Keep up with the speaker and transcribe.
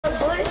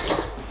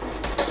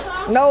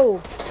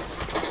No.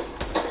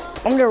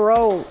 I'm the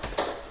road.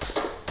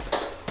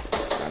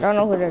 I don't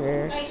know who that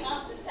is.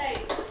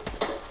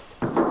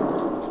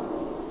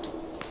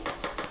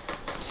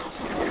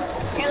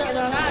 Caleb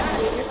don't know.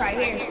 You're right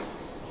here.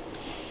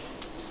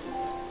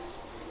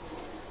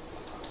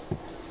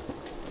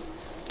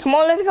 Come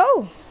on, let's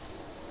go.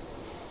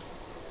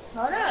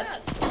 Hold up.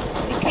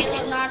 You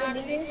Caleb know how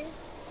to do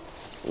this?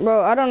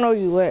 Bro, I don't know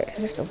you wet.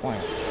 That's the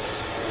point.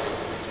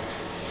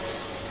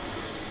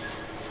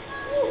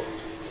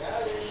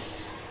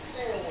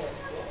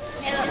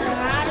 Caleb know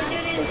how to do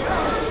this, bro.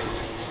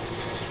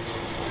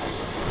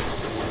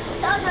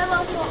 Tell Trevor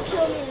won't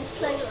kill me and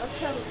play with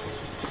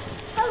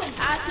Tell him.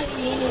 I'll kill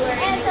you anywhere.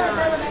 And tell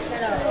Trevor that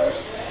Shut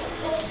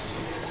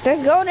up.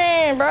 Let's go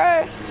then,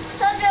 bro.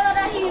 Tell Trevor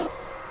that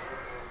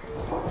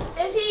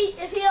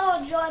if he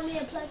don't join me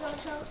and play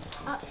with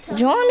Tell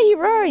Join me,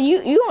 bro.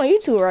 You on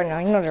YouTube right now.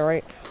 You know that,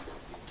 right?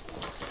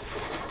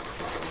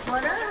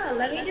 Hold on.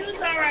 Let me do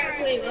something right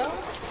quick, bro.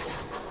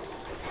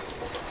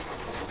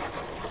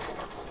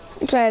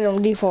 You playing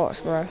them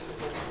defaults, bro.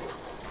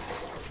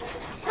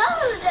 Tell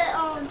him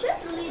that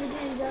just delete the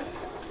game, bro.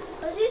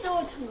 Cause he's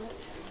doing too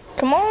much.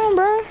 Come on,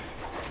 bro.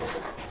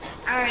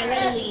 Alright,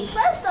 let me leave.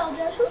 First off,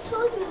 Josh, who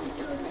told you to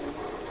do this?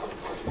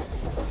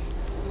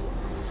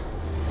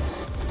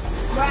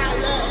 Bro,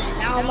 look.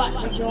 Now I'm about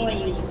to join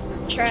you.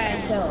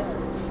 Trash up.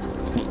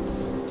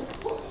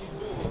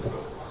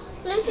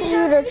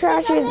 You the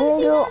trashiest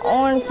nigga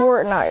on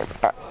Fortnite.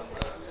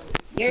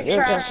 You're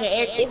trash.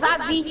 If I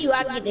beat you,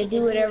 I get to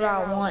do whatever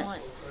I want.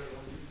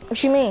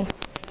 What you mean?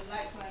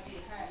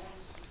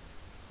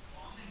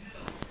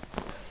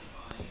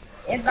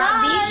 If I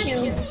beat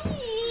you,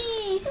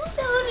 Please, who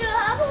told you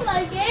how to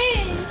my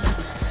game?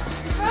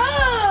 Bro,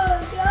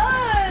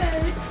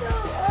 guys, so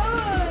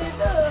hard.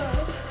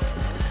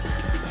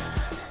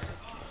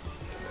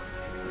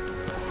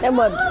 That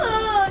boy. Oh,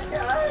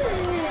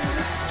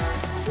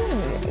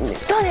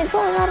 Done it,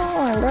 phone got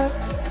on, bro.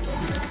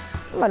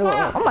 I'm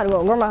about to go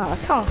to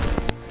grandma's house, huh?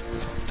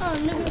 Oh,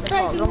 nigga,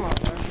 thank you.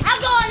 I'm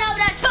going over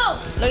there too.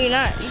 No, you're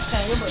not. You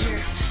stand here.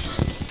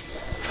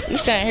 You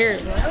stand here,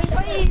 bro.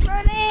 Wait, bro.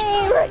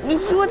 You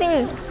what thing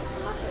is?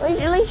 Wait,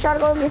 at least try to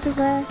go against this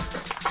man.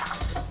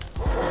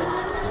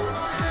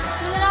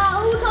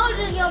 Who told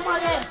you to get on my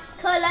game?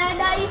 Cause last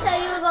night you said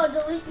you were gonna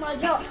delete my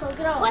junk, so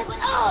get on. what's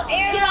up?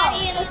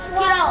 Everybody in the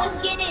squad, let's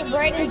get it.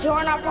 Brady,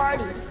 join our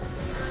party.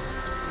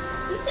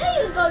 You said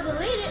you was gonna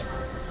delete it.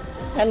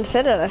 I didn't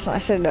say that. That's what I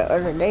said the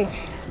other day.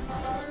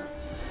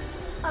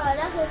 Alright,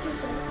 that's what you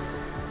said.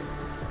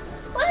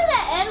 What is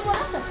that animal?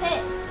 That's a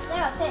pet. They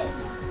got pets.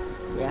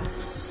 Yeah.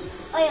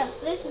 Oh yeah,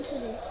 listen to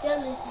this.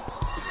 Just listen.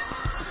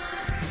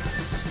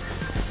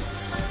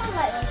 I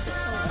like that shit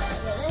so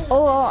bad.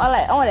 Oh,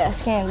 I want that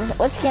skin.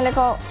 What skin they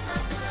called?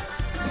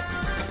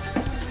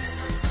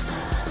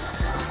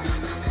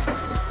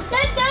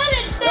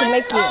 To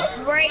make you.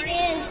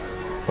 Brayden.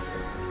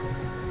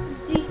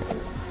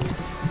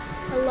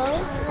 Hello?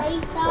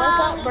 What's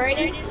up,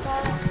 Brayden?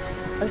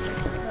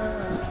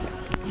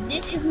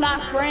 This is my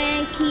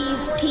friend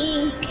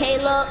King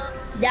Caleb.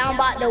 Down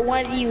about the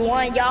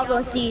 1v1. Y'all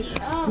gonna see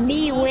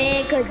me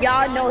win cause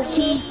y'all know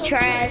he's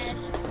trash.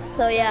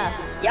 So yeah,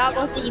 y'all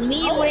gonna see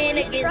me win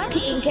against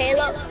King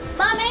Caleb.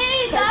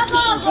 Mommy, Cause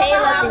King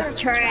Caleb is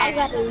trash. I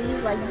gotta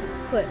leave like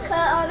quick.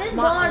 This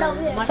board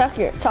over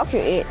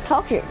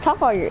here.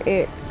 Talk all your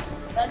it.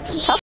 Bro,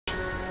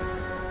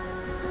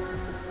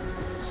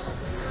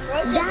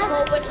 just a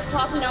whole bunch of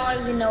talking. I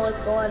don't even know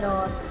what's going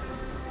on.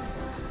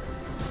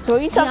 Bro,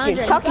 you talk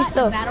your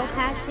stuff. Battle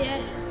pass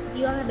yet?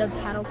 You got the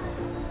battle.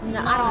 No,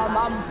 I don't.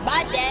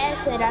 My dad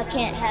said I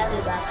can't have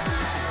it back.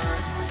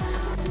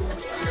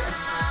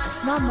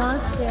 My mom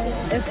said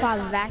if I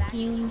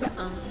vacuumed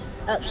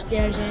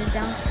upstairs and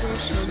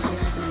downstairs, she'll give me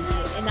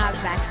it, and I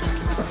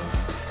vacuumed.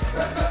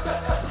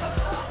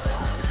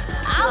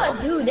 I would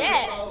do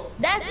that.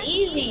 That's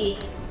easy.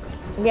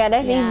 Yeah,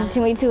 that's easy to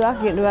me too. I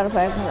can get the battle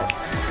pass.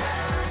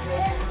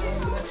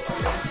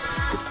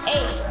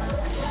 Hey.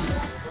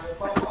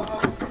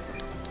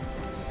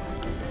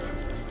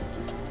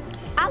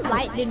 I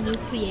like the new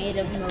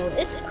creative mode.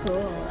 It's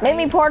cool. Make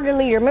me part of the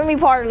leader.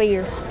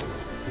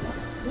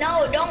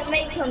 No, don't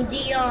make him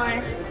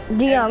Dion.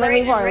 Dion, make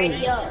me part of the Ready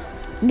leader. up.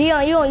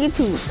 Dion, you on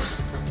YouTube.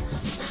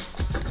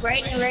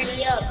 Brayden,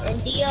 ready up.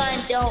 And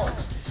Dion, don't.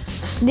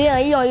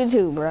 Dion, you on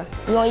YouTube, bro.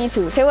 You on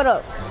YouTube. Say what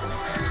up.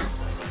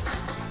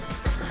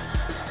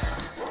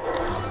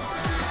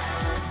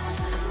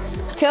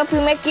 Tell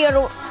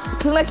Pinocchio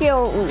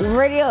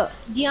ready up.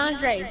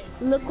 DeAndre,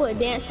 look what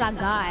dance I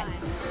got.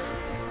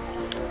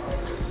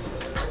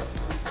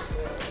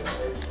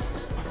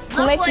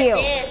 Look what Pinocchio.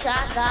 dance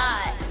I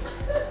got.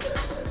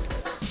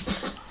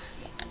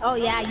 Oh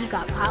yeah, you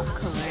got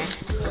popcorn.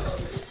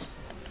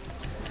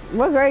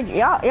 What grade?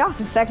 Y'all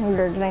some second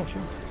graders, ain't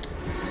you?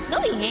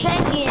 No, you ain't.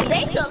 Second,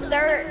 they some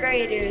third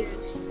graders.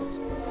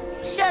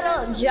 Shut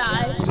up,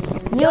 Josh.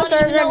 You don't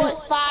third even know grader.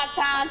 it's 5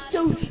 times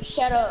 2.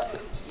 Shut up.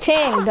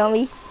 10,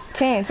 dummy.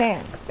 10.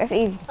 That's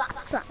easy.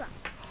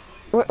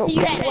 So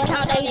you had to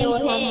count that in your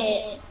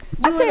head.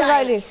 I say it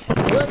like this.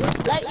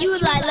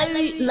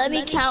 Let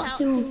me count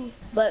two,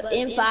 but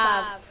in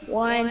fives.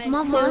 One, My two,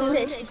 mom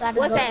said she gotta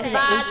what's go that? to the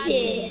 5,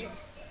 ATM.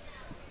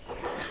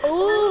 10.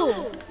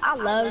 Ooh, I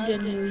love the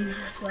new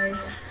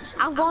place.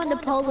 I'm going to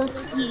Polar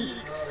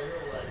Peaks.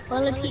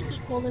 Polar Peaks,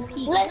 Polar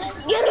Peaks.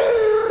 Let's get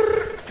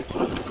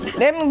it.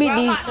 Let me be Bro,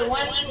 these.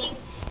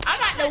 I'm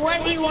at the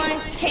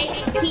 1v1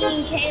 King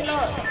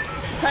Caleb,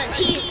 cause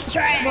he's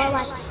trash. More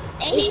like,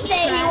 And he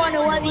said he wanted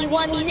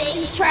 1v1 me, say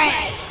he's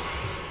trash.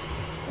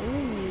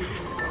 ooh,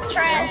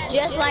 Trash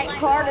just like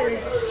Carter.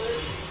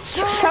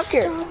 Talk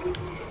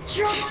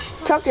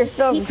your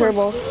stuff,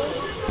 Turbo.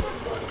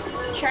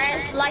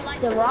 Trash like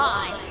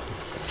Sarai.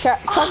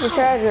 Talk your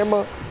trash,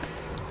 Turbo.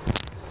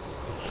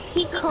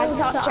 he I can cold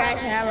talk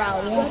trash whenever I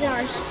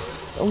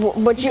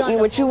want. But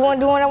you want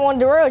doing? I want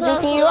the real.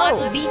 Just can you I out?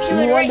 can beat you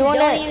You in want race, doing don't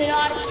that? even know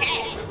how to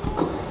catch.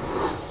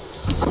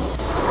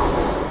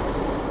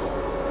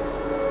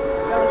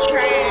 Don't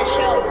trash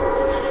out.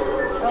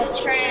 Don't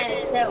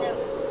trash out.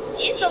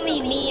 It's gonna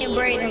be me and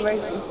Braden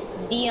versus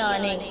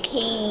Dion and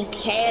King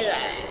Caleb.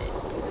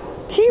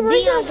 See, bro,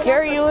 see how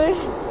scary you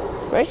is?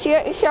 Bro, see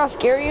how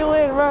scary you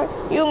is, bro?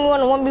 You don't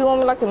want to 1v1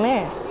 me like a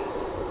man.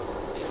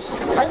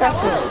 Like I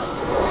said.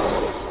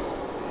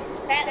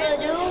 That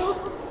little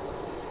dude.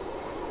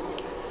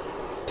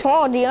 Come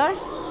on, Dion.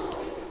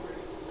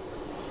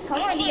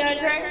 Come on,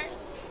 DeAndre.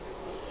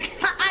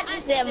 I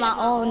just said my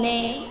own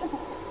name.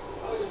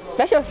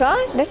 That's your son?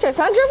 That's your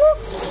son, Dribble?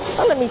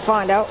 Don't let me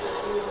find out.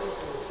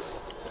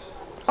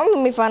 Don't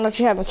let me find out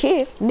you having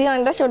kids.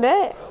 Dion, that's your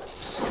dad?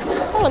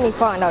 Don't let me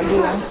find out,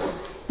 Dion.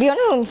 Dion,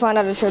 don't let me find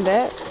out that's your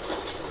dad.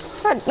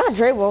 Not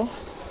Dribble.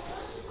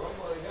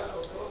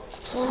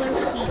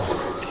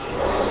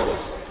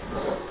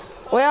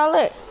 Where y'all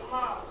at?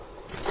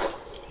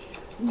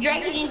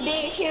 Drinking this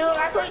big chill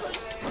right quick.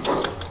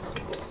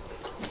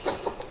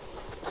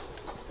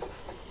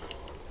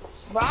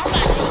 Bro, I'm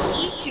about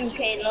to eat you,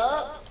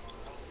 Caleb.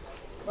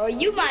 Bro,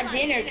 you my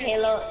dinner,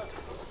 Caleb.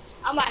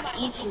 I'm about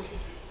to eat you.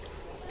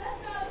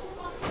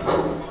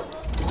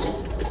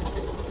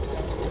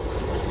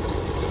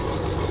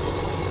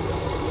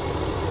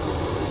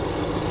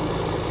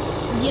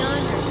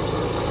 DeAndre.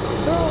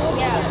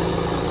 Yeah.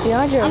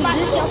 DeAndre. I'm about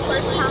to go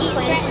pussy eat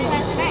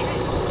smack.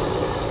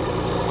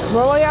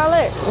 Bro, where y'all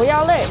at? Where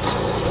y'all at?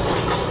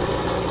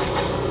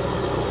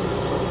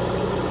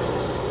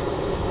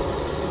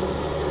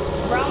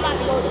 Bro, I'm about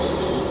to go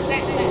eat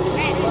smack,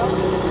 bro.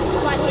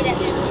 I'm about to hit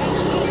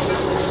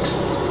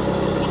that.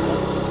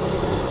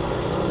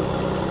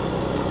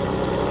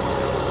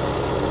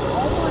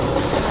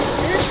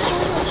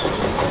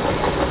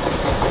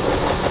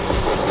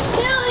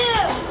 Kill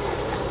him.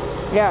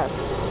 Yeah.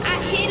 I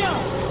hit him.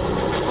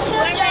 Kill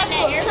Whoever in that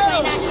Joshua. airplane,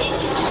 Kill I him. hit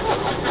him.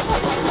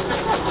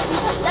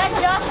 That's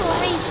Joshua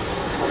Reese.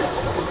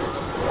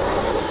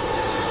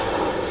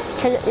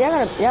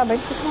 Y'all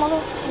make this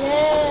model?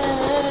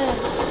 Yeah.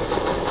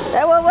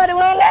 That what it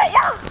went at,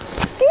 y'all.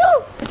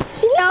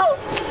 You know.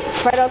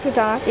 Right up 2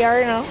 times. You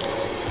already know.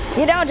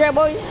 Get down, Dre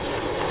boy.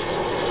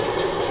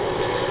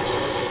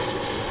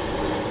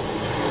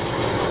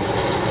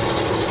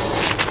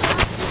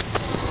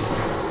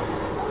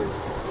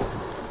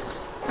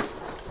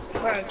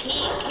 Bro,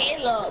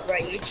 Caleb, bro,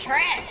 you're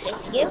trash.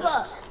 Just give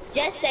up.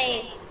 Just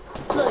say,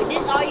 look, this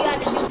is all you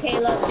gotta do,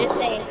 Caleb. Just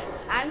say,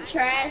 I'm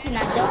trash and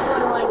I don't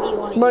want to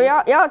 1v1 you. Bro,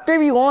 y'all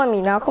 3v1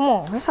 me now. Come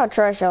on. That's how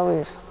trash y'all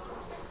is.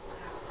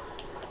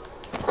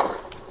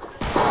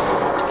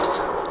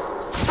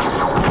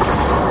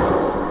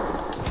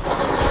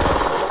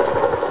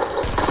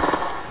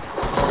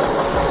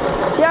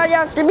 See how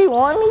y'all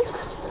 3v1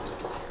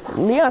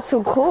 me? Leon's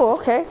too cool.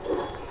 Okay.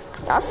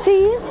 I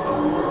see you.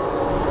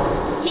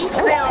 He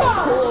spelled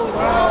cool,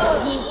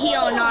 bro. He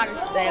don't know how to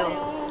spell.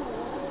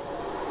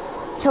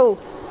 Who?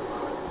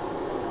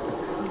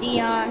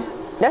 Dion.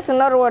 That's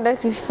another word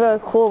that you spell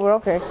cool, bro.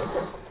 Okay.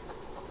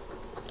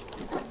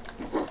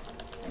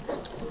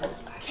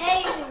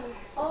 Caden.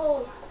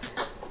 Oh.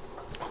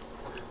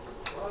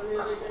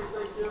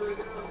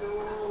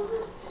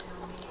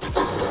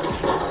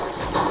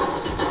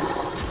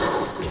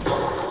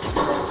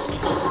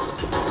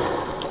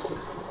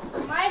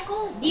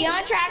 Michael.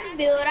 Dion trying to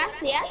build. I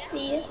see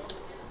it.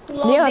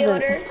 Little Dion's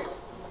builder.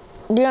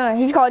 Dion,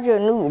 he's called you a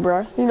noob,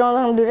 bro. You don't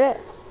let him do that.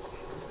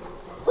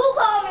 Who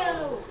called me a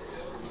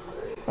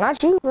noob?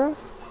 Not you, bro.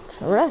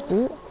 The rest,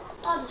 dude.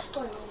 I'll just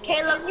put it.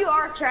 Caleb, you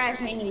are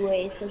trash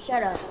anyway, so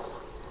shut up.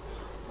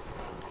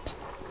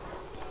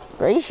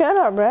 Bro, you shut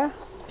up, bro.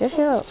 Just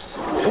shut up.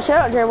 Just shut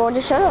up, J-Boy.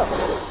 Just shut up.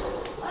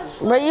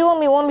 Bro, you want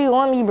me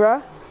 1v1 me, bro.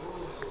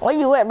 Where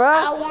you at, bro?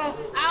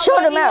 I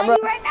Show the map, bro.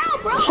 Right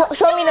now, bro.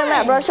 Show me the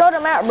map, bro. Show the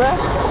map, bro.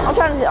 I'm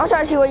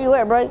trying to see where you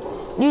at, bro.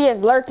 You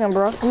just lurking,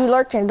 bro. You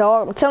lurking,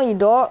 dog. I'm telling you,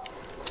 dog.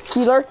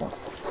 You lurking.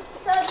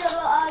 Tell Joe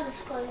I'll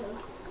just put him.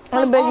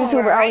 I'm the best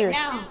YouTuber out right here.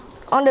 now.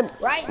 I'm the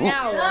Right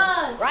now.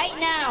 Good. Right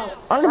now.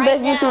 I'm the right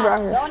best now. YouTuber out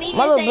here. Don't even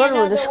My little say brother would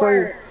another destroy you.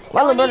 word.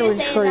 My little Don't brother even would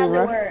say destroy you,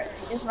 another bro. word.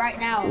 Just right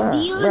now. Bruh,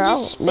 Dion bruh,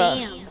 just bruh.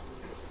 spam.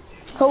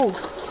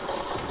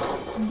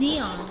 Who?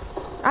 Dion.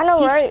 I know,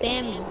 He's right?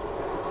 spamming.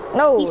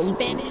 No, He's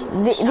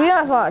spinning.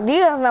 Dion's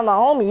not my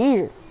homie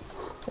either.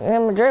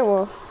 Him and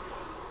J-Ball.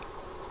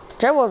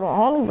 J-Ball's my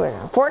homie, but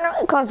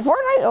Fortnite comes to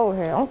Fortnite over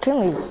here. I'm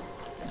telling you.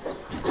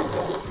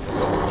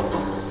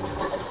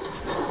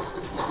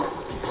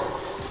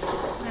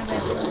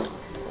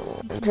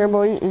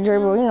 J-Ball, you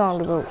know I'm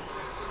the GOAT.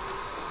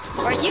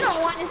 Bro, you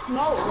don't want to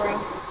smoke, bro.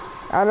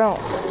 I don't.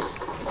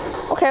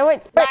 Okay,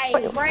 wait.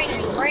 Like, Brandon,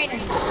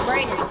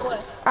 what?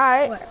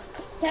 Alright.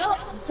 Tell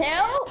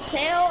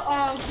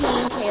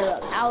King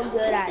Caleb how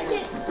good I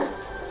am.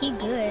 He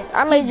good.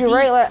 I made you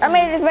rage. I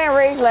made this man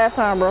rage last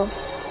time, bro.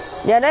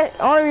 Yeah, that's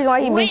the only reason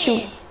why he beat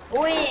you.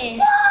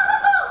 When?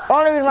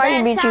 Only reason why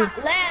he beat you.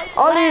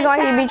 Only reason why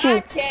he beat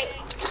you.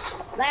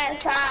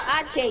 Last time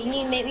I checked, you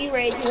didn't make me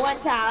rage one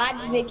time. I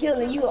just been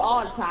killing you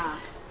all the time.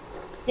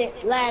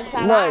 Last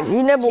time Bro,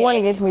 you never won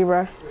against me,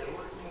 bro.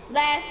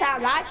 Last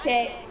time I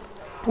checked.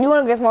 You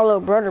won against my little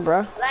brother,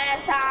 bro.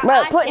 Last time Bro,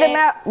 I put checked. the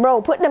map,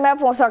 bro. Put the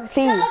map on so I can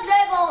see you.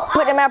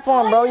 Put the map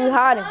on, bro. You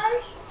hiding.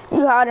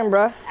 You hiding,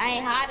 bro. I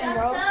ain't hiding,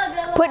 bro.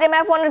 Put the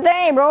map on the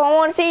thing, bro. I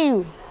want to see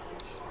you.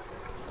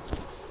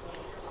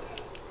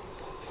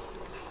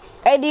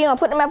 Hey, Dion,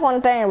 put the map on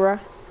the thing, bro.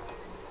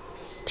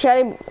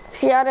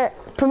 See how that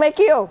make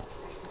kill.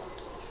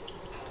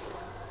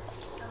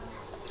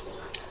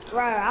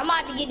 Bro, I'm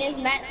about to get this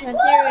max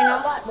material and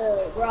I'm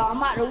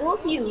about to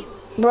whoop you.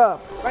 Bro.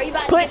 Bro, you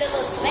about to get a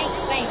little spank,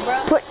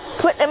 bro.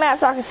 Put the map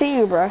so I can see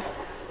you, bro.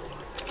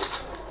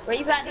 Bro,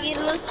 you about to get a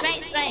little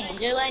spank. Just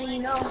letting you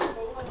know.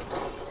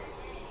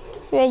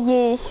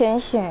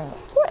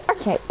 What? I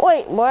can't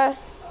wait, boy.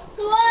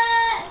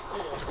 What?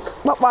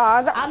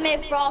 I'm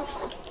in Frost.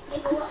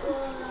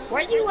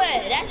 Where you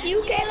at? That's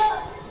you,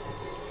 Caleb?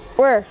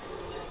 Where?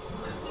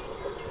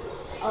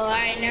 Oh,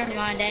 alright, never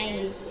mind, dang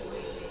you.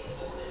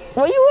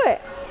 Where you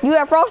at? You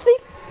at Frosty?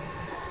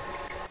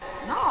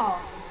 No.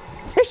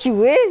 Yes,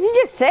 you is. You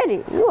just said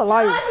it. You a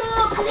liar.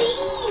 Please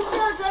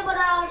tell Draymond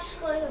I'll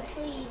scream,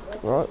 please.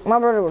 Bro, my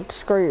brother would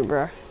screw you,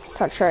 bro. That's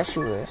how trash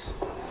you is.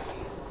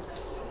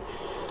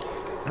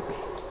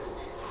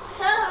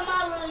 Tell him I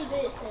really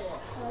did say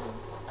that.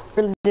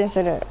 Really didn't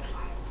say that.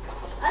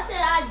 I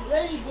said I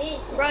really did say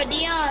that. Bro,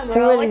 Dion, He bro,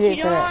 really what did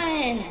you say that.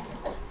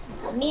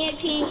 doing? Me and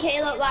King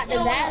Caleb got the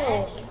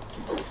battle.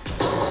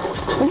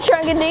 What you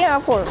trying to get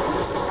Dion for? You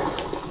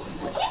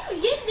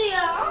can get there.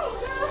 I don't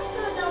care. I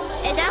still don't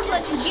make And that's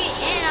what you get,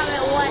 and I'm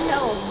at 1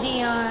 health,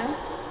 Dion.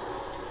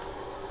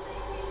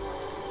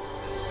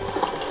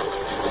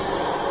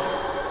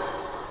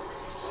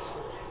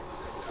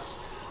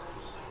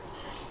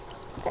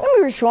 Let me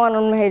respawn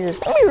them haters.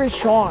 Let me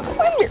respawn.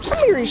 Let me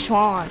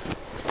respawn.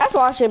 That's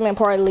why I should have been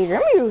party leader.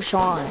 Let me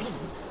respawn.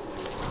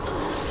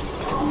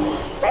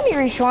 Let me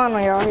respawn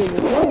on y'all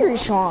haters. Let me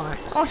respawn.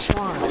 I'm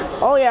Sean.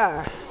 Oh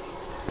yeah.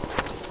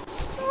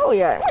 Oh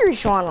yeah. Let me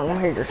respawn on them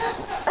haters.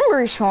 Let me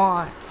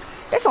respawn.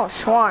 It's on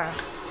Swan.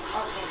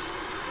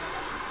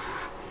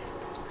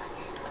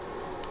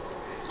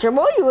 Jim,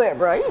 where you at,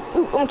 bro?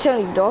 I'm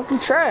telling you, dog, you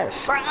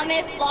trash. Bro, I'm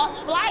in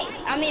Frost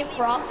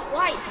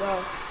Flights,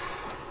 bro.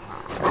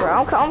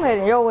 Bro, I'm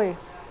heading your way.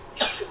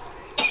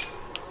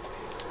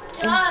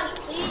 Josh,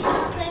 please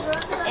don't play bro.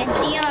 And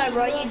Dion,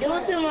 bro, you do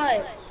too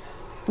much.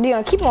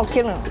 Dion, keep on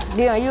killing him.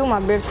 Dion, you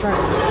my best friend.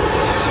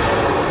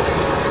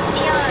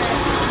 Dion,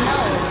 no.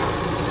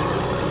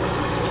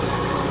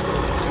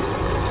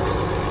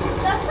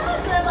 Stop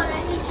telling Draymond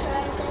that he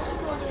tried. That's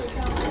what he was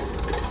telling me.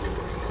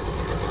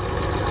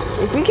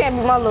 If you can't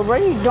be my little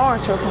brother, you darn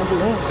sure can't be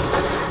me.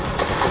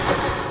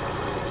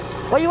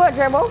 Where you at,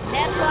 Trebo?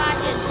 That's why I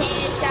just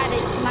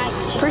headshotted Smite.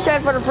 Appreciate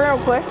it for the friend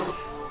request.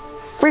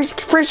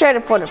 Appreciate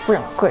it for the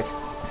friend request.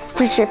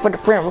 Appreciate it for the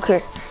friend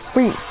request.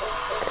 Please.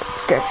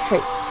 Guys,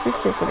 hey.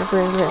 Appreciate it for the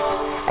friend request.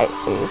 Hey,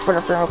 for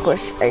the friend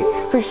request. Hey,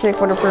 appreciate it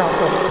for the friend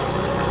request.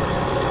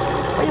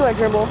 Where you at,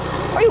 Trebo?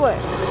 Where you at?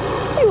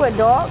 Where you at,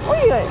 dog?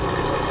 Where you at?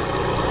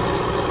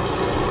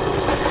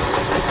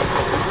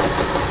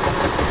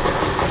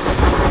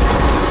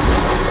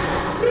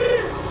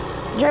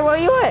 Jay, where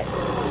you at?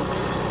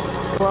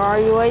 Where are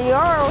you? Where you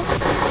are?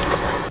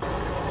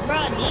 Bro,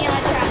 Dion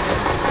tried to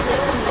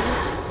kill me.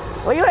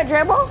 Where you at,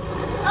 Trebo?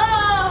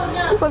 Oh,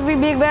 no. You supposed to be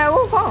Big Bad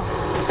Wolf, huh?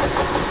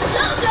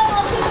 No,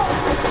 Draymond,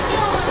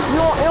 You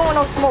don't want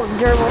no smoke,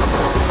 Trebo.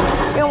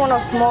 You don't want no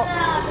smoke.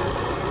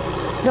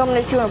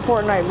 Dominate you in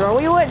Fortnite, bro.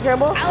 Where you at,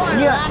 Trebo? I want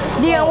a lot of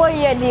smoke. Dion, where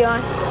you at, Dion?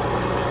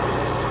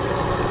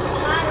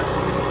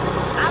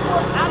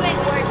 I'm at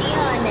where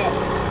Dion at.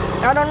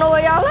 I don't know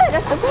where y'all at.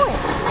 That's the point.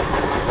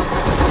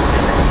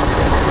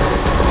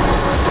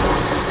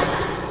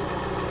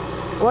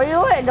 Where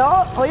you at,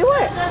 dog? Where you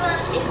at?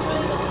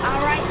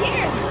 I'm right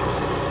here.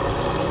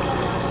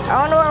 I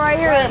don't know where right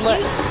here at,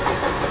 but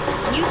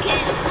You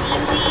can't see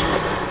me.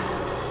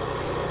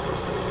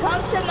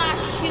 Come to my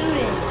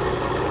shooting.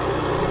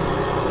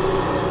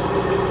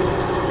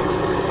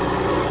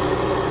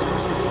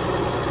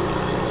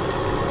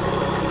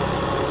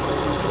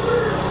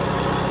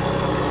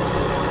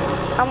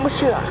 I'm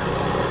sure.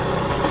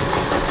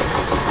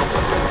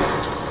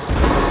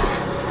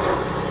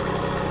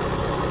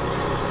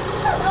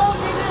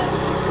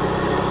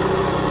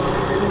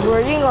 Bro,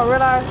 you ain't gonna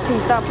realize till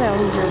you stop playing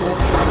with dribble.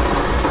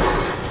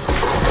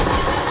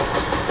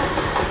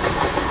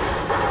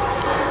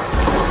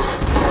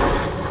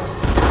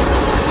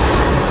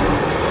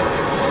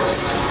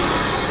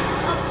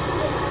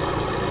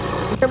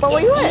 Dribble,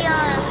 where you at?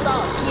 Dion,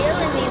 stop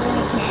killing me when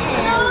you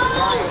can.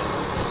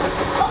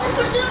 Open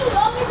pursuit.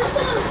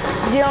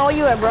 Dion, where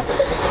you at, bro?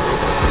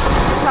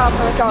 Top of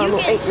the You little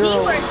can see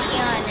 8-year-old. where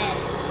Dion at.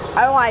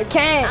 I don't like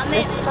can't. I'm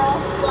in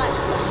Frost Flight.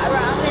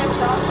 I'm in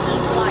Frosty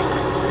Flight.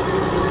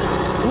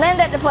 Land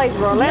at the place,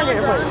 bro. Land at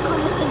the place.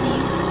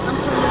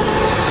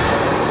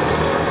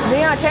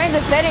 Dion, change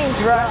the settings,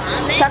 bro.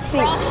 I'm in Taxi.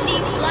 Frosty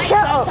Flight.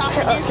 Shut on up, top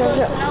shut of up, this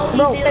shut little up. snowy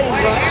Bro, bit thanks,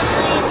 where bro.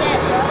 airplanes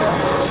at, bro.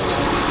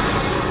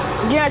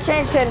 Dion,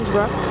 change settings,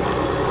 bro.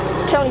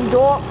 Telling you,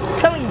 dog.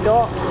 Telling you,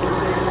 dog.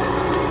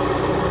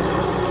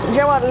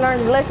 Dribble about to learn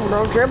his lesson,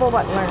 bro. Dribble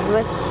about to learn his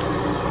lesson.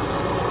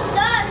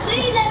 Dad,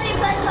 please let me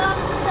play some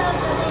stuff.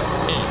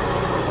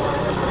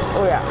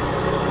 Oh, yeah.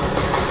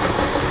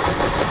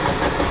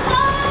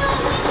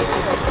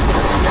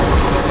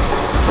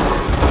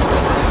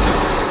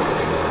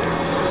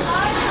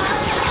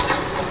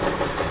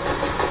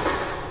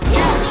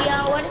 Yeah,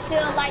 Dion, what it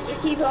feels like to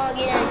keep on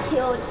getting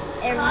killed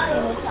every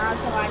single time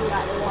somebody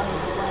got the one in the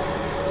way.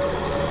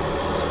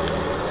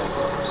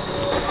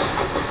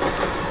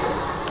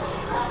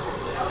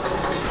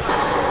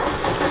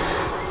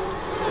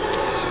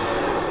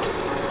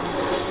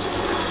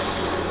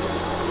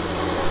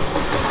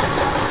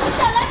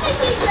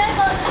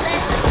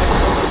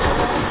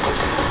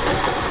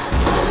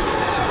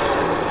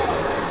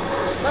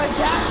 Bro,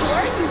 Josh,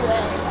 where are you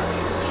at?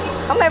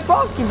 I'm at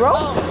Frosty, bro.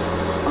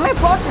 I'm at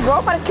Frosty, bro.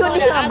 I'm about to kill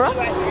Hold on, Dion, I'll bro. be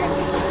right there.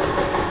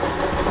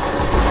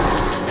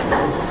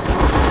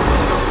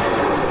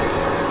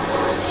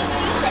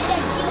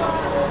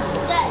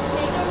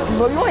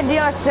 Bro, you want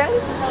Dion's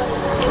settings?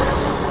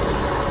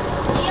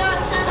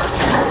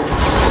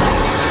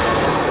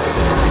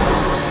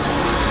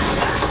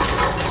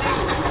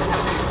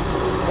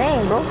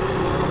 Dang, bro.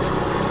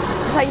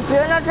 That's how you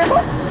feel now,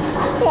 Dribble?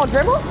 Come on,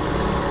 Dribble.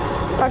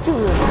 Thought you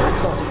would.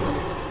 Let's go.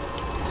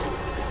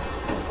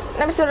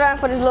 Let me sit down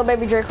for this little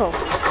baby Draco.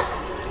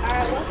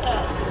 Alright, what's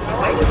up?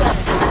 Where you at?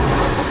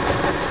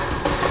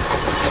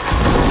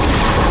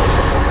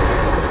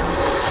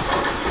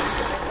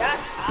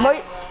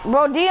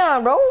 Bro,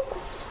 Dion, bro.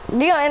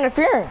 Dion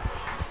interfering.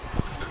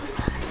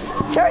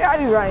 Sure, y'all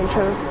be running each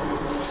other.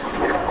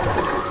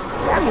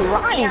 Y'all be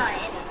running. Dion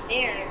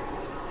interference.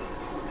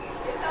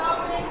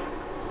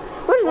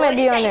 Where's man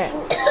Dion at?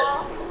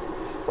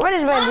 Where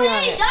is man Dion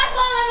at? Josh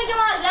won't let me get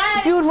my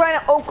gun. Dude's right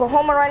in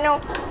Oklahoma right now.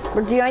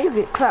 But Dion, you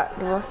get clapped,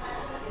 bro.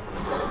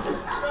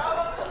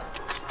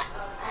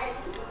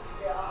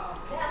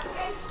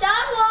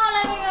 Josh won't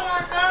let me get my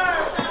gun.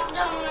 Stop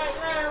doing that.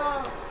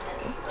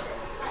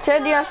 Tell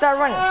Dion start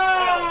running.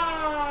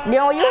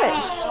 Dion, where you at?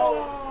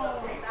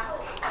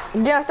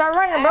 Dion, start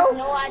running, I have bro.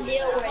 no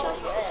idea where it's at.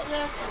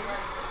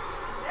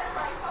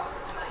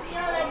 You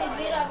don't let me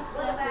beat up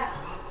stuff.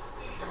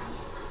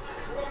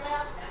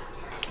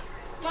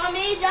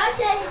 Mommy, Josh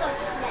said he gonna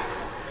snap.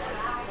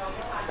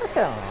 What's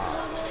up?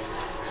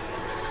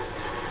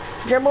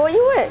 Dribble, where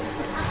you at?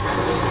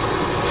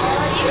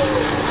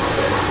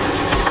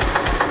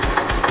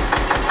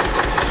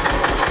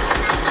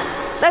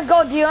 Let's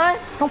go, Dion.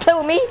 Don't play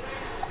with me.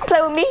 Don't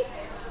play with me.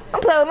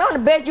 Don't play with me. I'm the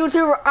best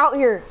YouTuber out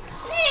here.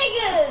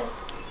 Nigga.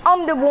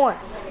 I'm the one.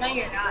 No,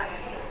 you're not.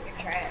 You're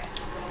trash.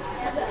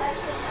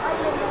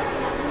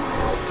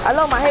 I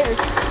love my haters.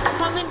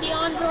 Come in,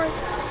 Dion, George.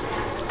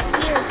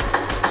 Here.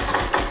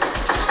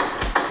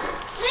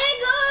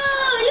 Nigga,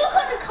 you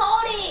could have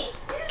called it.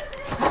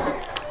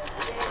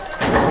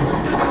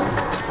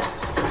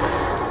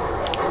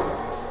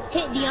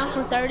 Hit Dion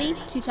for 30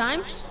 2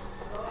 times.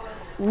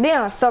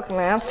 Dion suck,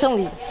 man. I'm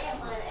telling you.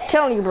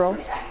 Telling you, bro.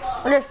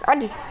 I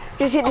just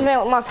hit this man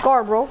with my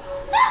scar, bro.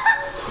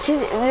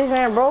 This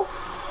man, bro.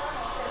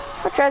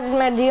 How trash this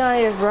man Dion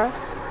is, bro.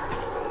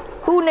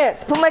 Who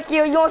next? Put my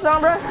kill. You want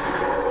something, bro?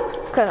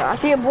 Cause I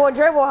see a boy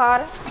dribble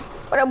harder.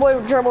 Where that boy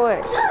dribble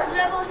at?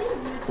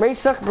 Bro, you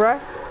suck, bro.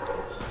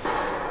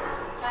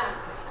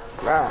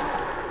 Bro.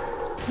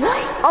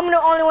 I'm the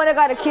only one that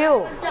got a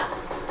kill.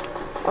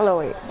 Hold on,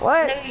 wait.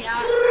 What? No, you're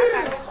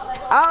not.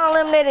 I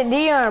eliminated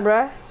Dion,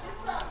 bro.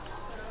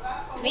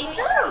 Me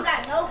too. You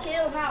got no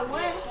kills, not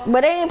one.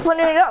 But they ain't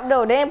putting it up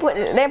though. They ain't put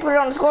it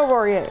on the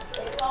scoreboard yet.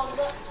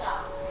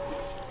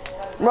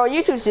 Bro,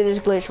 YouTube see this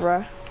glitch,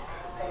 bro.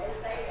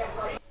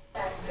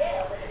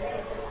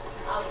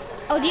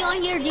 Oh,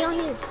 Dion here, Dion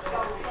here.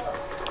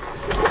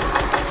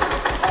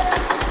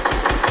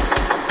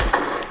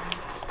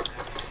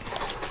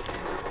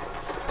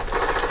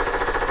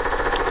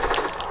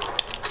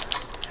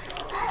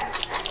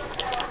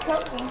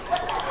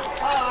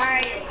 Oh,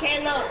 alright.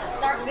 Okay, look.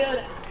 Start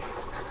building.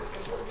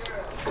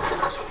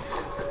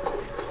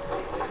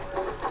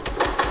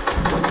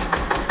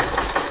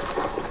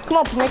 Come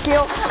on,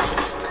 Pinocchio.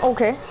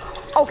 Okay.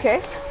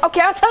 Okay.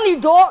 Okay, I'm telling you,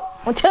 dog.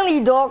 I'm telling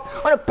you, dog.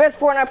 I'm the best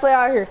Fortnite player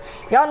out here.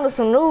 Y'all know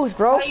some news,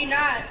 bro. No, you're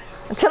not.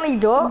 I'm telling you,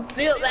 dog.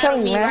 Build I'm battle telling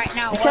you, me man. right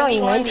now. I'm telling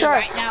you, man. You 1v1 me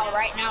trash. right now,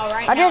 right now,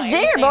 right I now. just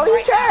did, bro. everything You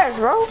right now. trash,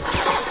 bro.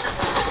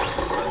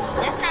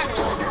 That's not a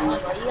 1v1,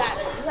 bro. You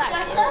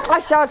gotta I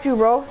shot you,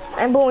 bro.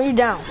 And boom, you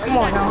down. Come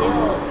on now. build,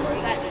 bro.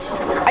 You gotta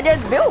build. I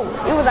just built.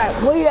 It was like,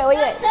 where you at? Where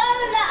you at? Tell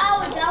them that I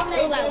would dominate.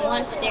 It was like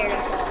one stair,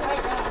 that's all.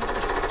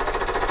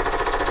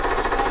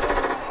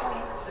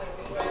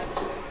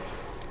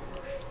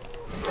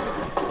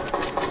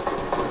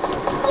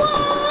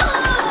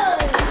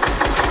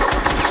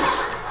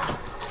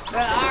 Bro,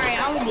 alright,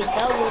 I'm gonna get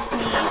double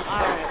team.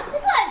 Alright. This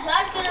is like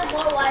Josh getting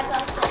more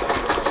wipeouts.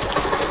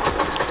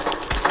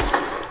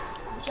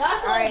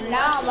 Josh Alright,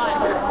 now I'm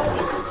about to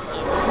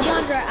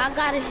DeAndre, I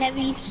got a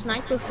heavy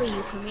sniper for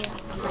you. Come here.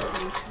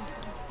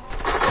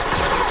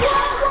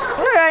 I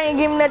know y'all ain't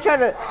giving each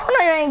other. I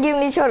know y'all ain't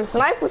giving each other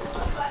snipers.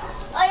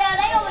 Oh yeah,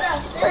 they over there. I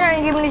know y'all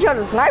ain't giving each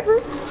other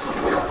snipers.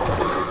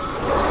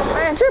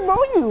 Man, Trip, bro,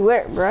 where you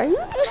at, bro? You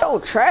so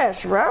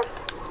trash, bro.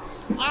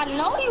 I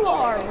know you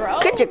are, bro.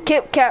 Get your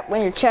Kip Cap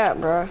in your chat,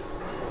 bro.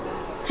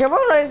 Trip, I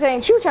know this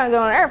ain't you trying to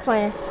get on an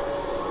airplane. I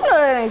know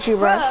that ain't you,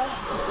 bro.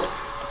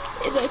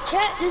 Bruh, in the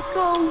chat, just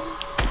go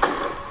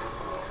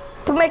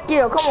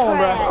Pamekio, come on,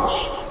 bro.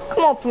 trash.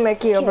 Come on,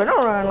 Pamekio, bro.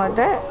 Don't run like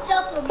that.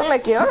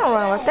 Pamekio, don't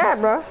run like that,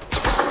 bro.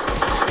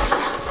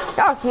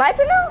 Y'all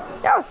sniping now?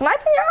 Y'all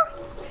sniping, y'all?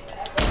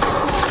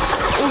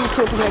 Easy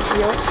kill,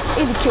 Pamekio.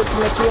 Easy kill,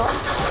 Pamekio.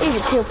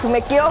 Easy kill,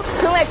 Pamekio.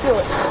 Pamekio.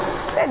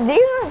 That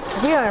Dion?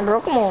 Dion, bro.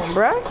 Come on,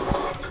 bro.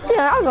 Dion,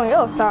 I was on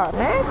your side,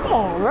 man. Come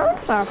on, bro.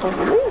 That's not supposed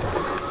to be.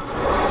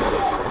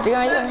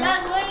 Dion, you don't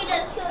have, Josh, when you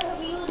just killed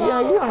him, you was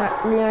Dion,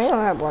 you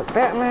don't have like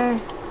that, man.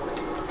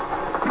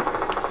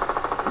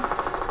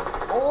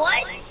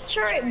 What?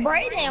 Trip,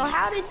 Brayden,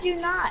 how did you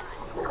not?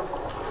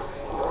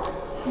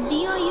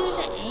 Dion used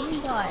the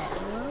aimbot,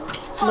 bro.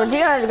 But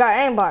Dion got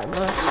aimbot,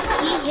 bro.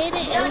 He hit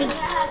it every. He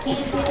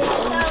hit it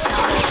every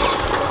time.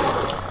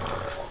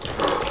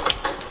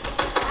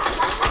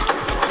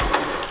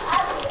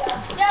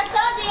 Yeah,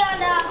 tell Dion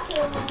that I'll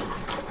kill him.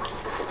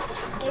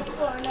 It's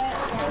for that.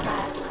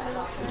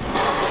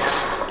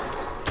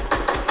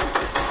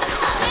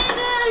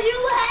 Nigga, you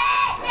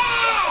had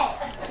that!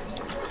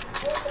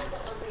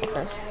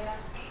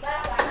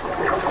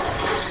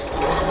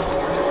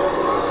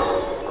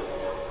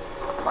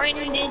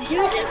 Brayden, did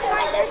you just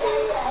snipe that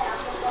dude?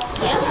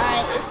 Yeah,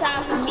 alright, it's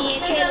time for me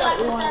and Caleb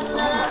to one.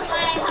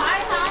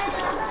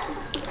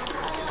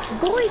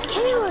 Boy,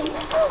 Caleb, you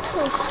feel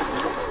so slow.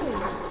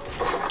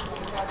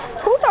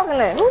 Who talking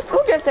that? Who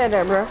just said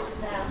that, bro?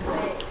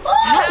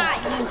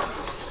 Hi, you.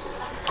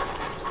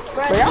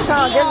 Bro, Bro, y'all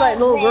sound just like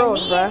little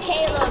girls, me bro. and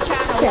Caleb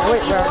trying to Can't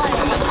wait, 1v1 bro. and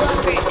you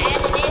over here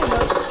adding in, bro.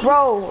 Bro,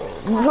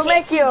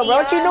 Pamekio, bro,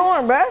 what you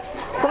doing, bro?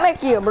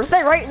 Pamekio, bro,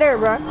 stay right there,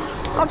 bro.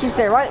 Don't you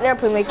stay right there,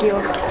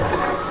 Pamekio.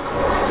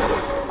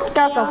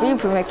 Got something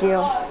for you, Pamekio.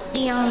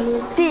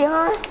 Dion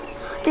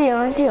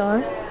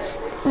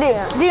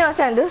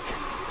Sanders.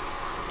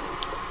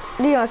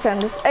 Dion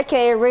Sanders,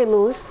 aka Ray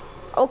Lewis.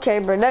 Okay,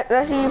 bro,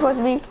 that's who you supposed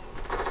to be.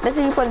 That's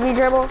who you supposed to be,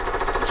 Dribble.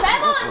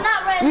 Trevor is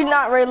not Ray. You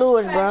not Ray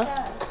Lewis, bro.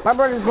 My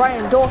brother's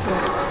Brian Dolphin.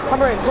 My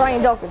brother's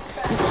Brian Dolphin.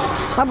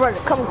 My brother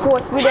coming full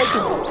speed at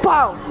you.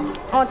 Pow!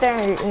 Only thing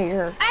I need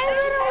her. I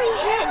literally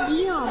hit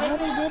Dion,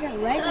 but it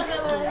didn't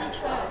register.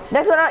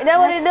 That's what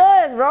it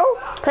does, bro.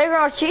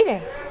 Playground's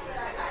cheating.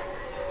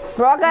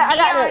 Bro, I got I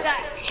the. got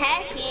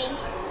hacking.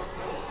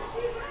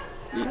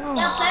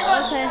 Yeah,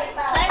 playground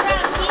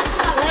keeps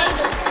my leg.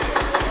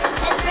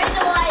 And the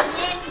reason why I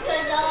did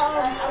because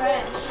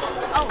trash.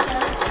 Oh,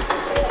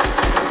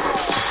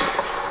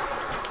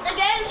 The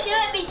game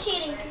should be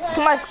cheating.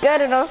 Somebody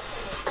scared enough.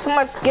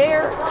 Somebody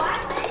scared.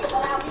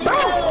 No,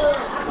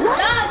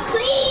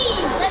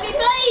 please, let me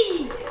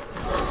play.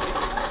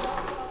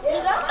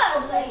 Nigga, I'm about to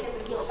play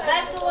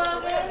basketball,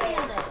 man.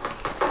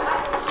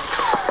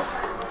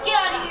 Get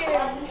out of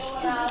here, you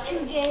stupid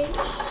 2 games.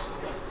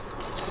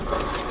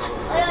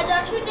 Oh yeah,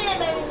 Josh, you did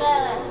make me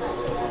mad last night.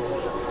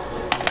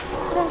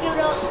 Don't give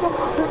it up.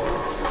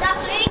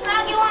 Dr. Ink,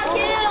 how you want to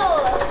kill?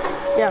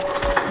 Yeah.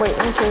 Wait,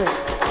 let me kill this.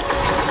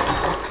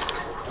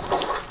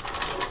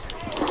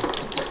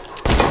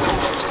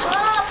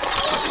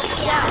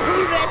 yeah,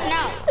 who the best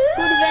now?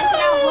 Who the best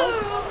now, boy?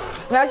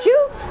 Not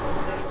you?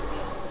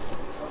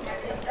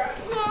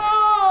 No,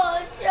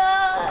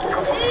 Josh.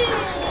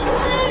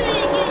 Let me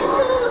get 2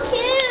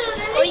 kills.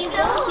 Where you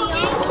going,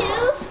 Dion?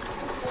 Kills.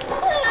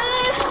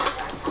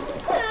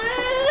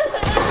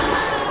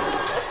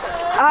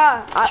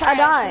 I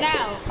died.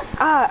 Now.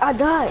 I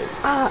died.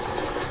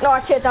 No, I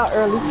checked out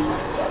early.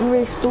 You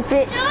really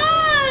stupid.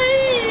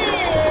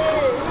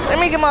 Let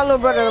me get my little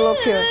brother a little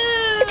kill.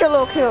 Get your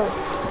little kill.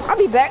 I'll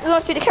be back. You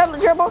wanna speak the kettle,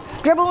 Dribble?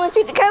 Dribble wanna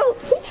speak the kettle?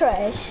 You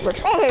trash. Bro,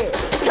 come here.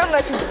 Tell me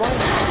that you won.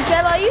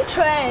 Jello, you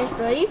trash,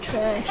 bro. You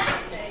trash.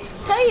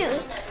 Tell you.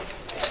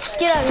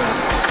 Get out of here.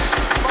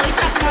 Boy, you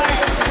talking about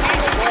that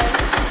semantic, boy.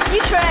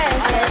 You trash.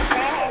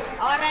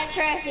 All that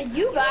trash that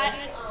you got.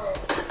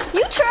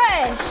 You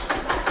trash.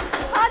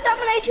 I'll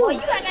dominate you. Boy, you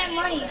got that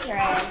money,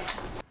 trash.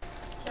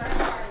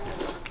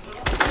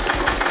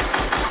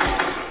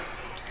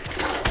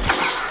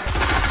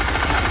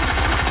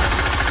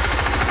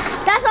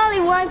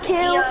 one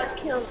kill. Dion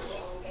killed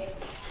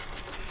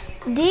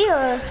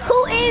Dion.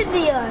 Who is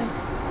Dion? my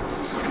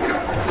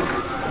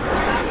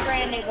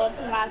friend that go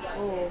to my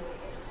school.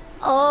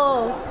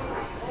 Oh.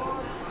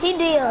 He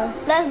Dion.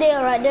 That's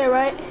Dion right there,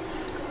 right?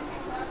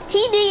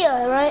 He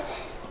Dion, right?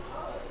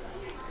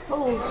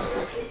 Who?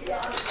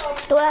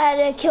 Do I had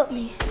that killed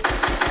me?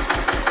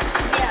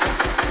 Yeah.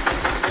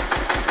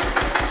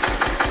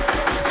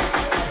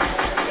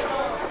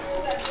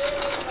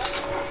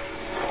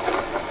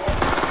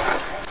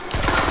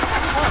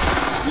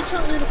 You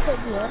told me to put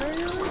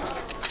deodorant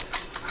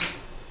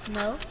on?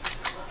 No.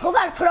 Who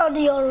gotta put on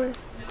deodorant?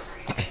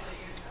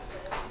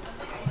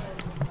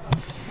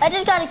 I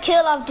just got a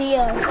kill off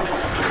Dion.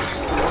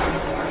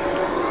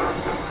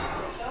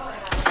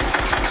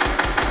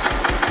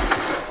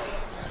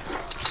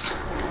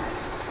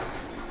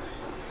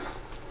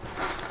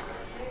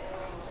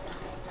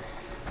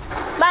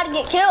 About to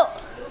get killed.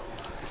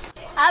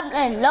 I'm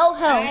in low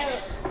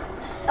health.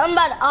 I'm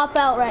about to opt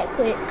out right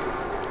quick.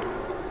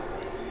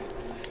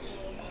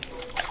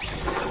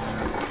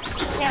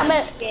 Yeah, I'm I'm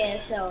at-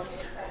 scared, so.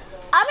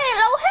 I'm in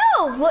low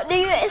health. What do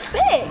you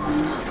expect?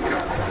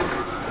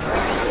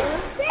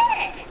 What's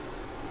that?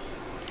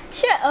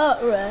 Shut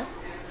up, bruh.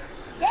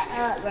 Shut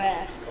up,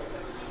 bruh.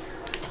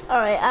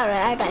 Alright,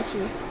 I got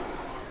you.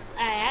 Alright,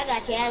 I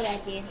got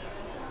you.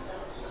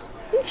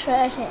 You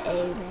trash at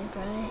aiming,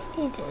 bro.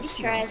 You just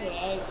Trash and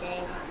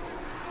everything.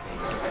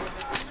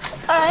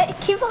 Alright,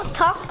 keep on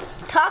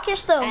talk your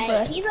stuff,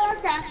 Alright, bro. keep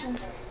on talking.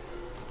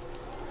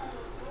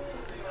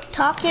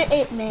 Talk your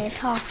it, man.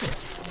 Talk it.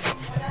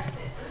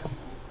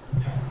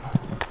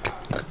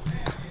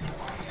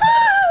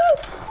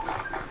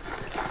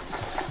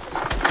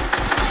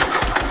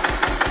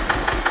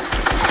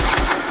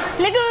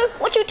 Nigga,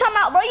 what you talking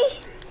about, bro?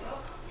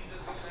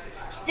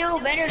 Still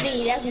better than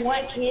you. That's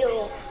one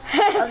kill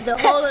of the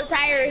whole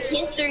entire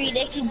history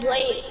that you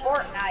played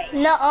Fortnite.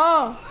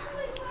 Nuh-uh.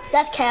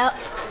 That's cap.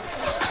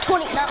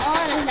 20.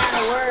 Nuh-uh, that's not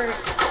a word.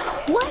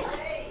 What?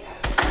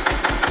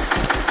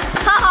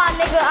 Haha,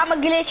 nigga, I'm a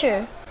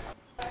glitcher.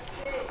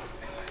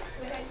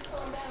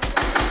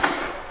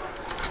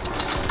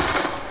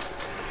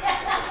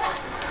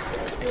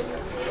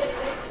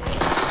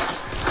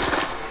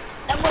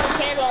 That boy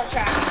Caleb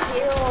trying to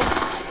kill.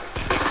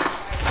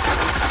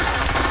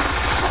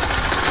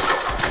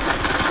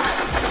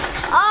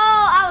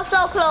 Oh, I was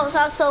so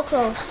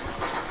close.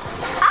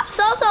 I'm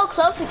so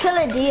close to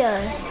killing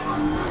Dion.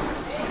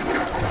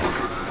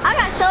 I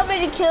got so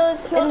many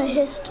kills in the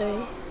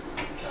history.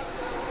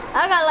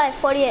 I got like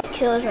 48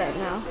 kills right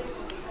now.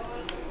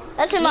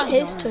 That's in my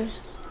history.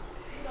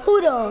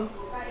 Who done?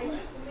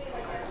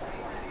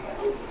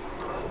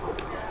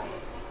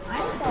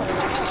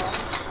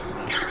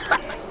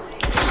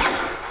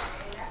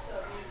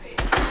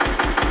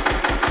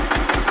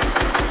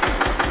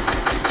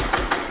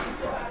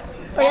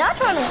 Bro, y'all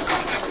trying to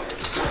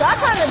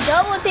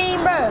double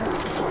team, bro.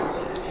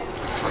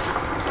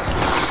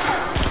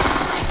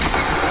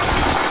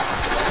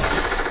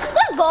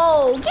 Let's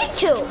go. Get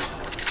killed.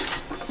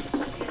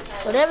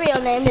 Whatever your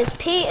name is,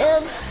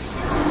 PMECO.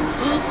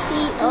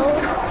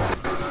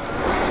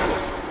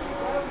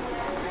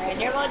 Alright,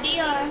 there go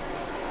Dion.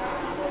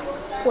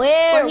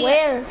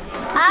 Where?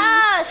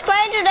 Ah,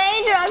 stranger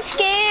danger. I'm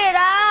scared.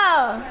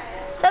 Ah.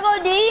 There go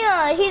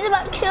Dion. He's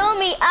about to kill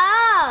me.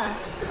 Ah.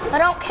 I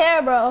don't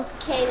care, bro.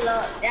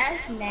 Caleb,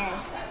 that's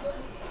nasty.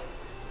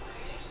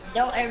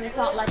 Don't ever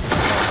talk like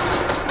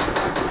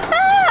that.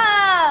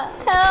 Ah,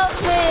 help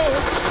me.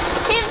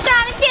 He's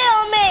trying to kill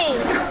me.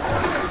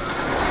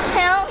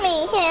 Help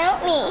me.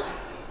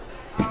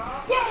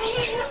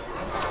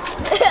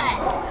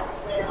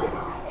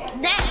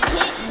 That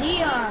hit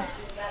Dion.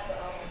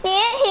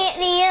 It hit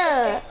me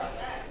up.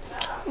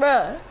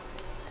 Bruh.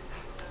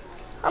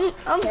 I'm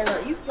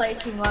Caleb, you play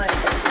too much.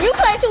 You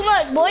play too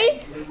much,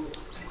 boy.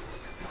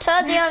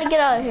 Tell Dion to get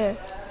out of here.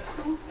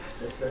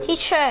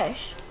 He's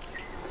trash.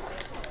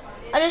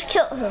 I just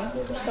killed him,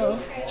 so.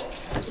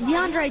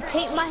 DeAndre,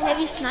 take my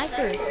heavy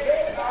sniper.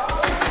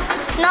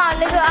 Nah,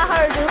 nigga, I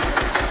heard you.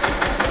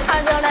 I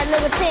heard you on that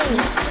nigga team.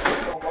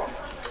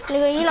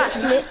 Nigga, you not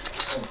slick.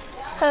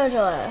 Heard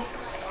your ass.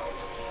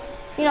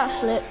 You not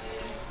slick.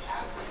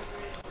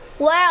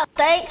 Wow,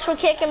 thanks for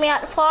kicking me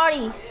out the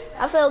party.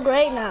 I feel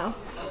great now.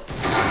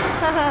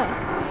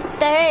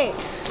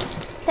 Thanks.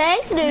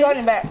 Thanks, dude.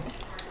 Jordan back.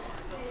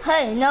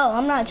 Hey, no,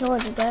 I'm not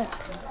joining back.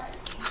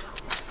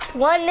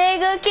 One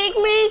nigga kick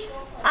me,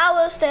 I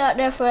will stay out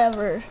there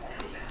forever.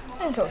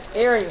 That's so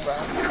scary, bro.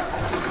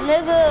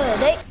 Nigga,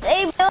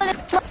 they building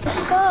stuff.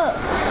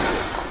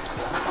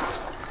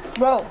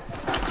 Bro.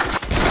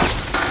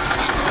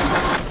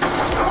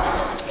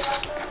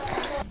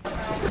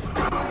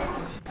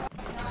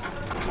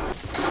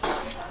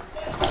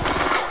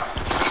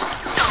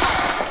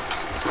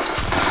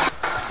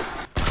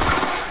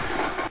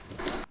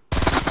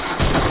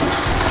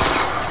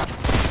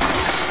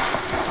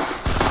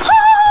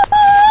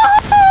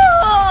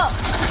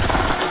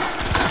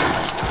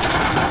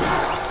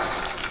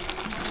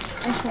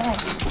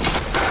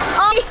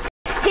 Oh,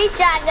 he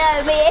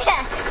shotgunned me.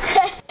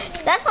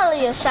 That's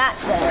only a a shot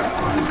there.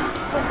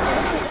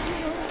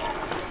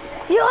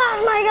 You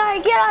are my guy.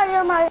 Get out of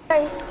here, my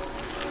guy.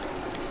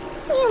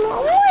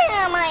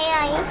 Where, my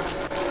guy?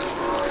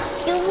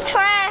 You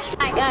trash,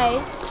 my guy.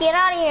 Get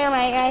out of here,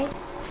 my guy.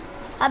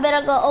 I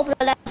better go open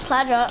that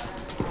supply drop.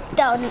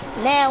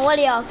 Now, what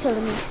are y'all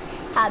killing me?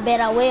 I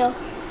bet I will.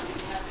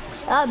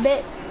 I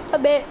bet.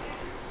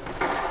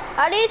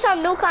 I need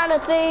some new kind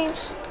of things.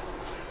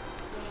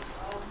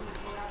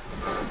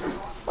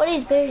 What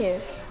is big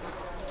here?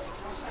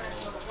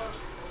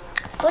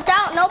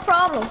 Without no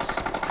problems.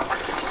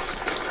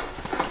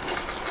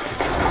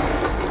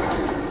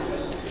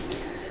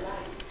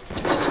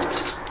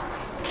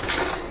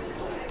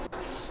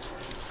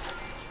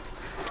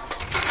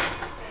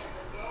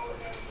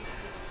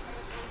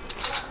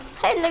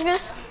 Hey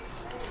niggas.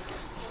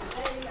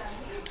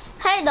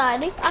 Hey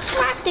daddy, I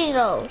smacked these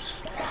those.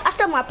 I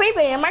stuck my paper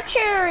in my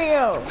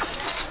Cheerios.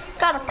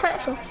 Got a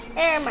pretzel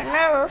in my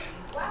nose.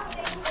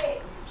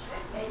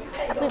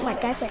 I put my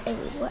diaper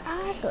everywhere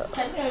I go.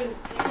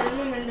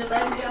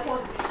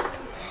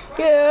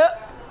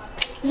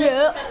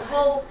 Yeah.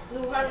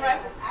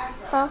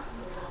 Huh?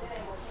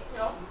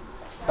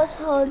 What's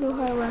the whole new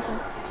hard rifle?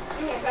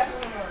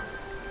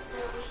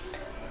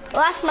 Oh,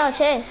 I smell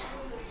chest.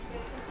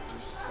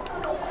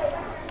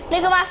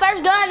 Nigga, my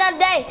first gun the other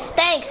day.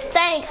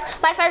 Thanks.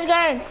 My first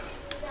gun.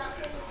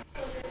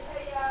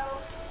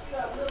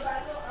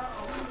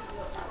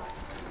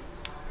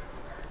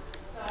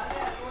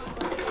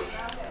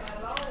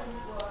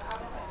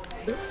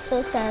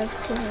 So sad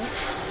to him.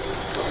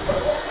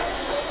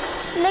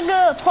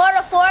 Nigga,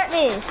 Porta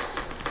Fortness.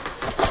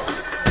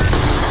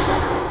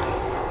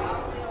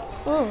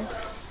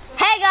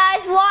 Hey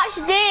guys, watch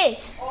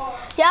this.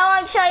 Y'all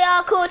want to show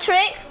y'all a cool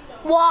trick?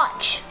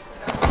 Watch.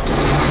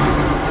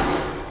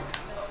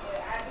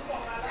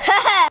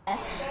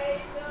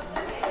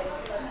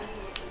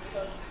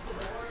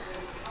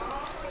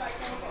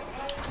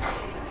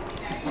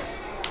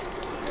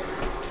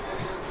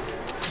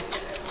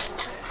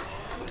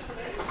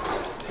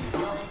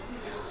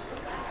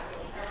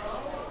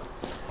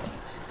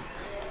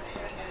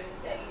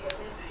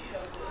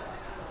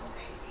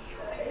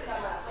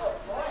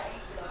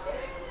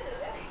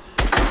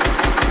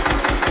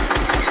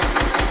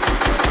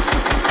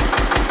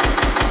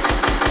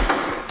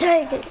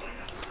 Take it.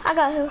 I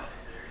got him.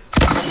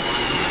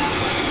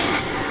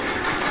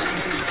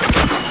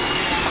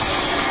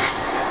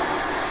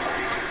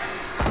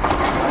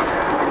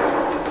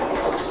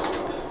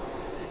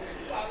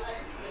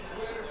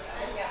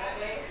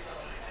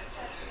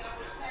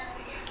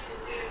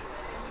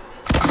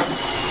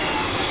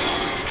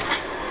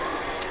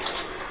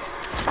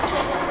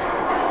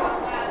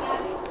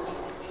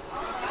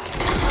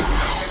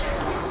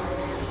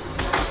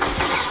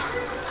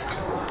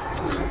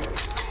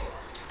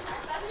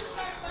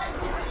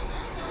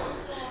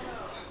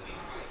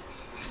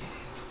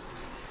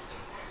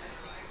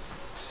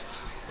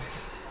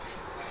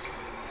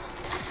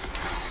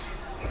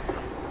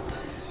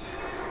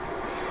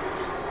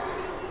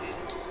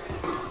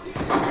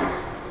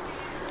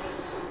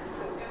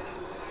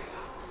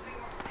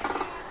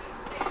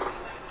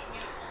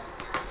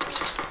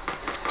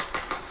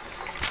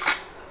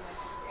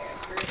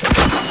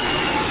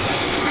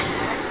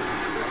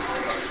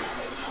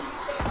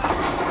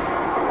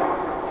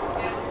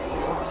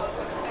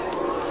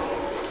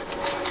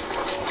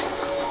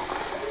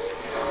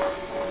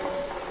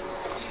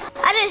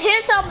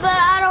 Hear something, but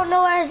I don't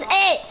know where it's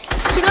at.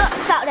 You know,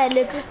 found that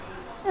nigga.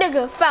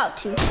 Nigga, found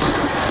you.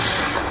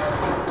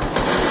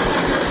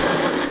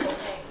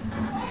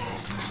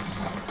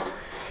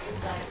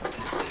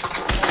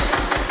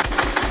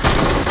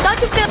 Don't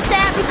you feel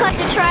sad because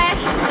you're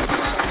trash?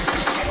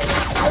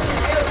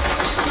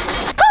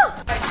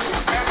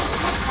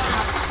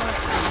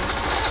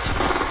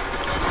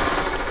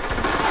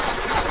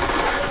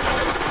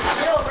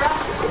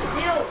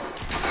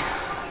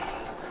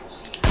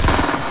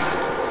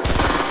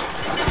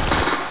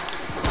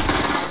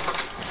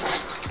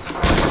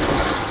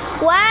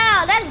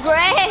 Wow, that's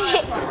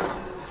great.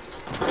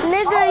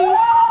 Nigga.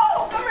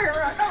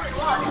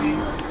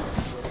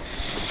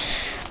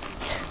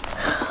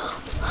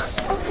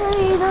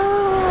 Okay, no.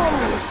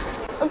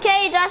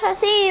 Okay, Josh, I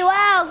see you.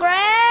 Wow,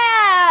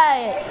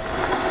 great.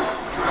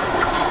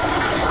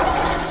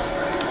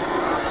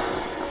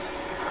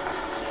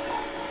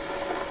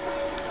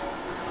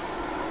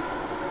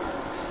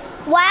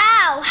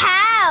 Wow,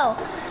 how?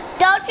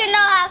 Don't you know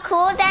how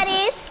cool that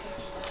is?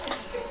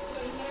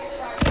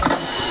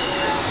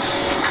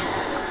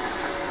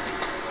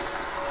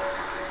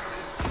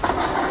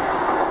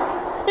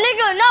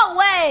 Nigga, no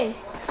way!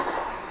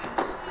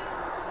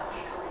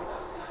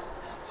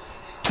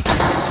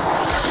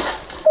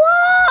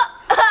 What?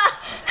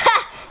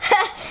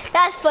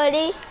 That's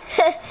funny.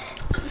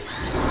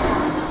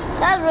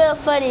 That's real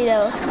funny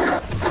though.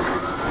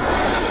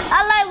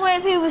 I like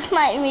when people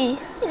snipe me.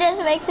 It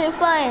just makes it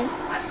fun.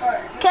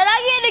 Can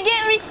I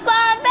get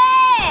respawn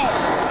back?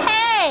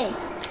 Hey!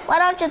 Why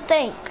don't you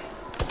think?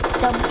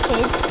 Dumb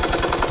kids.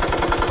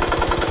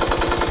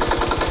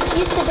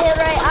 You to the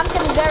right, I'm to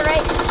the good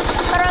right.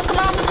 Alright, come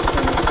on.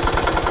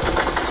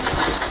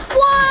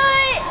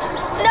 What?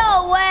 No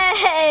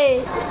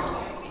way.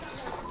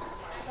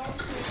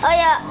 Oh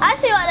yeah, I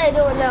see what they're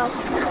doing now.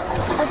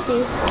 I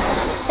see.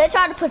 They're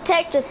trying to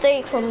protect the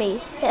thing from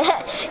me.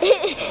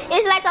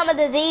 It's like I'm a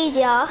disease,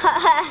 y'all.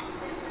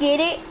 Get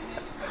it?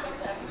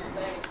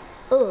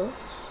 Ooh.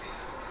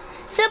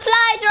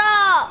 Supply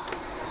drop!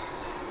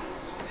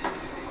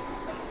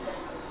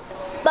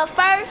 But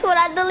first, when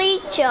I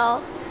delete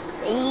y'all,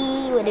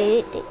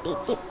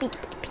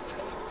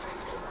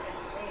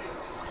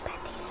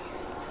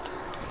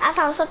 I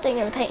found something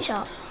in the paint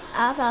shop.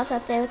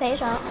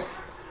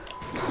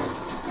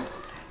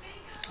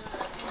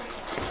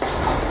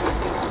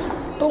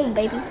 Boom,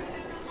 baby.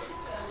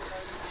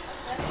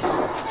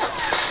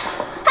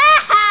 Ha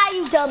ha,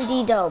 you dumb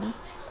dee-dum.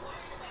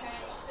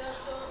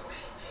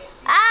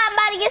 I'm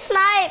about to get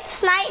sniped.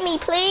 Snipe me,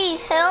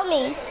 please. Help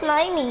me.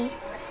 Snipe me.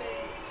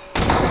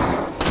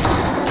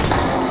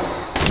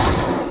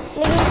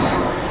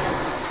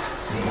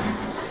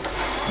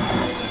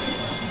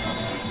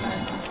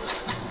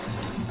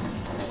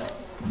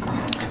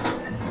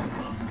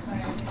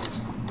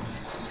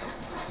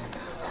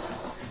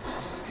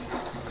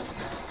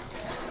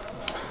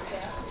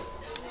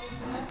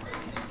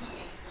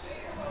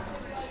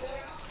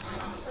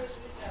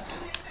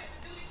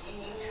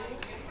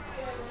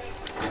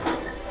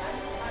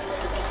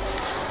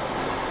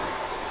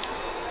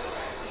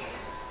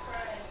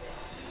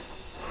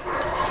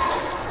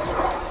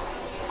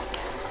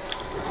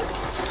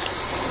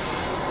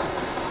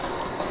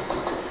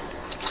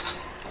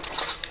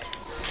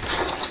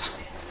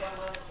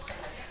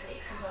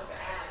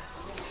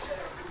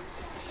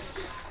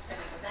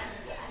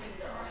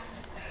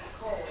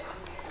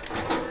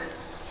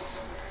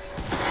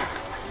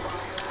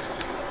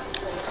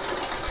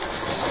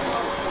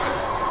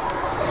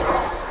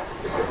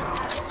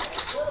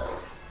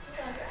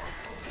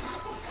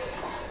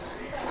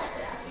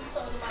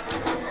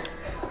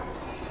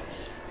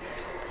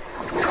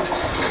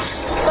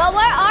 But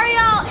where are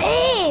y'all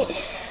at?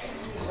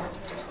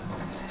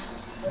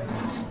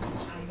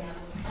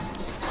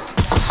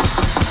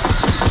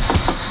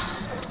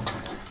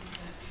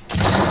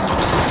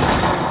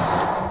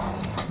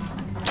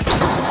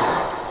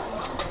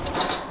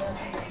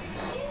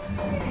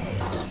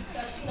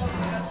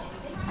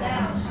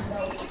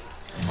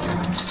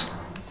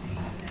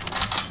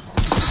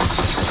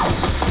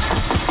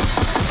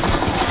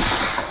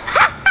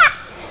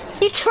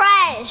 You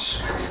trash.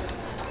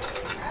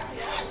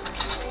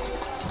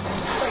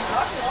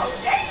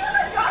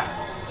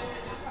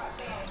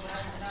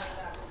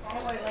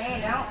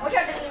 What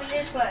y'all doing in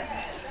this class?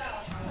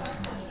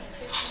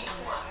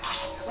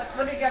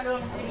 What did y'all do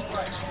in this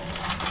class?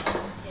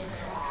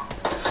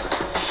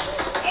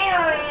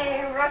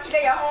 Damn, Rush, you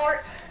did your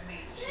homework?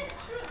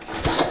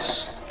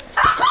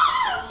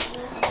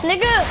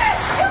 Nigga.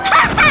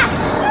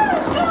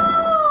 No,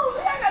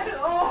 I gotta do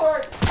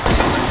homework.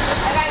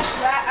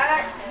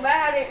 I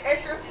got it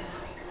extra.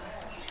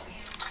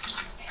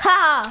 Ha!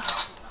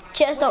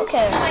 Just don't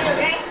care. Play your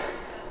game?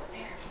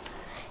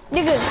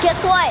 Nigga,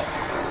 guess what?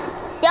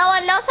 Y'all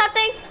wanna know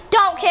something?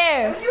 Don't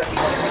care. Let me see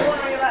what you're doing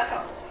on your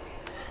laptop.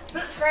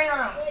 Flip the screen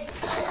around.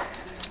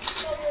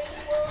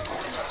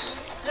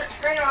 Flip the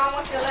screen around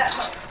onto your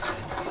laptop.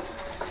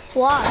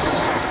 Why?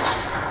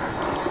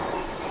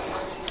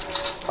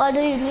 Why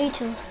do you need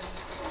to?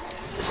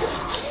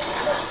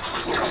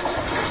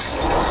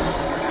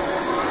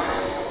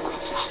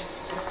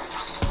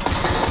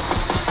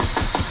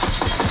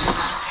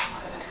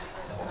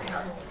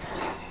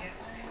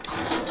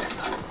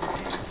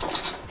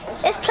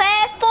 It's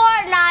playing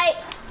Fortnite.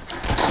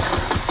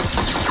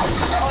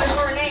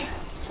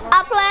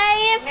 I'm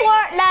playing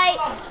Fortnite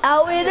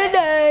out in the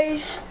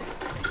days.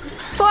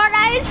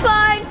 Fortnite is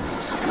fun.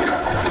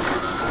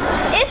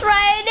 It's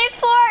raining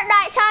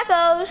Fortnite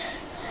tacos.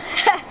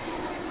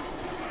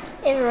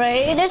 It's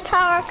raining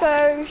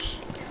tacos.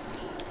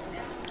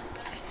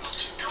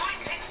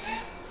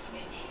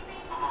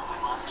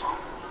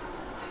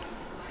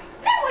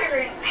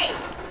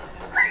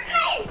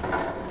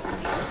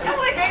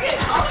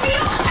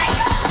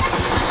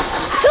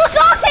 Too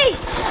salty!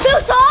 Too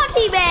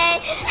salty, man!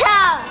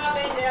 Yeah.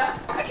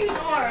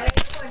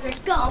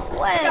 Go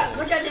away.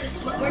 What y'all did?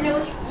 What you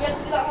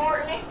got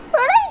homework in?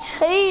 Bro, they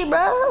see,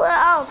 bro. I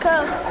don't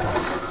care.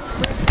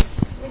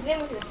 His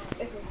name is a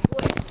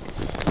sweat.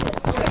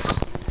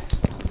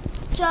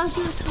 Josh,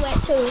 you sweat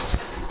too.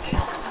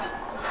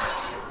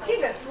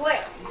 She's a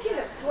sweat. She's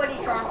a sweaty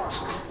tryhard.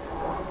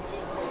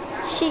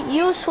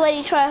 You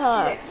sweaty try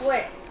hard. She's a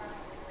sweat.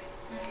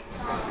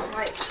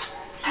 Like,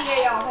 she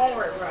gave y'all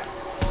homework, right?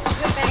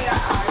 Good thing y'all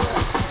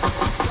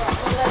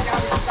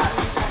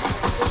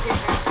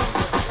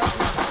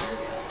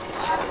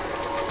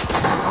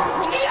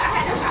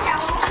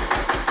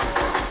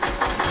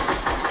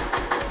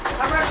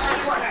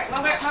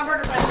my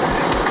brother played.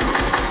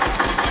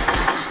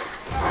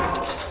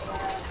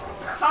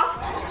 Huh?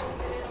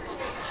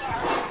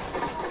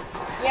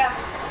 Yeah.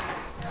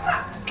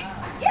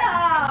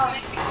 Yeah.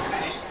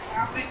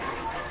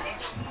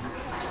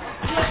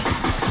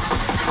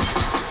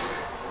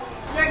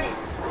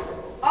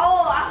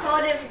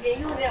 Yeah,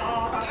 you was in my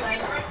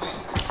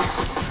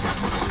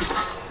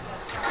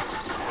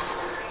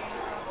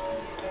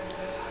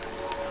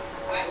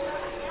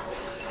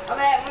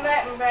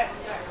bad.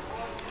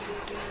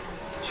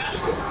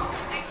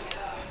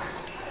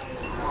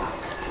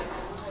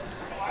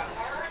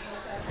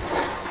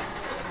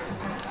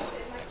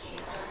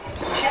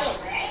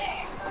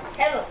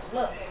 Hello,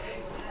 look.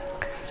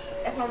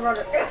 That's my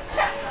brother.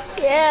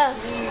 Yeah.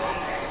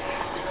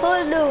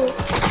 Who knew?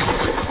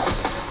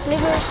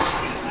 Nigga,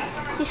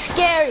 he's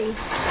scary.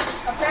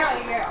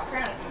 Apparently, yeah,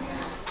 apparently.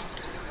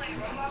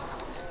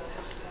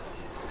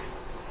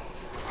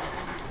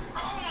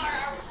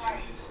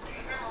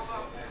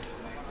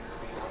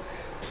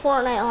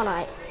 Fortnite all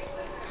night.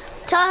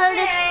 Tell her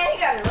this. Yeah, he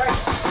got it right.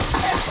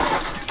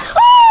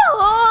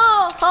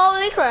 Oh,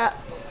 holy crap.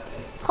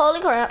 Holy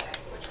crap.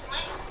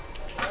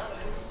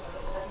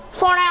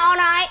 Fortnite all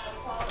night.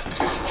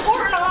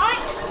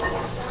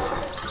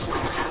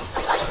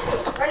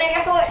 Renee,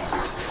 guess what?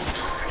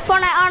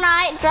 Fortnite all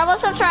night. Dribble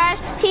some trash.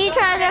 He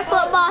tries at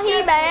football.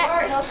 He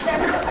bad.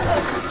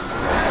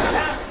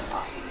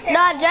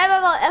 Nah,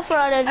 Jabba go F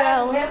on the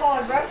dribble. That's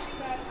hard, bro.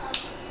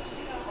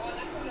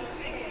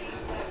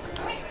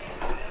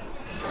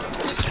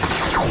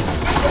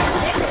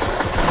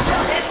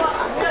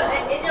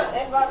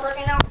 That's about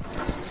working out.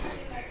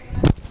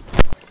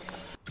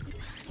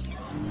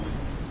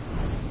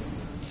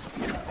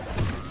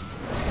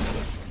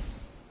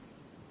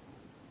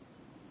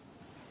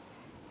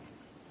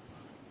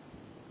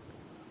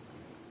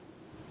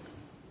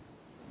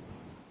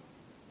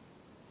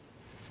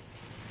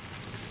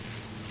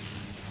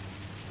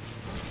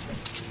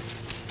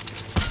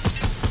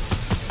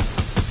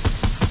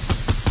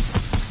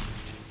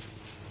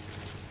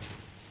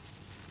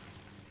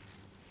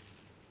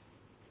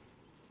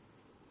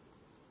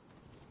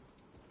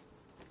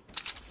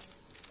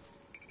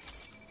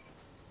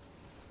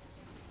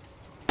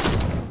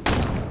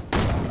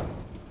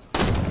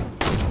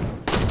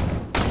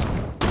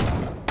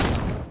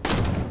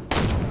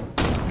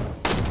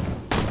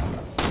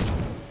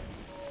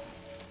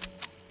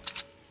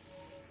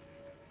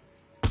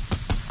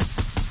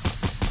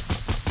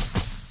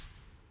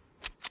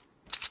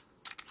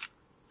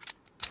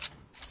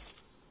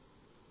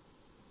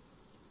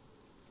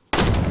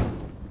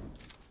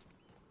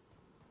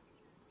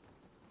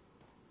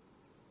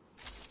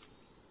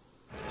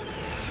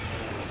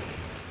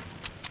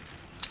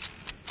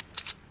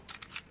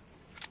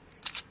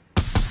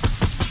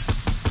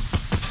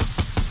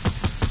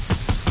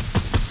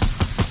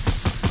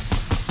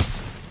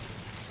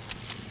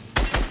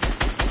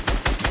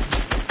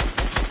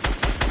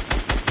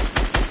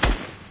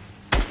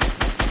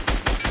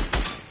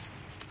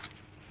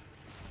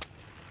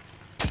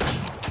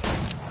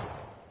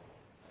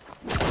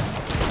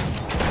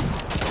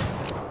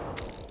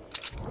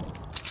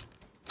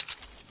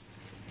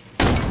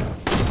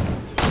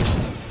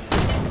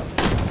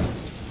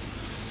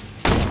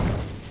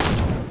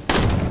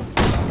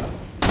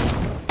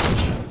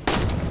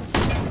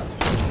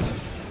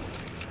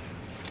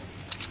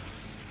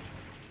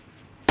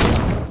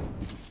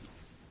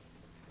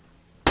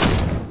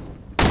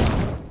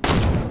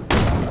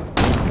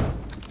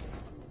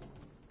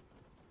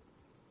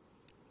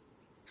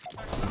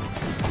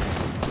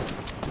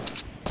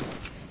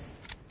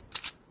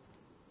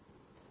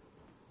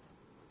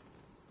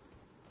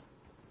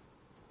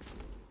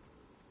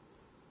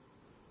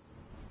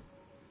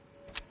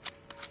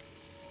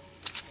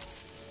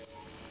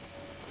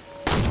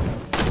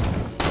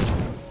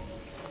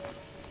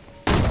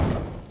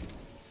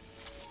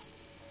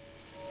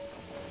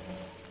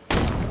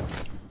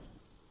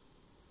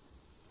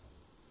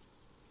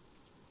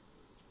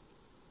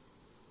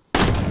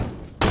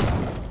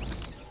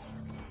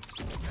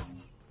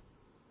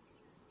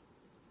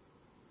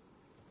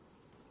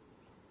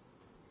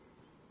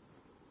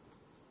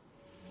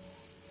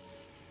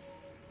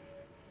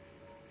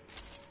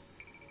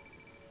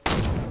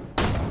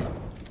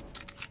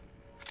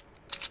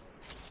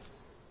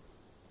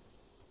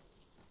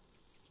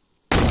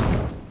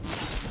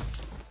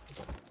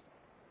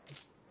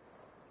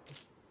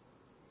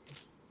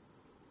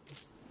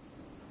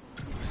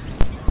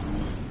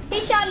 He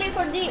shot me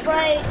for deep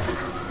right.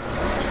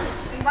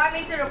 Invite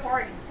me to the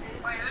party.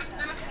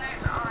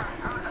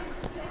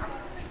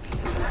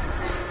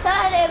 Tell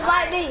her to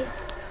invite me.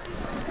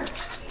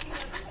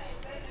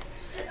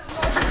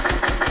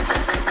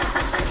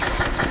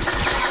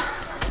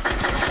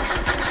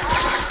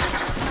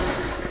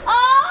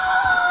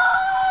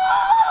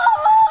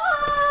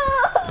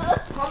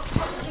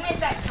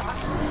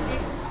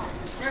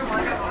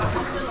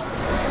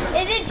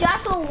 Is it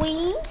Joshua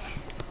Wings?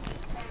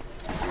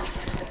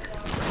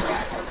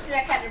 See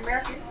that Captain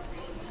America?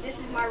 This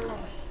is my room.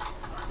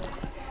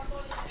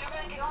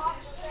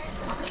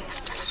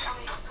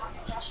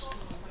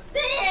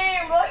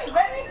 Damn, bro, you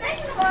let me think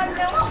about it.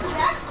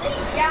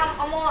 Yeah,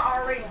 I'm on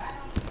already.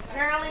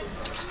 Apparently.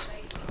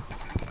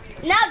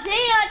 Now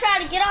Dion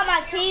trying to get on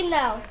my team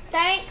now.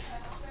 Thanks.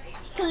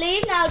 You can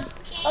leave now,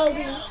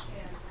 Obi.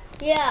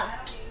 Yeah.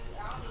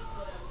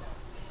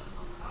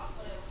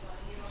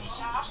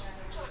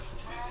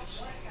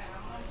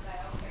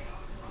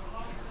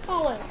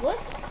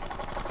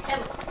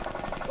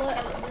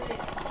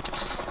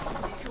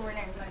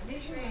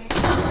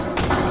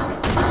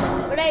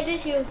 Renee,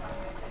 this you.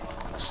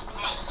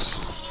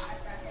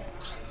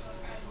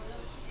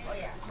 Oh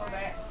yeah, my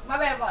bad. My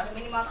bad about the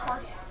Minnie Mouse car.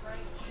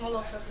 My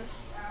little sister.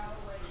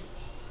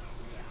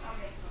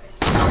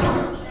 Come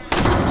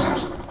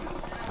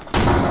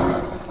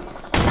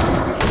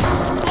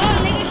on,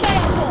 nigga, shut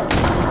up.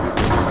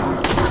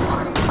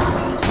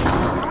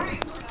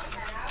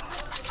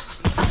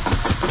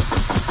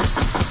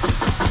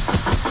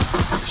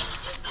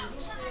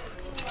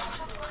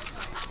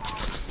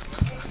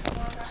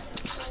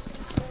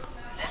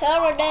 Tell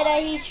Renee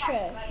that he's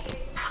trash.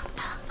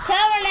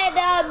 Tell Renee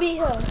that I'll beat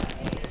him.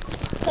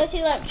 Cause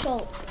he like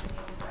choke.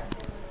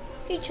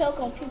 He choke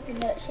on people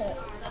nuts up.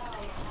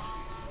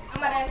 I'm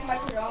about to ask my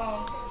shit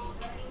on.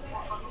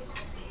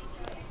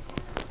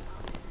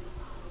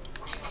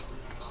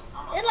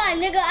 It's like,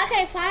 nigga, I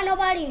can't find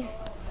nobody.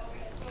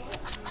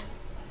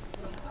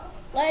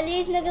 Like,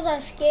 these niggas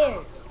are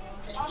scared.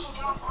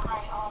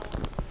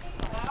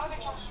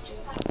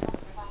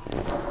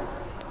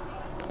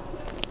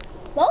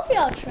 Both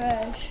y'all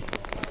trash.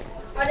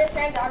 I just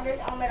saying that I'm at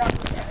on the man.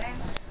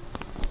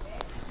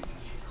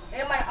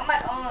 I'm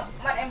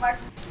at invite.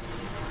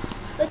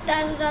 But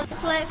that's the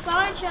play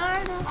fine,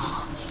 China.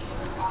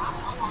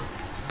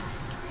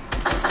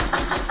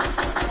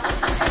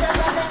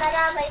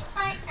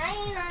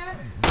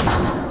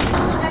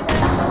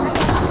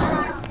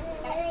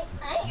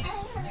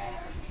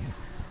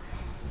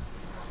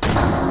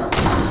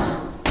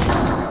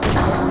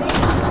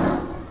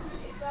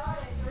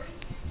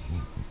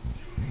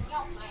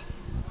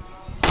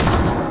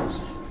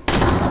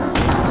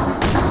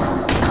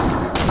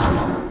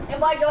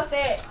 Invite Joe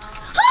said.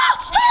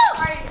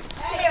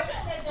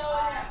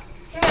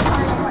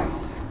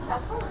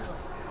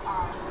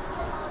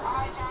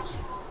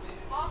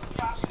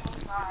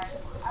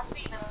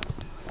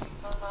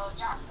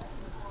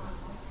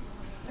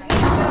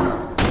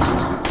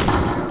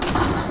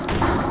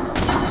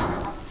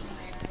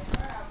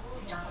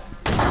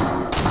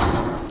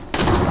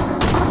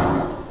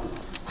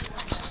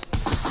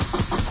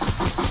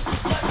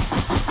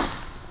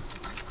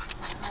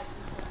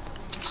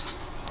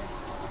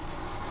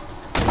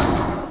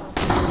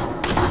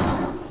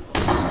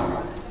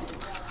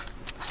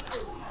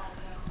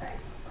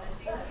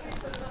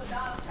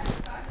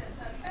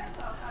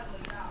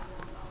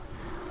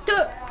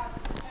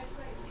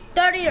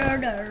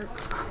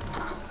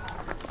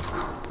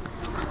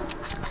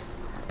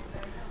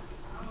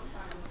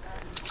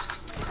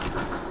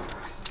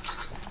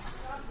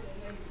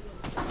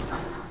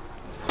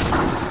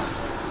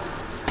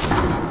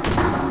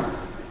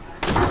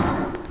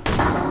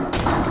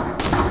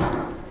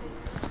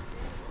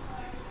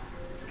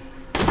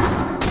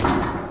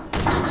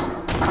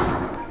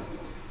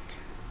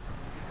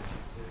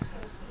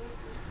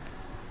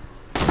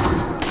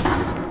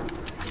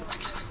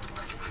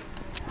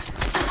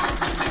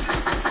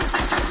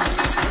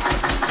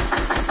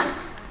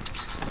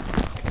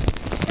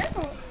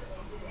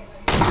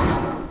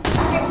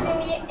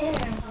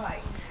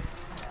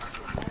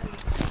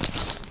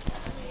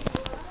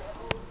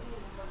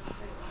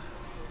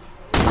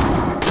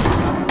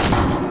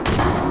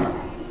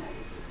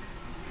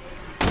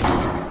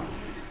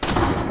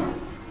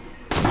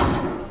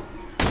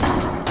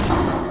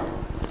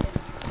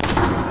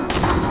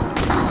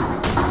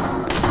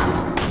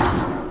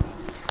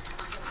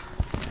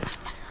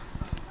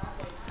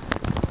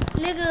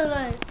 Nigga,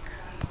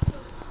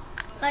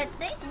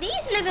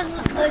 these niggas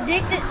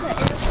addicted to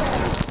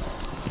airplanes.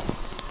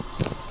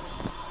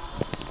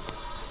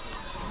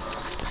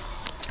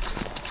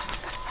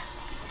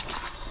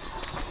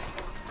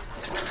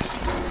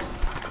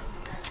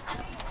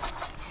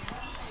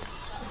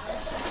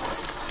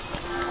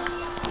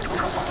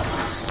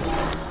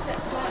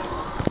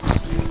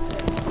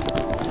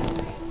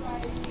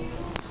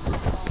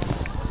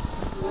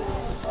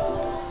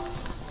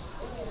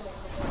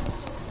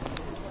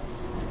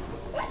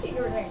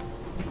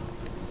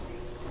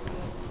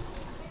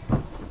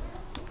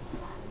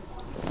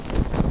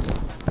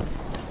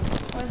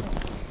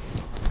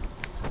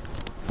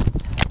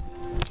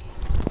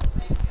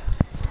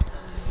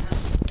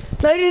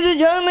 Ladies and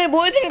gentlemen,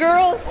 boys and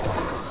girls,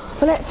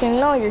 let's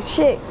know your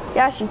chick.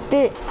 Yeah, she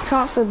thick,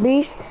 trunks of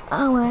beast.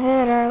 I'm a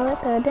header,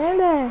 look at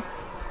that.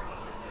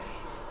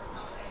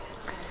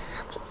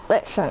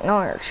 Let's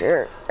know your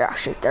chick. Yeah,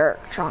 she thick,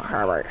 trunks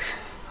of beast.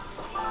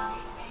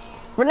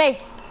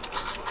 Renee.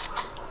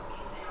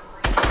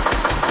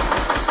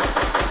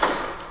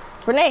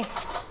 Renee.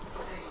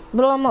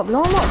 Blow him up,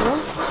 blow him up, bro.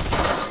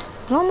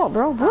 Blow him up,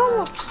 bro, blow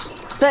him up.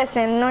 Let's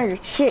know your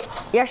chick.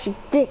 Yeah, she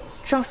thick.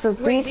 Trunks of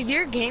Wait, beast. did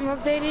your game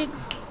updated?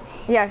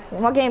 Yeah,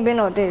 my game been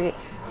updated.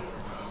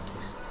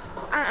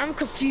 I'm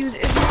confused.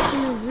 It's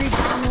making me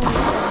re-download the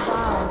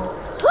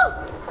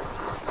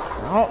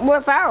file.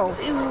 What foul?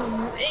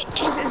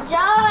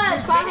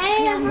 Josh, my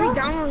hand, I'm bro.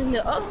 re-downloading the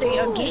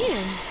update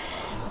again.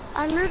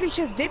 I literally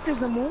just did this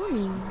in the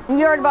morning. You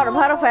heard about the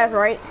paddle pass,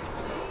 right?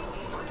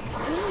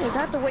 Yeah, I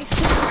got to wait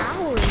 6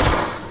 hours.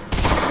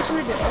 Just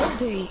for the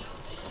update.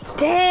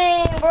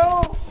 Dang,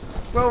 bro.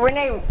 Bro,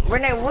 Renee,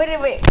 what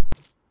is it?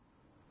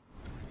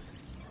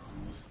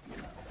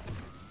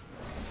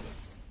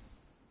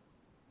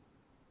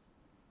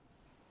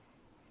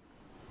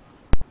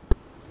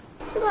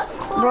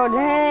 Bro,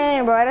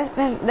 dang, bro, that's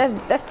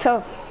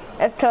tough.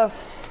 That's tough.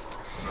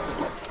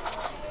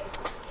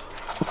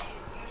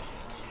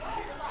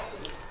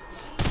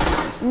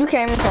 You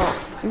can't even talk.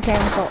 You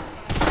can't even talk.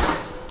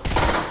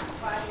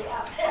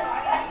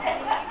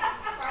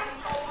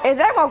 Is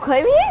that what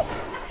Clavius?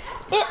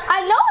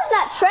 I know it's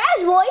not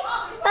trash, boy.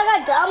 I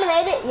got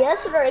dominated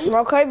yesterday.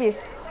 Bro, Clavius.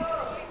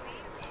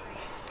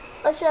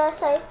 What should I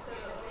say?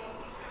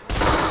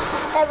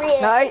 Every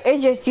day. No,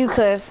 it's just you,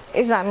 cause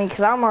it's not me,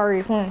 cause I'm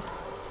already playing.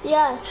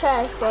 Yeah,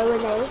 trash, bro,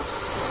 Renee.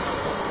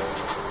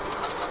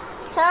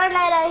 Tell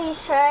Renee that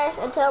he's trash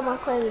and tell my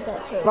Clavius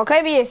that too. Bro,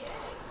 Clavius.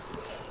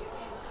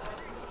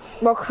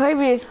 Bro,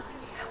 Clavius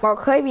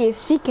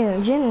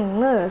speaking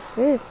genius.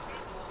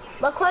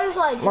 My Clavius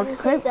like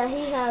genius that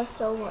he has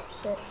so much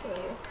sex for.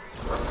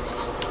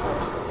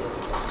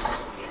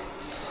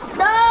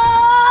 No!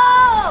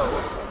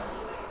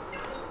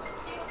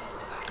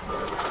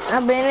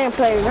 I've been in the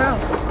playground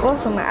for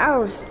some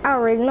hours. I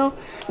already know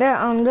that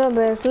I'm the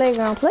best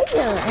playground player,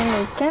 and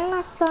they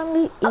cannot stop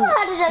me. I'm gonna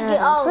have to just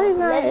get all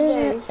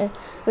legendaries. Can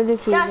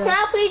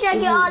I please just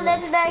get all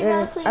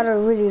legendaries, please? I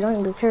really don't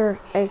even care.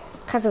 Hey,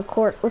 catch a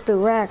court with the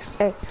racks.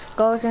 Hey,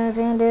 goes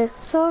in there.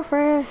 So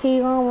fresh, he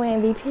gon'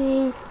 win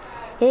MVP.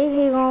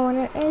 He gon' win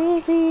an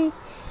MVP.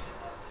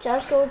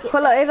 Just go get.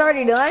 Hold up, it's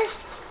already done.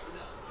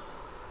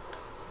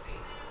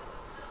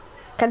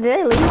 Can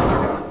they leave?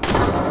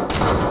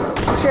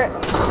 Shit.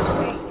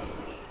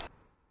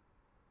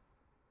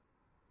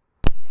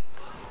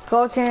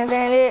 Go to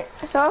it.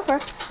 It's over.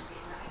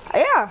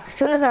 Yeah, as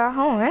soon as I got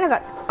home, and I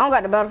don't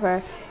got the battle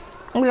pass.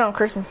 I'm going on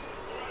Christmas.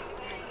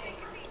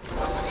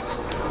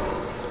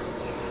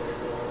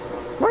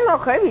 Where's all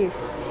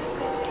Clavius?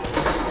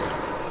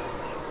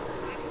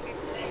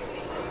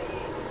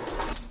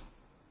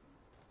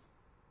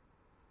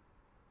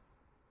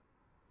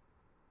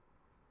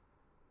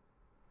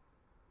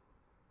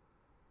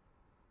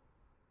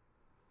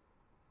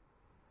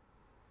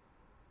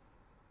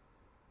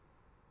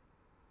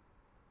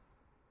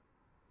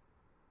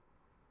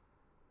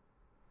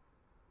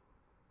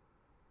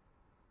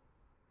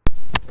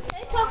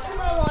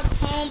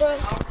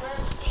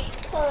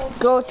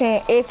 Go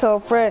to it's so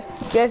fresh.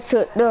 Get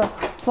to the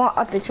front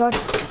of the church.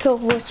 So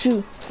what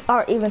you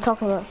are even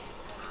talking about?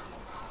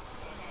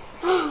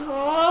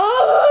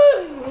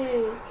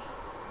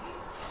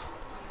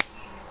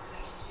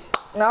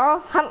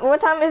 No,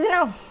 what time is it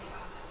now?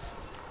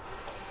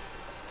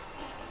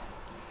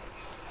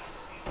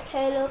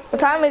 Taylor. What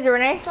time is it,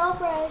 Renee? So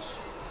fresh.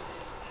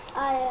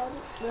 I am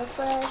the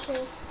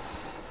freshest.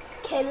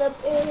 Caleb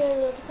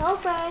is so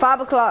fresh. 5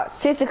 o'clock,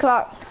 6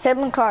 o'clock,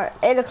 7 o'clock,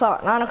 8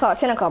 o'clock, 9 o'clock,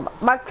 10 o'clock.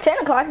 By 10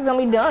 o'clock it's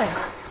gonna be done.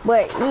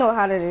 But you know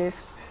how that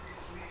is.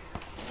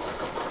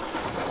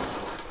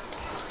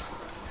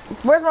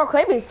 Where's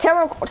Marclavius? Tell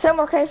Marclavius. Tell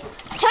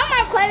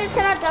Marclavius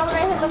can I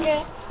dominate him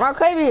again?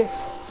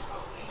 Marclavius.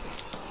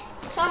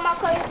 Tell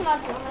Marclavius can I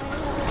dominate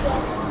him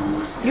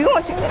again? You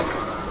gonna shoot it?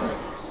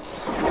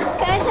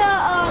 Can I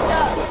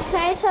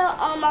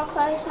tell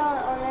Marclavius can I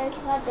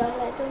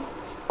dominate him?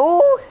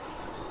 Ooh.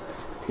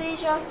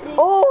 Please, Josh, please.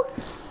 Ooh.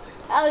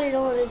 I really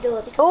don't want to do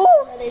it because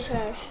Ooh. they're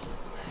trash.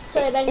 So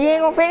You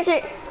ain't gonna finish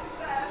it?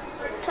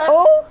 Ooh.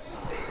 Ooh.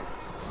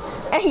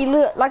 And he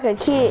looked like a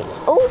kid.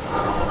 Ooh.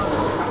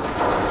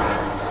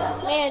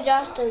 Me and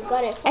Josh just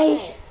got it.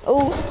 Hey.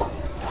 Ooh.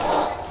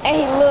 And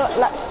he looked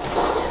like.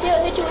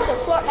 He'll hit you with a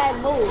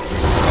Fortnite move.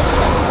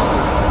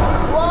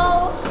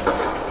 Whoa.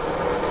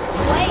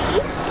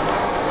 Wait.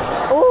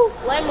 Ooh.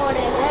 Way more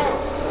than that.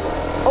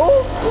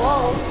 Ooh.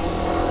 Whoa.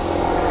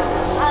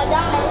 I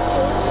dominated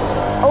you.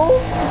 Ooh.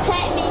 You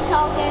can't be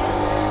talking.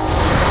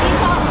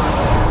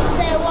 You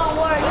say one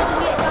word, you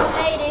get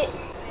dominated.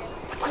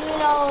 You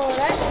know,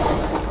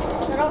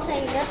 I don't say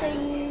nothing.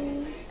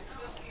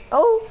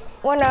 Ooh.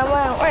 One.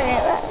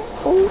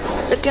 Ooh.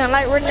 Looking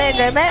like Renee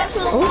got back.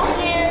 Ooh.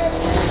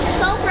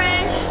 So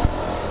fresh.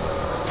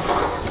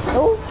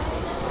 Ooh.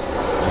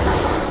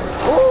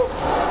 Ooh.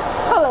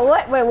 Hold on,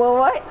 what? Wait,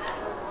 what?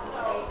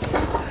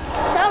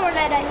 Tell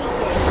Renee that he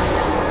did.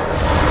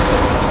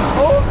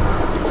 Ooh.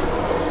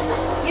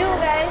 You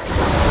guys.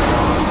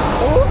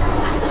 Ooh.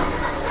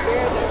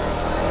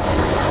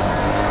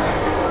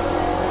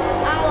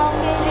 I'm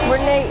walking in.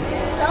 Renee.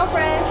 So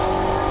fresh.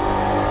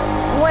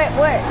 What?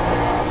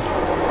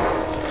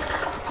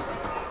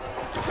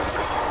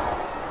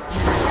 You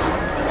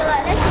feel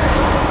like this?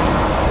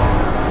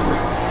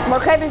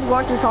 Marclavius is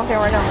going through something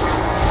right now. Now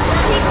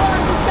he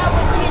going to stop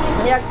with cheating.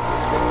 Yeah.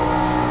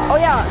 Oh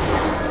yeah.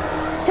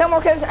 Tell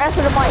Marclavius to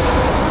answer the mic.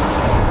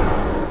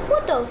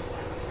 What the?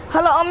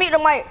 Hello, unmute the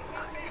mic.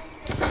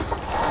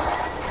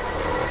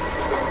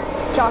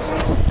 Josh.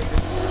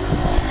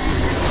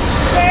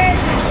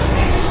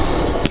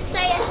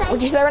 Say it.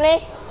 What'd you say,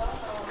 Renee?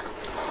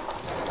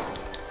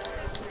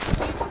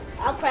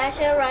 I'll crash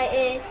it right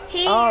in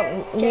here.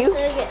 You? Just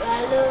to get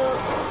my look.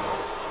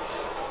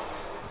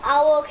 I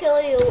will kill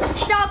you.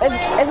 Shockwave.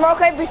 Is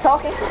Marquez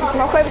talking? Is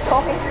Marquez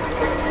talking?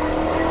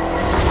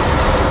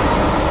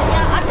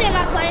 Yeah, I think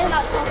my player's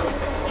not talking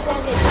because he's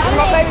gonna get Is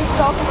dominated. Marquez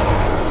talking?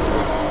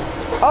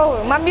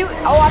 Oh, my mute.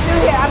 Oh, I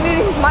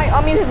muted his mic.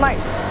 I'll mute his mic.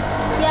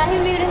 Yeah, he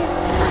muted him.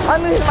 I'll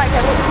mute his mic,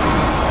 Kevin.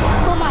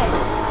 Who might?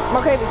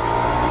 Marquez. Come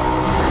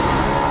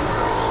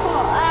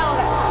on, I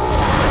don't got time.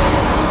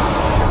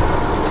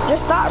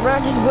 Just stop, bro.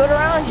 Just build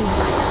around you.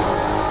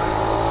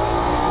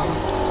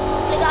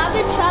 Nigga, I've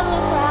been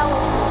traveling for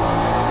hours.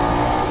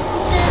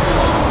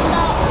 Seriously,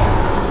 stop.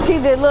 See,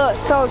 they look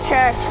so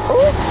trash. Ooh,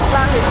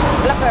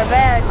 look her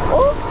bag.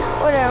 Ooh,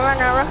 what a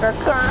runner, her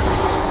car.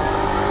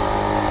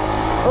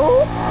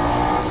 Ooh,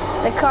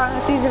 the car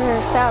season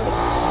her salad.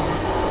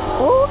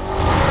 Ooh.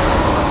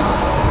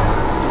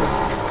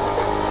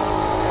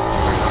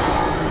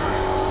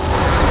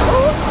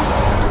 Ooh.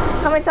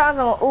 How many times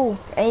I'm ooh,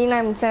 and you're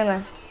not even saying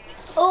that?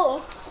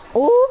 Ooh.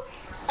 Ooh.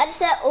 I just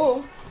said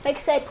ooh. Make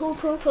it say poo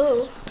poo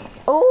poo.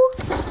 Ooh.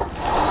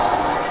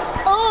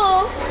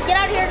 Ooh. Get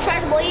out of here,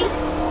 trash boy.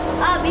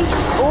 I'll beat you.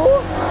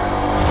 Ooh.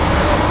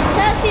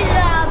 Tell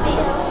Caesar I'll beat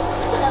him.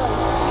 Tell him.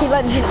 He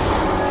let you.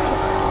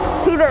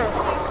 Caesar.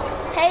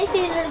 Hey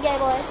Caesar, gay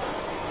boy.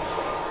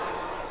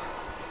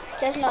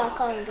 Just not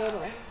call him gay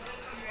boy.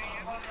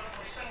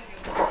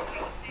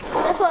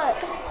 Guess what?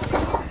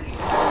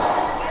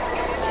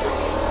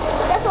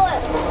 Guess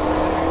what?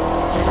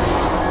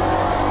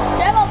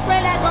 There's my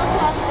friend that goes to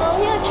my school.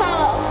 He'll try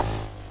to.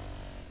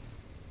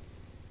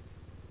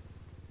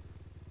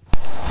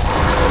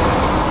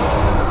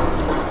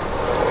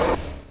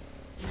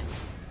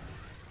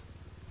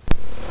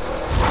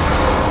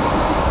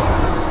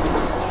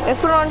 Let's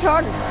put it on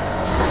charger.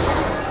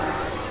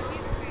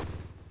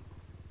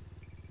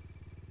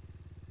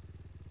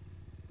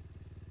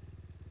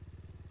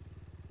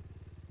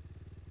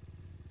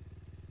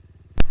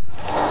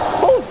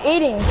 Who's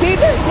eating?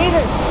 Caesar,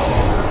 Caesar.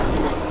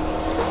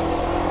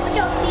 Put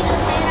your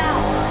Caesar's head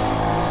out.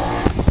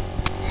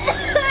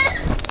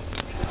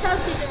 Tell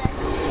Caesar.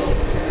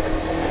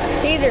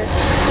 Caesar.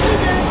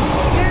 Caesar,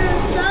 you're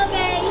so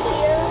gay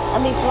here.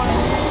 I'll be flying.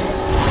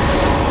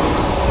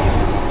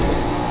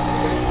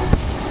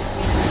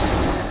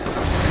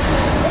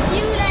 If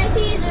you that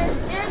Caesar,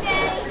 you're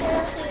gay.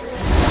 You're Caesar.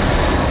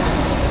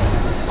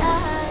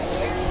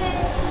 You're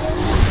gay.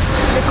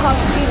 They call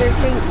him Caesar.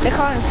 They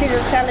call him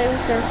Caesar salad.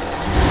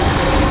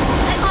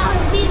 They call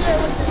him Caesar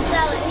with the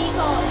salad. He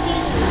called him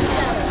Caesar with the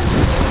salad.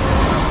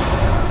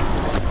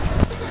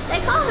 They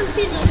call him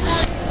Caesar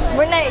salad.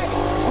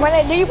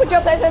 Renee, do you put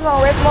your PlayStation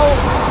on rest mode?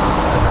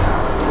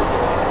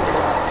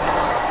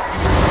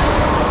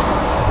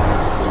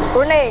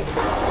 Renee.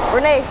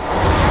 Renee.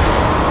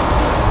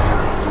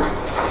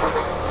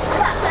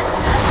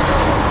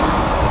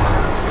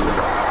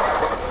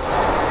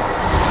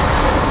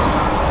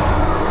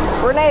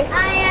 I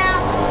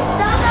am.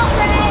 Don't go,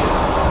 Renee.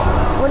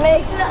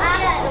 Renee, I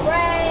got the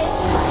brain.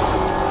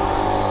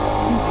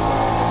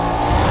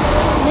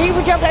 do you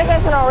put your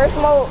PlayStation on rest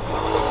mode?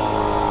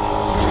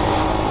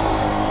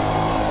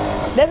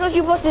 That's what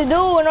you're supposed to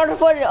do in order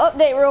for it to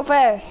update real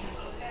fast.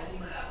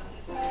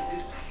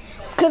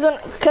 Cause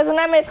when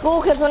I'm at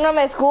school,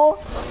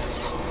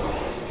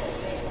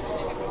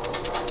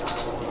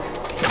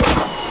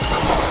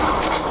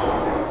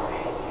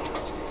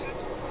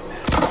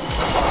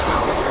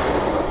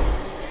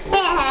 Yeah,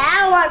 I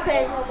don't want to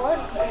play no more.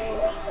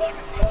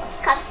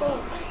 Catch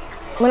fools.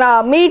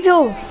 Nah, me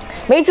too,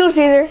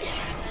 Caesar.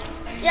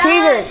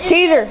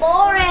 Caesar.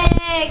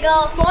 Boring.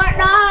 Go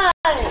Fortnite.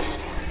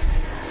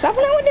 Stop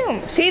playing with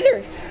them,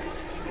 Caesar.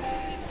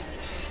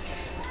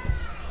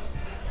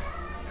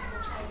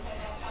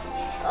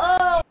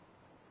 Oh.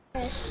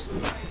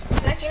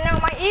 Let you know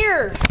my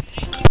ear.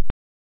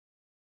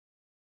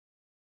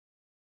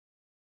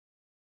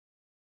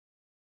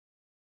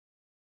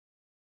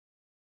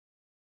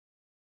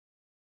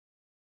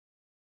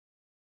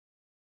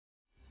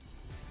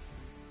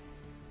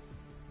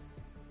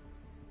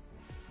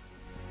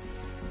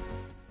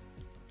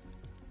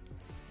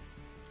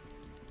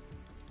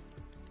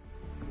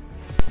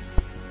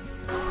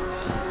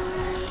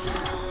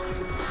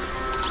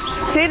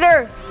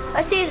 Caesar.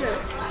 A Caesar.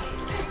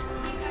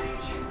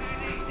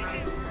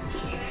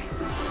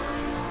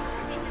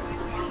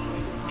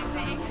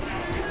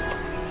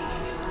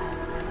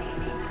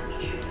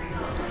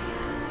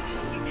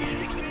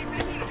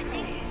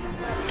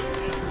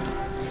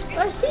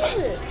 Where's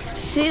Caesar?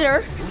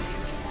 Caesar.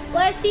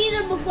 Where's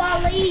Caesar before I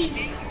leave?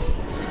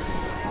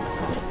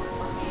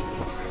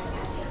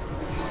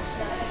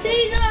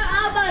 Caesar,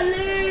 I'ma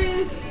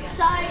leave.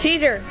 Sorry.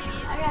 Caesar.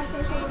 I gotta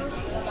say something.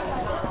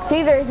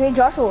 Caesar, it's me,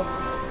 Joshua.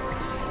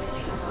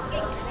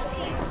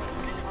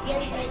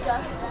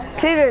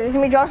 Caesar, it's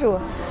me, Joshua.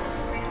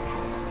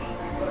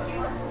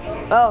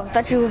 Oh, I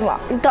thought you was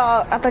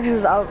I thought you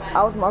was out.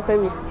 I was more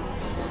crazy.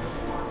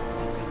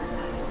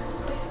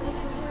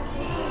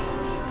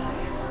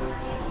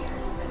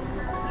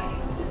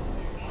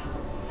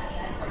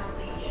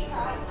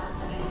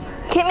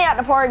 Kick me out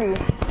the party.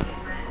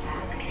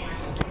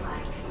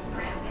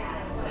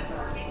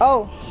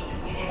 Oh.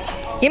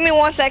 Give me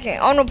 1 second.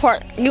 On the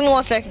part. Give me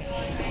 1 second.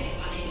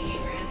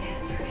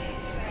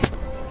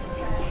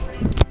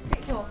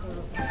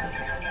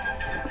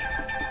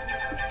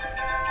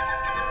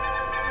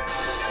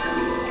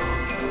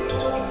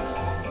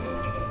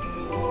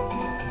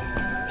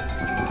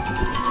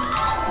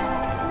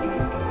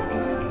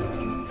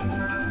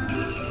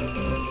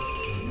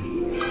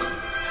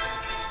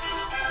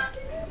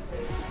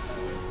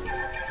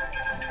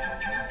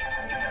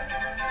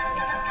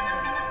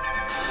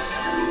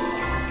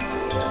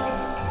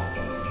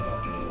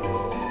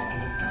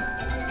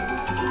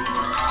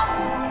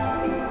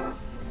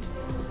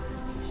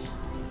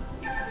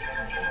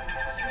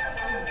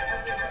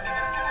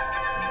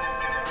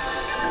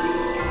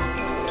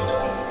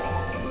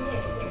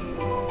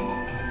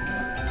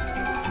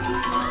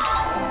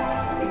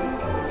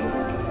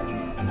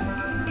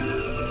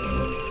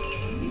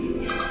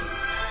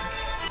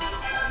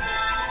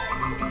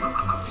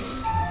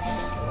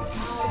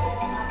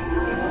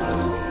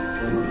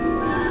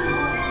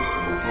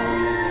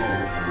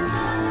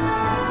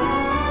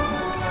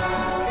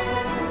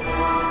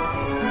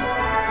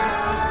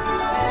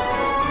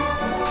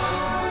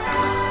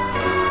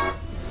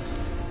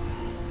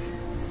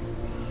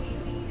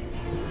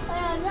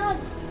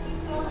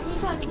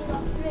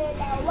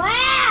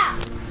 Wow!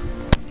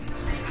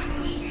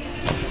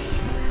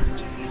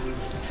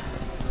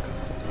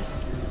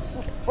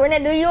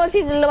 Renee, do you want to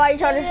see something about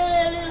each other?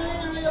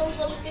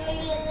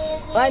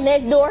 Like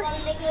next door?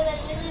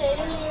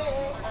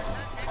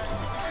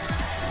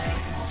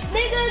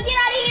 Nigga, get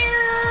out of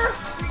here!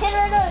 Hit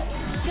her the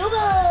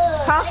Juba!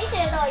 Huh? They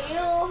said no,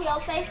 you, your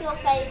face.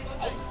 Hey.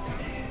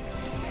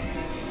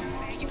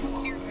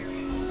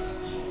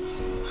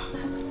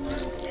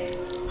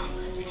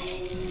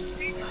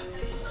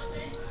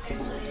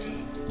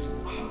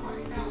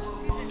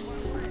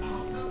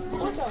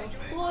 What the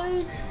fuck?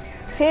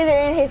 Caesar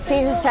in his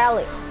Caesar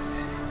salad.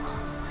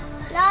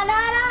 No,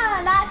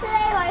 not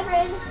today, my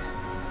friend.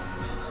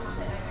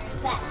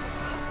 Facts.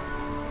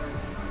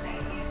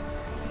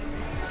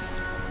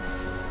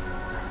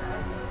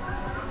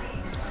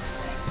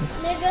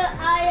 Nigga,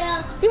 I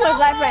He was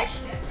like that.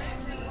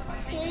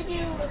 Did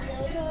you with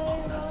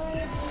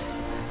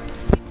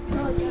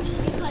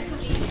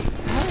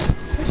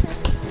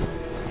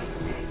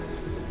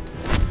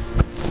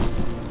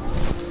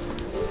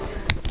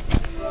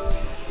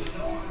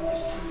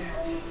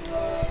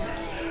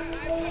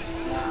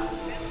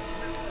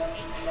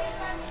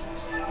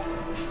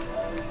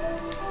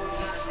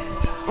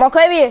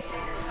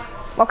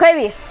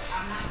Marquavius.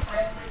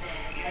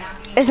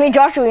 It's me,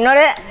 Joshua. You know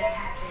that?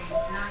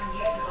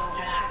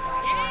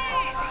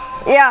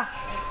 Yeah.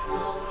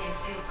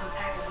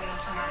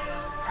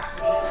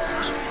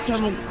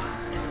 Trying to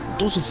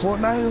do some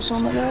Fortnite or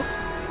something like that?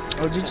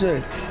 What'd you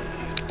say?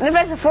 Let's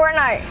play some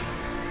Fortnite.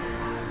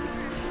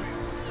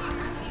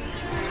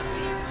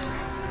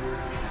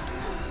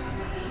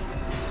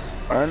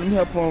 Alright, let me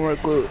hop on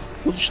right quick.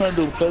 What you trying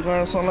to do?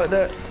 Playground or something like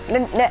that?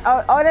 Let's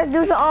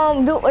do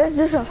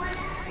some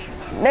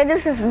let's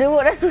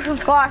do some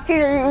squash.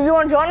 Caesar, you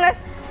wanna join us?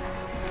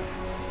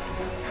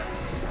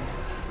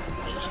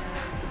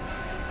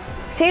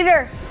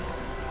 Caesar.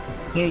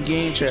 He ain't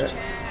game chat.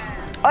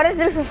 Oh, let's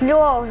do some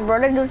duos, bro.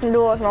 Let's do some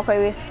duos,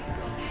 Marquavius.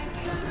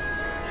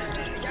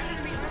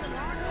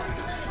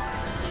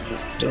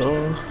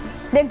 Duh.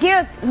 The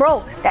gift,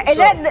 bro.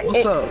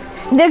 What's up?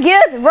 The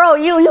gift, bro.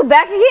 You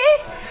back again?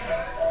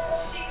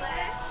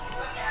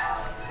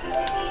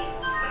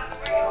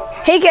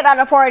 He get out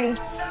of the party.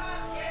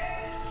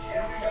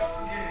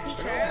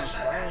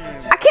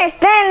 I can't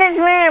stand this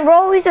man,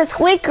 bro. He's a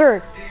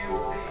squeaker.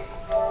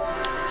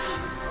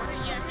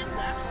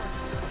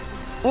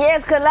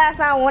 Yes, cause last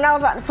time when I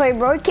was about to play,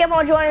 bro, he kept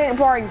on joining the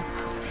party.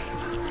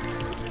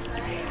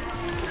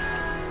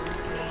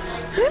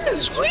 He's a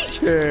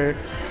squeaker.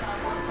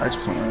 That's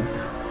fine.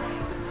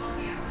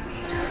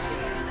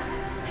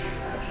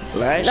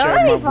 Last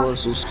year my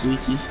voice was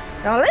squeaky.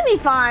 Don't let me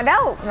find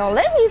out.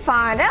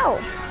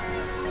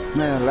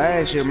 Man,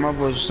 last year my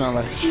voice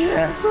sounded like,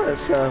 yeah,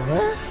 what's up,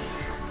 man?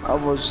 My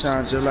voice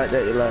sounded just like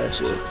that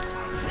last year.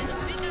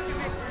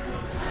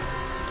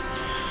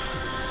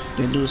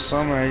 Then do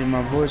summer and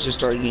my voice just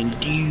started getting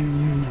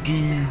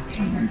do.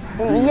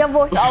 Your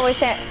voice always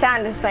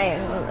sound the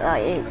same.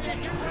 Like,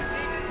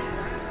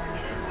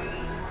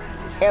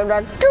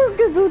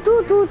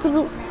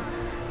 do.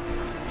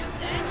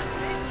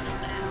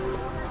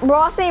 Bro,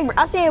 I seen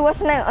what's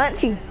her name,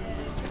 Auntie.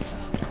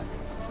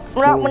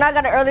 When I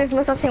got the earliest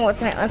miss, I seen what's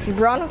her name, Auntie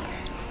Brianna.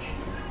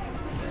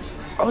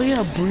 Oh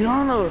yeah,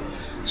 Brianna.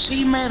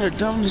 She made a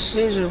dumb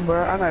decision,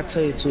 bro. I gotta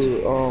tell you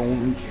too.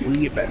 When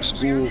we get back to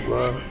school,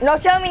 bro. No,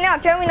 tell me now.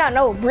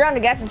 No,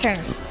 Brianna got the turn.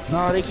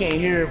 No, they can't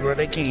hear it, bro.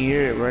 They can't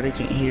hear it, bro.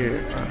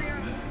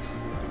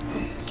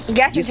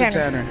 Got the Get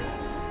turn.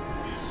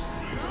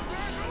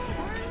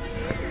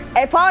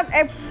 Hey, pause.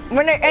 Hey,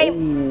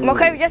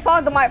 okay, just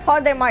pause the mic.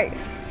 Pause their mics.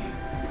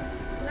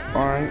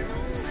 All right.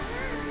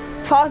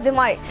 Pause the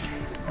mics.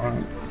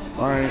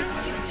 All right.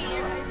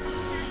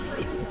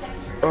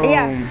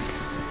 Yeah.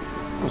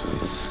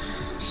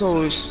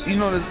 So it's, you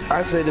know,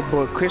 I said the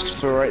boy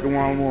Christopher, right? The one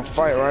I'm gonna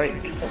fight, right?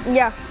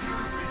 Yeah.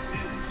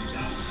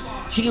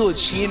 He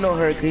was cheating on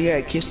her because he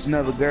had kissed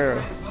another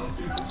girl.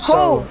 Who?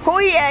 So, Who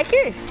he had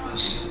kissed?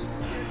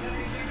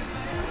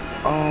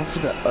 for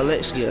the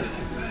Alexia.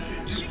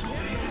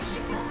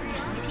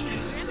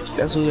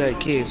 That's who he had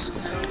kissed.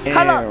 And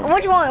Hold on.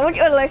 Which one? Which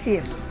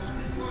Alexia?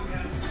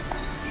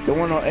 the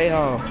one on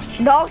A-Hall.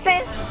 Dog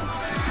sense?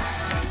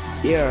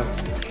 Yeah.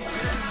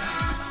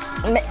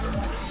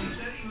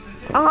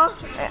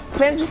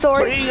 Finish the So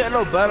story. you ain't got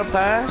no battle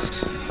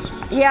pass?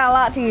 Yeah, I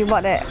lied to you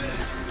about that.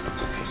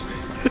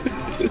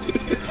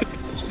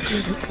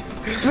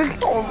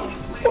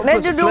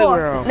 Let's do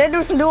duos. Let's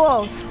do some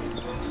duos.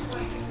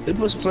 They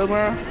put some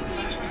playground?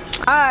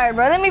 Alright,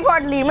 bro. Let me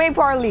part the lead.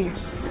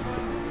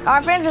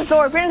 Alright, finish the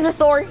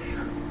story.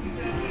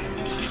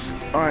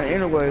 Alright,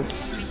 anyway.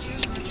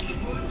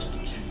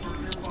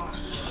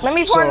 Let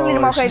me part the lead,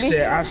 my she baby.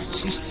 said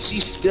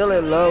she's still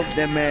in love with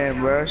that man,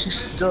 bro. She's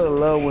still in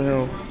love with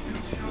him.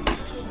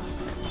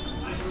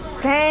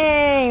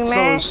 Dang,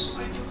 man.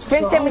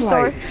 So Tell me I'm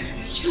story.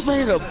 like, you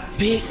made a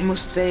big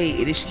mistake,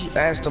 and then she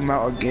asked him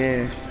out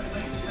again.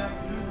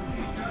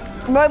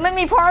 Bro, let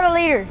me part the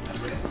leader.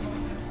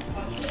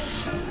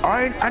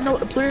 Alright, I know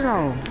what to put it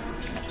on.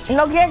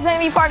 No, just let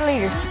me part the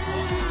leader.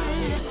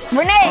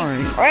 Renee.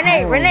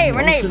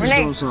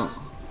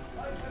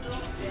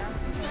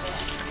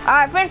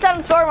 Alright, finish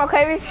telling the story, my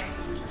babies.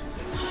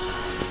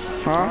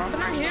 Huh?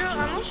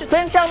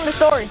 Finish telling the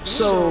story.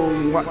 So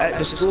at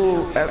the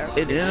school, at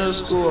the end of the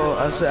school,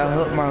 I said I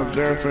hugged my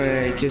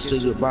girlfriend and kissed her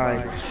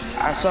goodbye.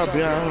 I saw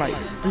Brianna, I'm like,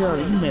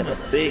 Brianna, you made a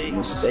big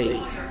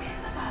mistake.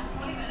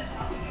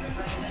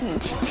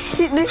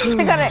 She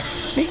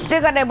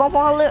still got that bump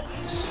on her lip.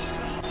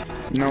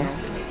 No.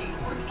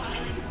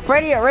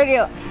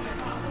 Radio.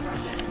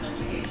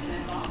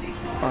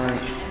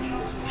 Alright.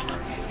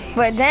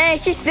 But dang,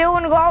 she still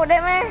wanna go out with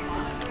that man?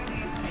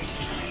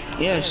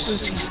 Yeah,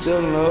 she's still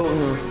in love with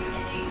him.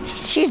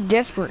 She's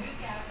desperate.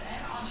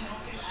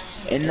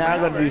 And now I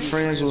gotta be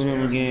friends with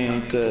him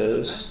again,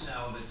 cause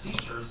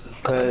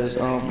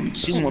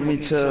she want me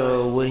to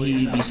tell what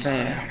he be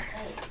saying.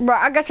 Bro,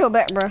 I got your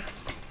back, bro.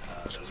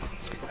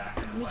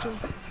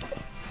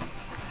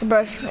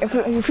 Bro,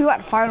 if you got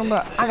to fight him,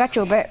 bro, I got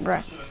your back,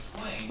 bro.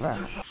 Bro,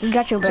 we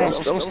got your back.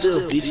 So I'm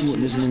still beefing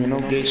with this nigga, no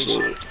gay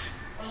shit.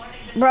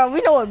 Bro,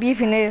 we know what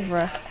beefing is,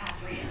 bro.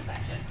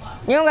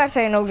 You don't gotta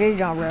say no gay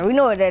John, bro. We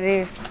know what that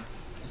is.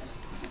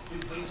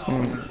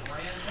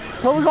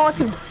 What we going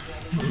to?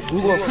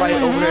 We gonna fight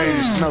over there in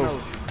the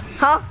snow.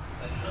 Huh?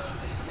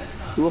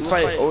 We gonna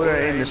fight over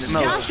there in the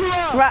snow.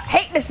 Bro,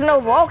 hate the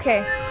snow, bro.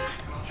 Okay.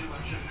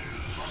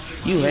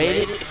 You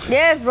hate it?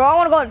 Yes, bro. I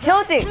wanna go to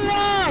Tilted.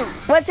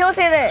 What Tilted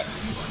at?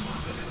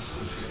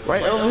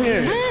 Right over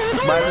here,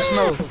 by the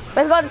snow.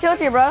 Let's go to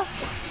Tilted, bro.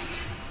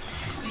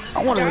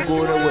 I want to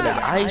go there with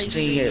the ice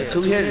thing here.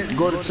 Cause we had to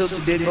go to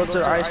Tilted, didn't go to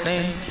the ice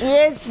thing.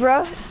 Yes,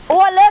 bro. Oh,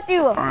 I left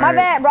you. My Right.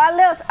 bad, bro.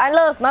 I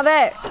left. My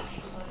bad.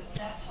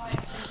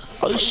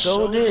 Oh, you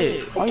sure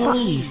did. Why you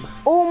leave?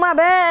 Oh, my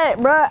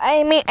bad, bro.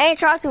 I ain't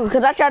try to,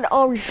 cause I tried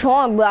to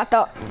respond, but I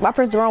thought I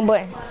pressed the wrong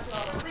button.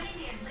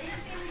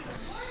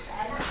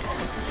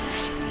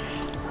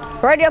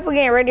 Ready up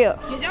again, ready up.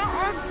 You don't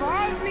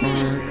unfollow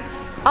me.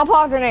 I'm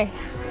pausing it.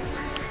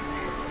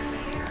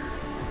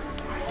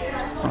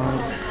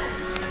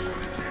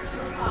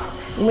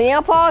 Me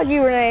unpause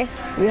you, Renee.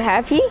 You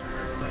happy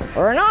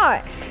or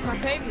not? My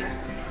baby.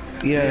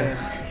 Yeah.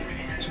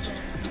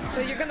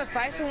 So you're gonna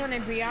fight someone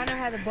and Brianna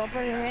has a bump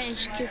on her head and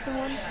she kissed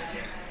someone?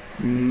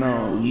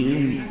 No,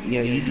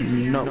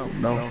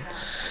 no.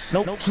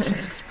 Nope.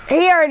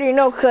 He already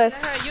know, cuz. I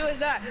heard you was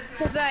that.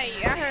 Cause like,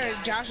 I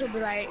heard Joshua be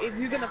like, if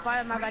you're gonna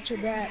fight him, I got your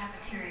back.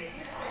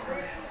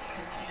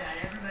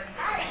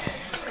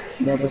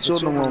 No, but you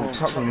don't know what I'm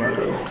talking about,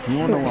 though. You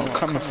don't know where I'm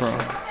coming from.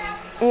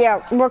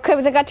 Yeah, bro,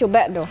 cuz I got your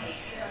back, though.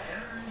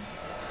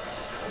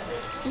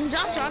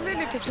 Joshua, I'm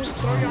gonna just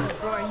throw you on the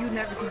floor and you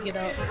never can get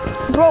up.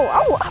 Bro,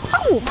 I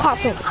will pop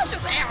him. I'll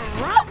just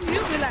run.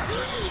 You'll be like,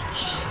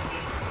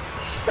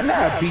 And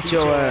now I beat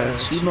your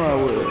ass. You know I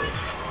will.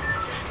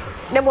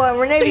 That boy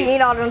Renee be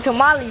eating all them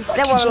tamales.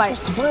 That boy like,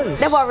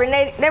 that boy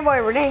Renee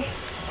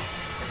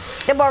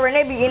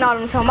be eating all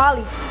them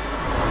tamales.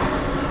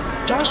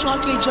 Joshua, I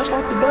can't jump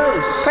off the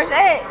bus. Press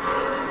X.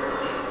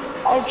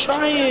 I'm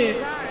trying.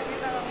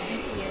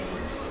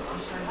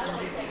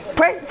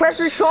 Press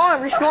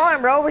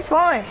respond, bro,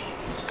 respond.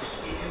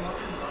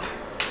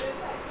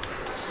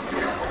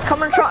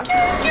 Come on, Trump.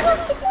 Get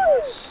off the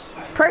bus.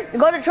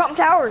 Go to Trump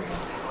Tower.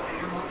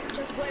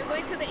 just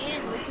wait till the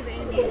end. Wait till the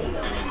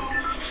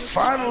end.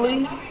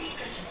 Finally.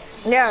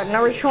 Yeah,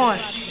 now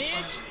respond.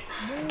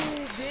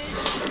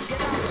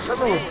 Son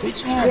of a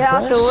bitch, man. Get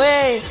out the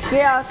way.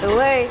 Get out the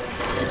way.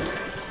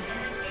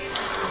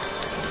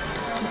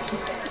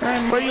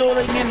 Man, bro, you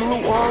already getting the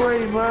loot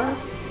already, bro.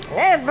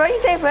 Yes, bro, you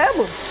take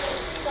forever.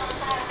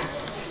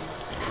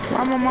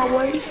 I'm on my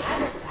way.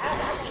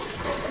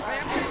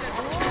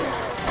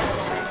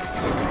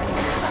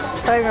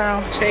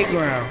 Playground.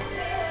 Playground.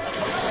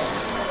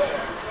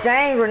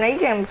 Dang, Renee, you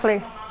can't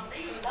play.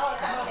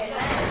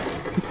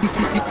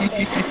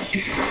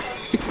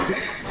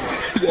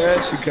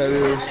 That shit kind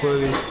of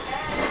funny.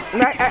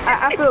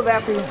 I feel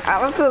bad for you.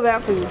 I feel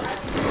bad for you.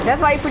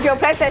 That's why you put your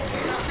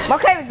PlayStation.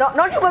 Okay, don't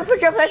you supposed to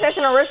put your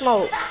PlayStation on wrist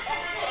mode?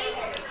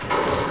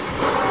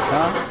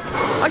 Huh?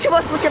 Don't you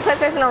supposed to put your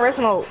PlayStation on wrist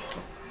mode?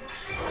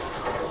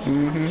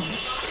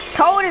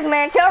 Told this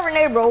man, tell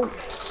Renee, bro.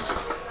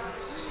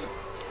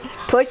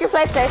 Put your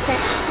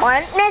PlayStation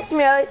on wrist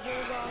mode.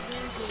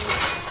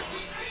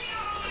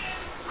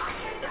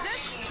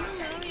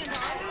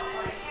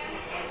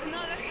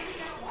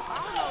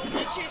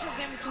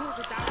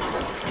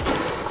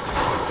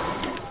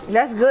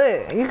 That's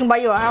good. You can buy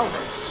you a house.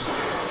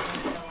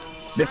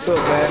 They feel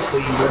bad for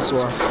you, that's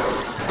why.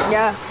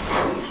 Yeah.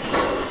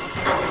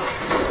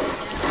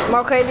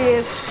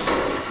 Marcavius.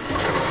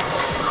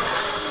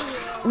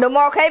 The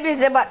Marcavius,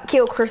 they're about to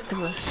kill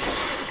Christopher.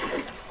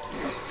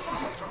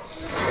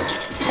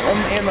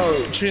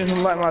 Treating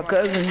him like my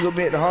cousin, he gonna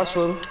be at the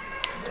hospital.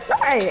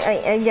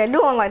 Hey, yeah,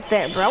 doing like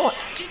that, bro.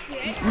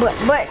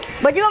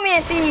 But you want me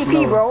in CEP,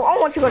 no. Bro. I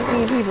want you to go to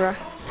CEP, bro.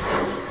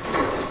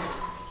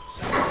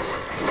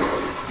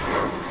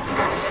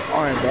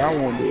 Alright, bro, I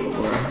won't do it,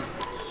 bro.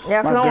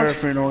 Yeah, my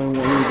girlfriend don't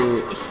even want me to do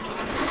it.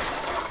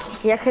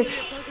 Yeah, cause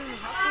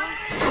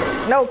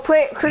no,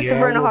 put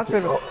Christopher in the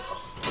hospital.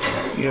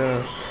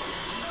 Yeah.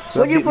 So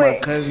What'd you put? My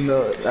cousin,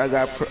 I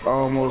got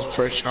almost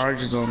press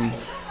charges on me.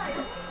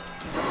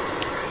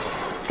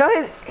 So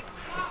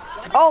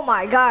oh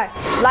my God,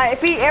 like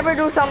if he ever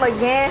do something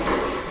again,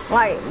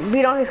 like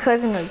beat on his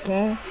cousin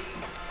again,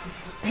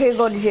 he'll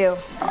go to jail.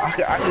 I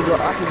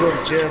could go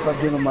to jail if I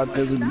beat on my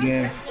cousin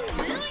again.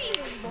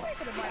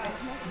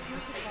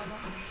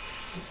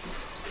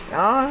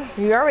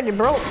 You already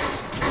broke.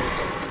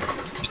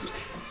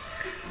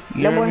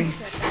 You hear me?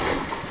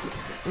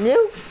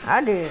 You?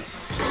 I did.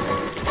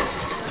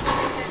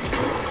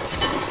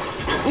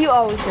 You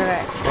always do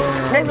that.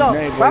 Let's go.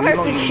 Bro, I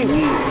heard you shoot.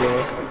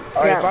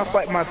 Alright, if I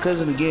fight my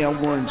cousin again,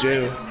 I'm going to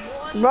jail.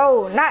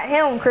 Bro, not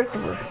him,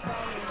 Christopher.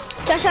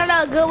 Just shout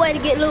out a good way to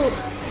get loot.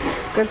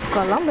 Because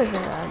Columbus is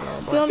out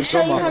there. You want me to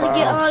show you how to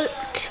get all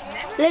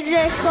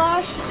legendary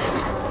scars?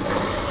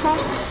 Huh?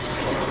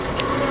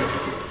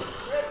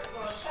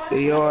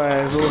 Your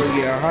ass ought to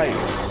get hype.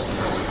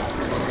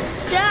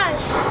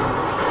 Josh.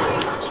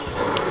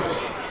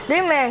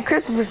 This man,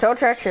 Christopher, so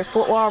trash at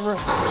football, bro.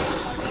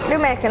 This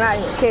man cannot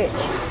even catch.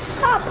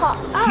 I'll pop.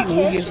 I'll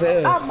catch.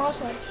 I'll bounce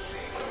him.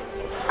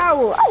 I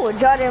would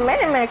judge him. Man,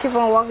 that man keep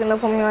on walking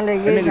up on me on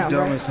that gate. That nigga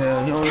dumb as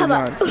hell. He don't know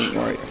how to think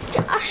right.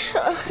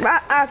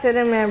 I said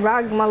that man, bro,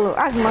 I get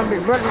my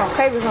big brother my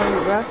favors on you,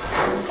 bro.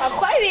 My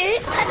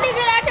favors? I think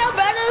that's your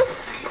brother.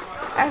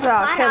 That's what I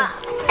was telling him.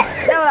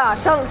 That's what I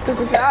was telling him,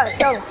 stupid shit. I was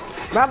telling him.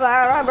 Bro, I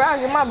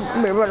get my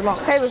big brother my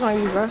favors on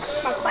you, bro. My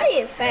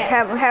favorite fat.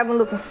 Have him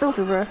looking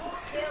stupid, bro.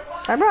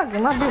 Like, bro,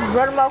 get my big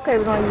brother my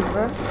favors on you,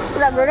 bro.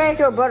 What's up, bro? That ain't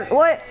your brother.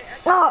 What?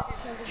 Oh.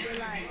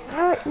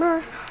 Alright,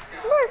 bro.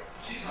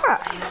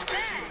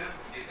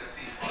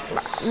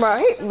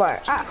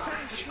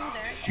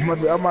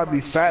 I might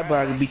be fat, but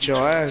I can beat your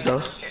ass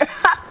though.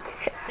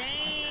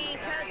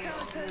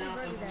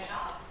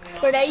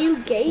 Renee, you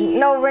gay?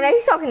 No, Renee,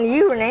 he's talking to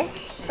you, Renee.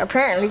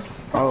 Apparently.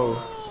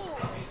 Oh.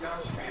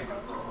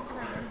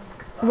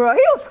 Bro,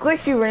 he'll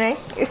squish you, Renee.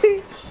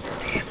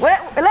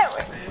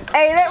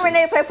 Let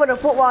Renee play for the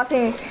football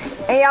team,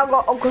 and y'all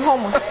go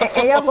Oklahoma.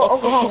 And y'all go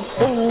Oklahoma.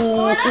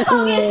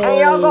 And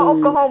y'all go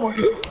Oklahoma.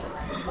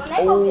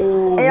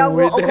 Oh, and y'all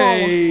go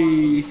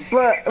Oklahoma.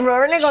 Bro,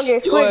 Renee gonna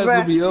get squished, bro. Your ass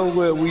gonna be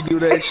over when we do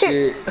that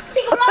shit.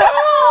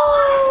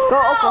 Go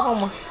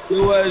Oklahoma.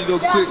 Your ass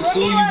gonna quit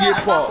soon you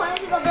get popped.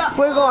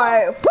 We're going.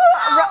 I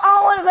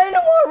don't wanna play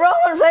no more, bro. I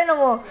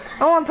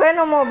don't wanna play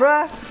no more,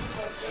 bro.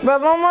 Bro,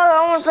 my mother, I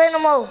don't wanna play no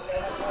more.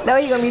 That's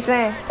what he gonna be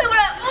saying.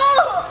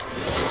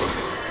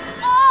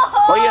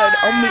 Oh yeah,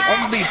 I'm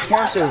gonna be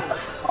punching.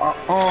 I'm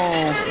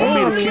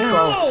gonna be the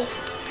kickoff.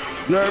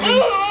 You heard me?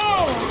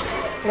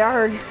 Yeah, I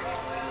heard you.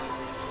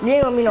 You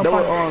ain't gonna be no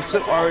fun.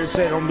 Sip already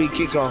said I'm gonna be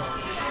kickoff.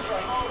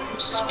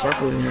 This is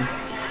purple in here.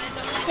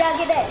 Yeah,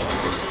 get that.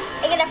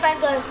 Hey, get that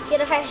fast gun. Get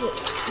the fast shit.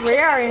 We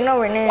already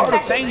know it now. Oh, the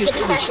thing is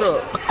still the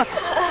truck.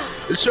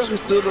 The truck is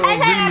still the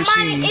vending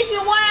machine. If you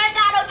want, I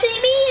got no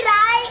TV,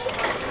 right?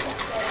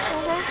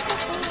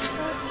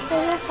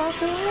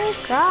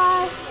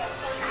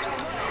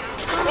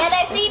 Yeah,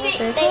 they see me.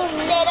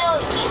 They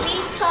don't see me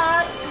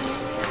turn.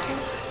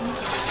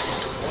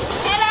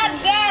 And that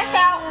gas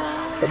out.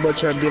 That boy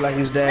trying to be like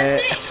his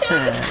dad.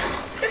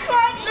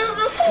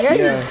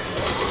 Yeah.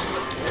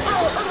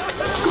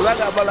 Cause I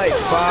got about like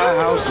 5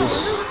 houses.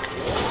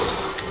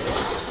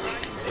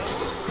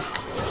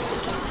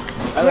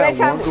 I got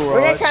one garage.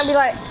 When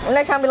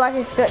they trying to be like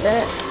his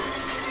stepdad.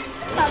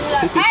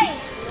 Hey.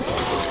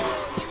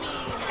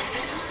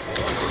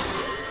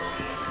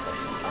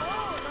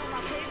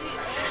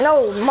 No,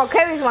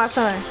 Marcavius my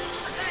son.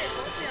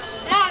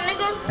 No,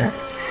 nigga.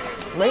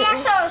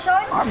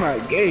 I'm not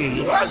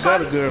gay. I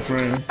got a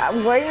girlfriend.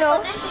 Well, you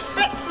know.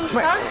 Disrespect me,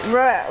 son.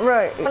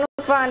 Right. You wanna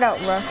find out,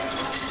 bro.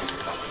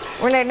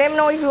 Renee, let me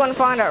know if you want to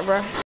find out,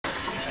 bro.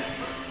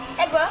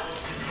 Hey, bro.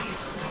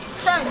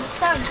 Son.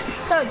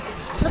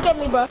 Look at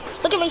me, bro.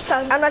 Look at me,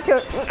 son. I'm not your.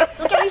 Look at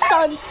me,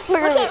 son.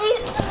 Look at me.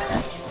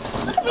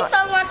 Look at me,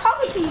 son, when I'm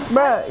talking to you.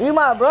 Bro, you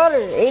my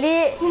brother,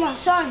 idiot. You my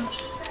son.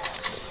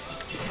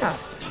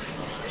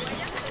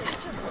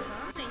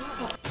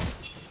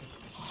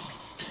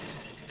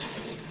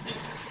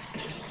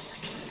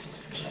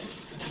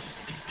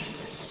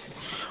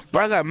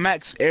 Bro, I got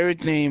max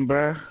everything,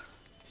 bro.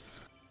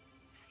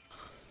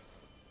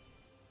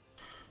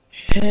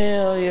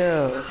 Hell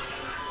yeah.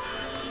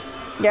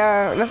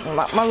 Yeah, that's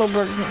my little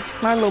brother.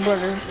 My little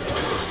brother.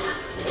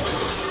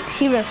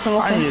 He been I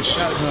smoking. need a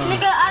shotgun.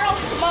 Nigga, I don't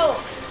smoke.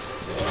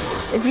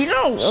 If you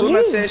don't, As soon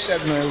okay. as I said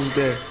shotgun, it was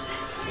there.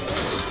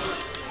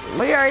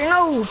 But you already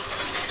know.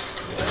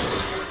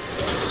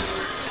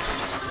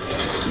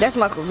 That's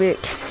Michael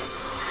Vick.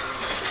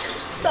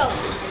 So.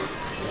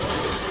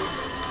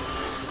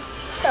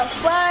 The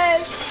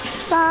first.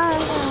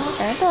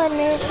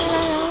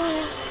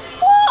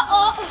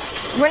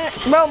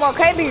 Bro,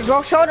 KB,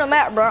 bro, show the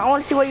map, bro. I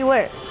want to see where you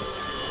at.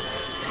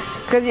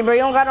 Cause bro, you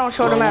don't got on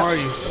show the map. Where are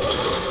you?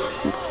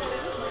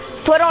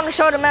 Put on the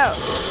show the map.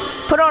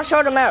 Put on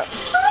show the map.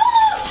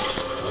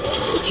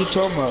 What you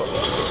talking about?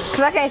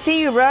 Cause I can't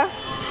see you, bro.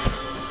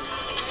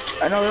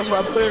 I know that's why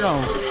I put it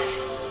on.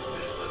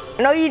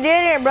 No, you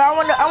didn't, bro. I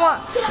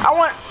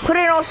want. Put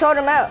it on show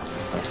the map.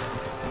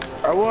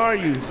 Where are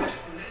you?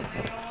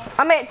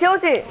 I'm at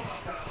Tilted.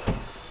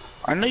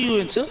 I know you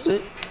in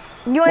Tilted.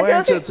 You in Where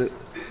in Tilted? Tilted?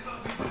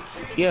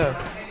 Yeah.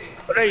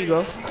 Oh, there you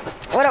go.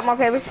 What up, my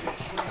babies?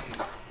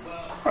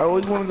 Alright, where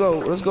you wanna go?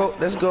 Let's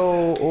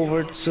go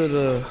over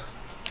to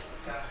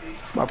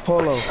my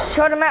polo.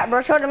 Show the map,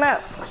 bro. Show the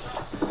map.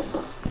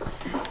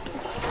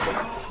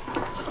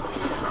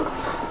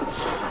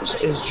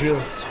 It's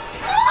drills.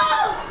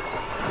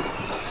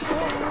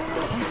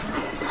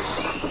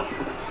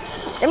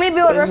 Let me build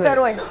the What rest is of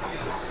the way.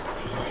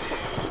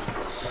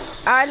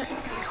 Alright.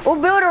 We'll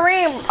build a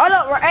ring. Oh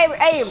look,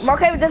 hey,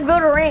 okay, let's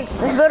build a ring.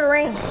 Let's build a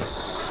ring.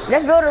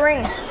 Let's build a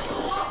ring.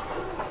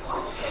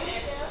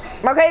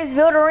 Okay, let's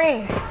build a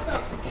ring.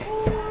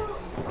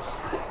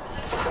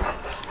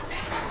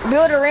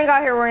 Build a ring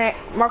out here,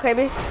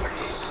 Marcabis.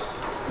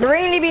 The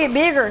ring need to be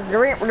bigger. The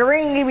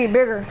ring need to be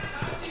bigger.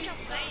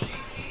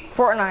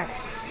 Fortnite.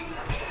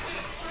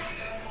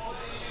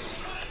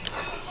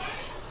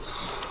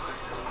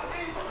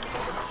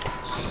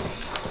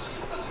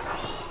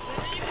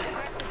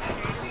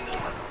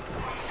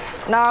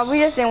 Nah, we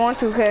just didn't want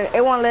to because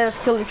it won't let us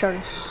kill each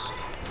other.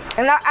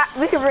 And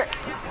we could.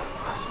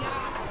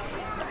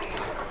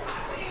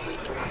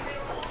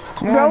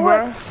 Come on,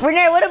 bro.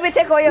 Renee, what if we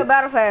take away your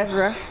battle pass,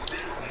 bro?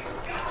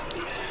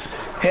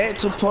 Head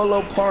to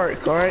Polo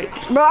Park, alright?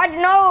 Bro, I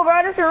know,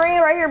 bro. This is the ring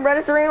right here, bro.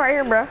 This is the ring right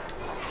here, bro.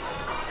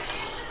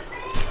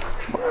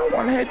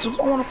 I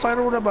wanna fight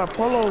over there by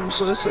Polo,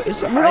 so it's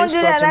an We're gonna ice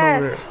do that fountain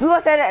over last. there. We're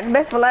gonna say that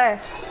best for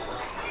last.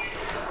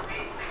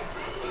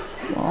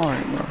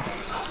 Alright, bro.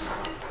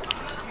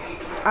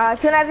 As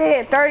soon as it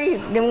hit 30,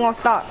 then we're gonna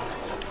stop.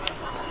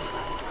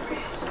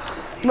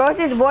 Bro, it's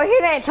this boy.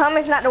 His name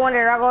Thomas, not the one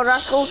that I go to our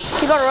school.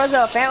 He go to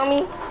Roosevelt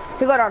Family.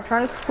 He go to our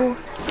turn school.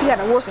 He got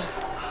a whooping.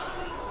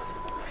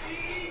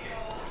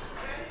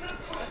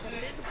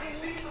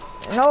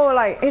 No,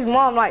 like his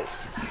mom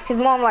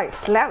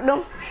slapped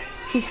him.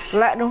 She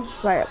slapped him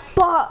like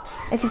pop,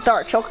 and she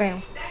started choking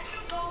him.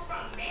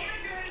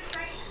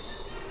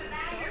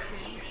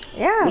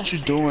 Yeah. What you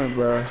doing,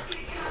 bro?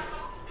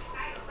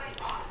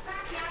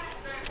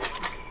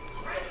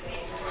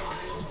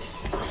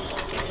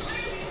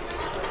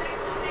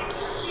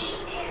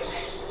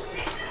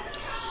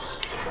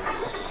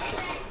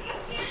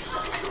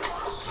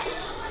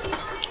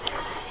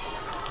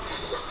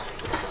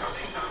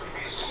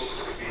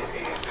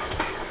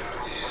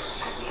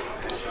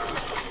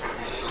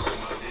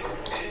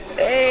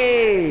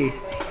 Hey!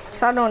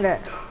 Stop doing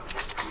that.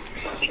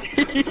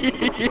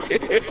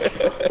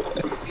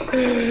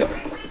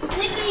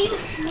 Nigga, you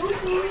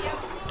snooping.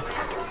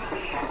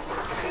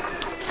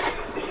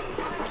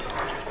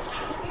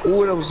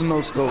 Ooh, that was a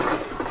no scope.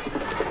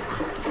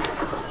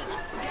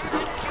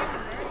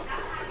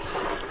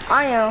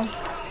 I am.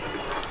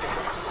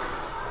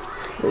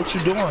 What you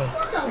doing?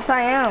 Yes,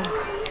 I am.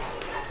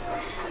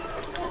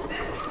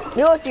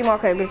 You'll see more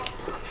cables.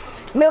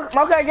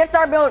 Okay, just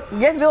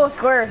build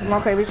squares,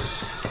 more cables.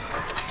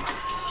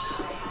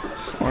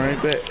 Alright,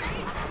 bet.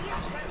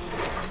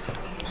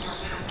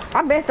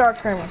 I've been start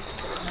screaming.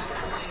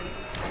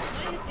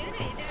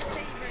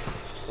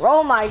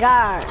 Oh my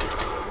god.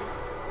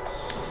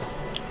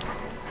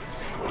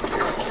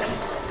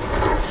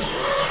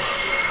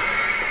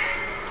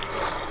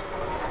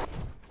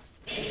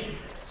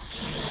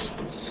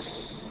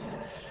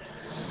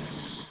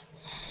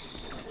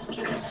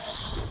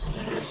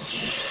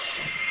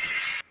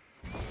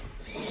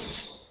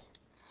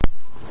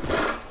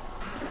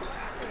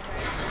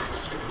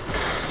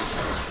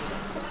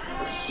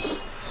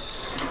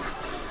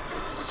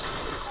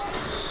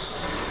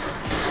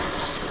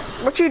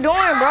 What you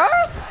doing, bro?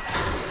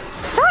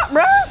 Stop,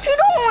 bro. What you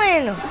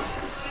doing?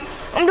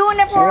 I'm doing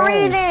that for a Oh.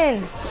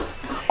 reason.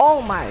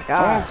 Oh my Oh,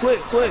 god.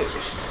 quit.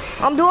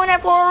 I'm doing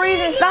that for a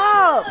reason.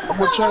 Stop. I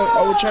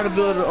would try to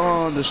build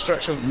the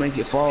structure to make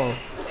it fall.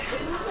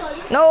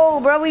 No,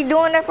 bro, we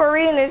doing that for a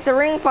reason. It's a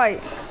ring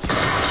fight.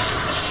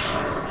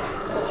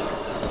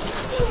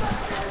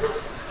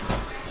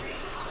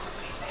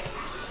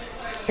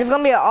 It's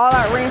gonna be an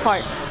all-out ring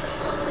fight.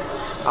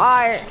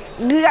 Alright,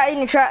 you got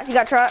any traps? You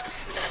got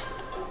traps?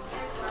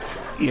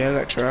 Yeah, I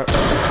got trapped.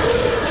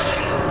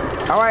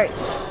 Alright.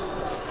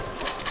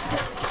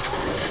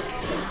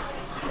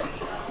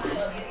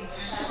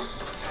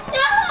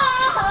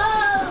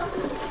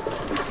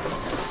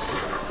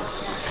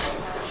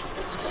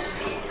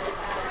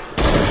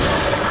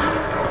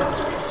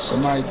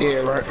 Somebody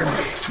dead right there.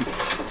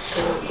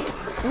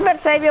 You better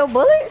save your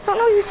bullets. I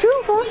know you're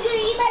shooting for.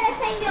 You better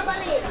save your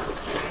money.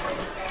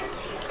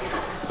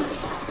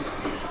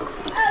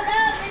 Oh no,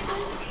 Ricky.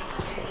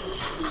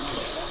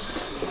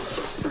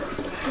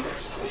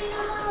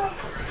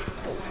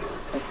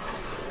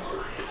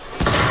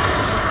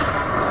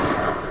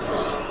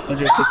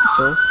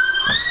 154.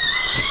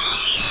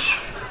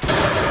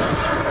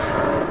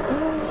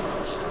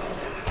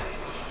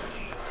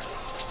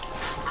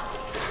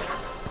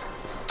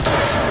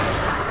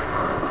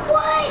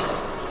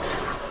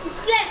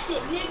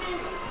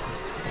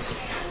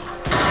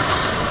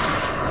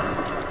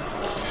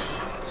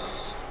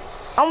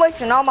 I'm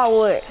wasting all my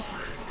wood.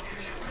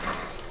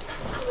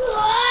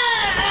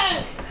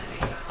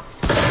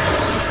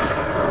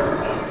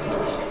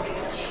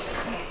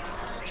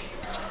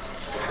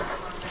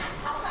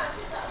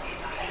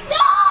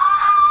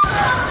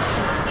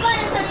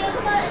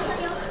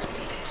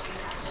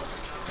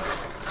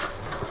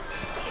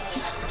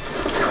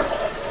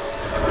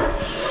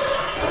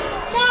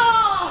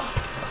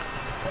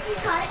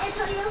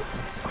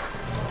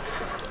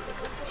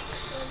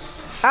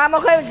 I'm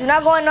okay with you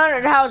not going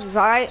under the houses,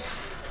 alright?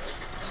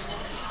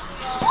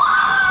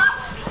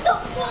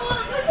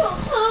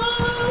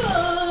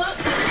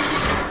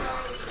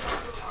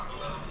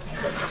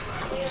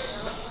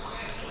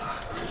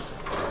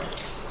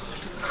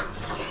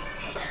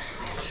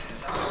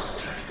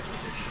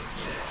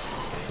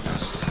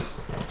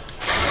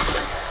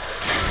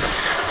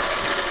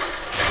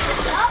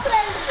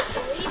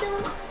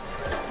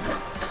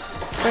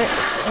 Wait,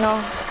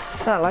 no,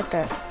 it's not like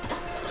that.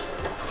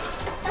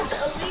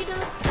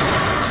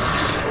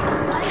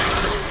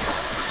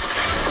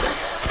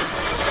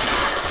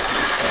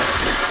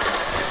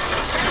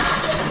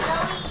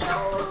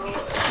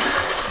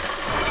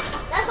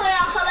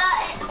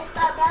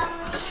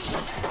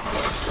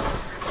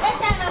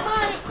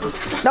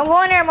 Don't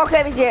go in there, more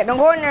cabbies yet. Don't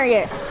go in there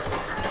yet.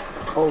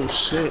 Oh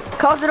shit.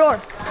 Close the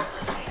door.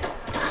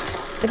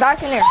 It's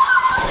ice in there.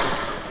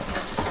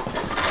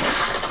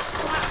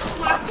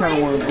 I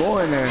kinda wanna go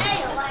in there.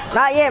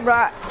 Not yet,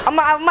 bro. I'm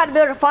about to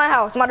build a fun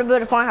house. I'm about to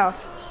build a fun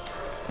house.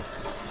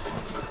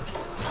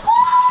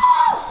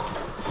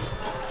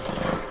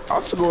 I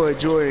have to go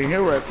enjoy in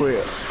here right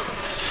quick.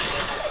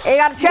 Hey,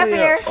 you got a trap in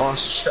there. Oh,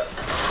 trap.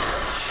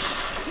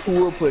 Who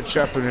will put a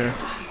trap in there?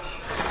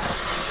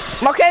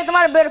 Okay, I'm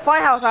about to build a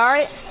fun house,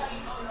 alright?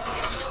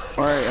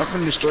 Alright, I'm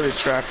finna destroy the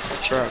trap.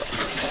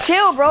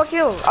 Chill, bro,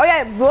 chill. Oh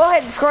yeah, go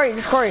ahead, destroy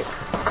it.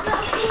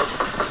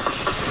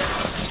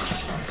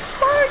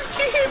 Alright,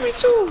 you hit me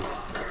too.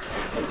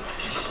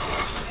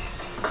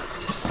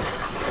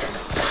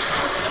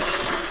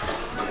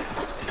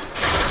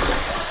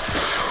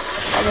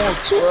 I'm on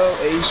 12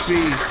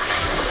 HP.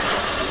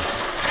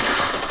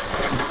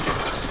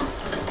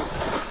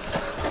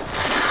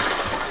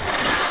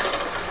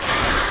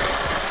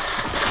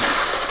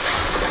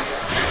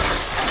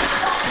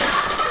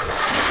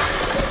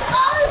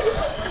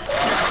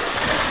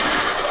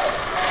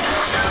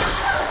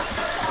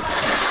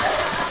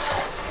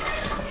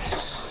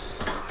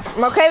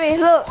 Okay,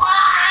 look.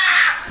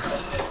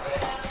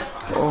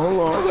 Oh, hold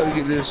on, I gotta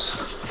get this.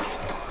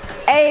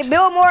 Hey,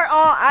 build more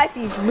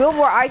ices. Build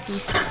more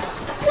ices.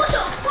 What the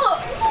fuck?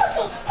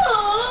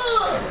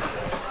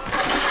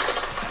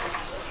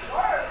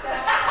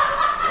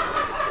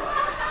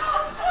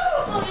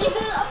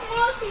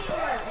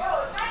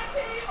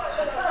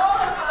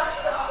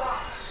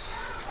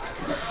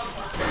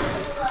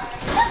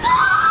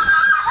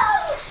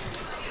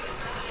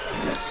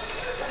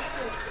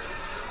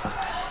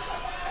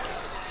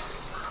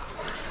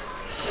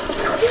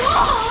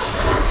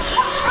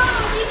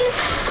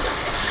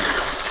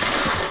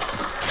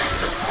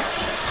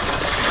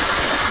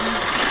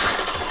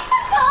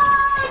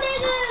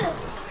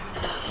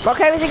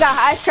 Okay, we got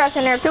ice traps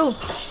in there too.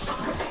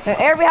 And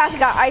every house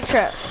got ice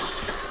traps.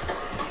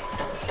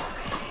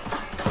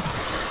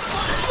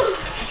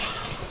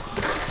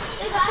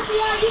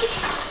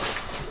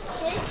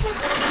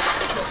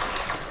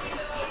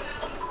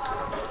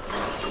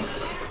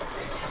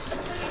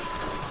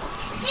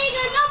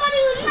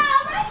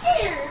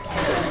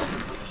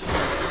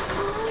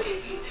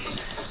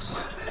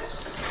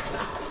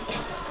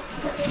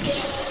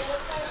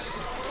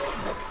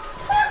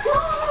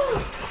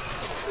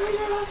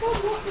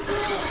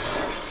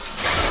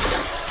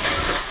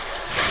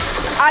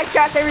 I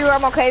shots everywhere,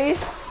 my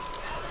cavies.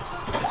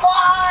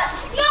 What?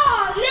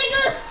 No,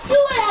 nigga, you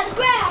were at the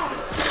ground.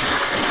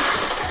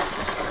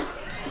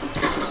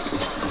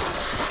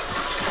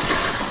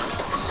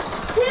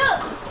 Dude,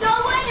 no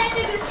way that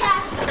nigga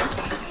tapped.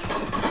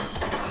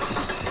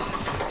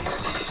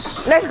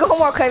 Let's go,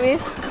 more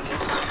cavies.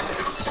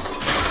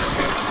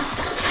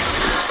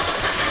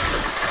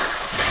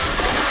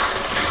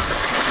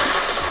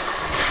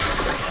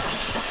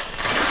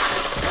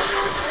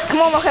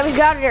 Come on, my cavies,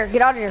 get out of there.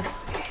 Get out of there.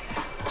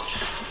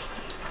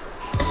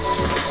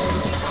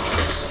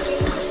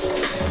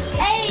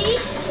 Hey,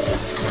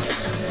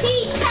 he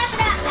tapped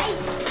that. Hey.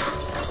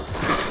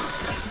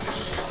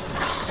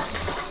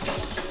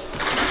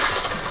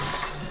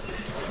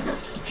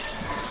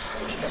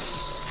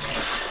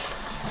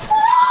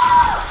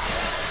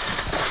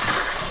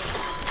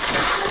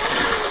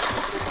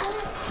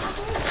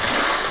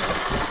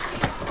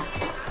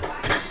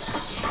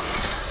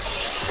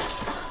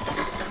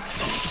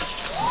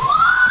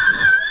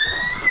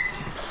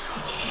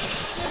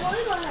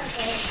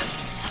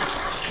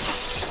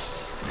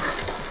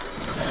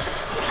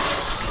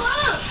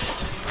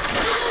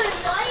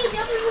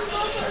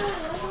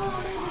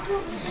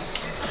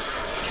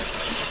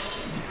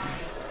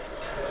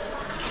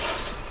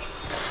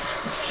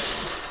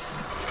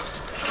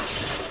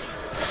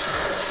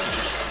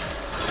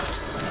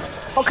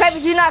 Okay,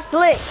 but you're not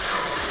slick.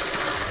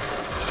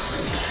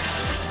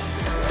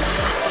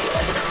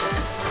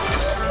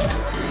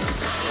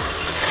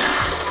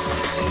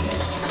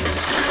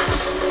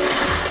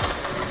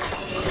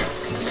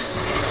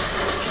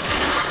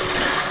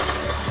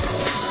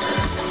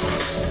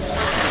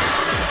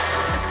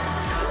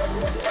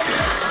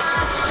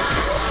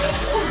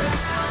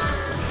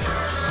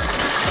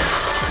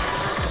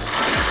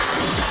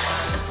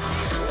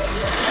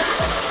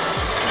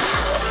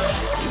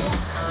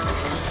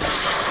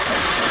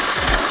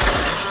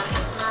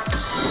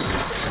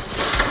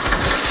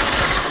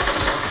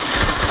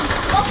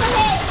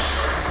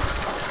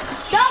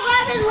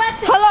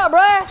 Hold up,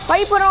 bruh. Why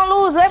you put on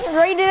lose weapons,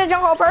 bro? You did a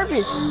jump on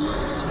purpose.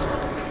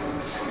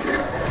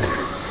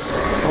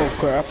 Oh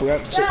crap, I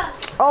forgot to check.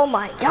 Oh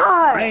my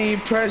god. I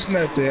ain't pressed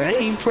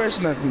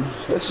nothing.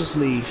 Let's just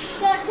leave.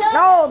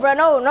 No, bro,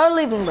 no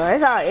leaving, bro.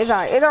 It's alright, it's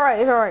alright, it's alright,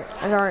 it's alright,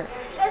 it's alright.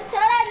 Just tell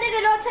that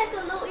nigga don't take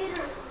the loot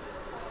either.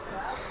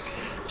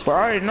 But I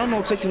already know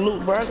no taking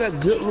loot, bro. I got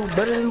good loot,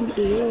 better than loot.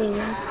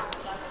 Yeah.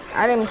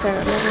 I didn't say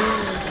that.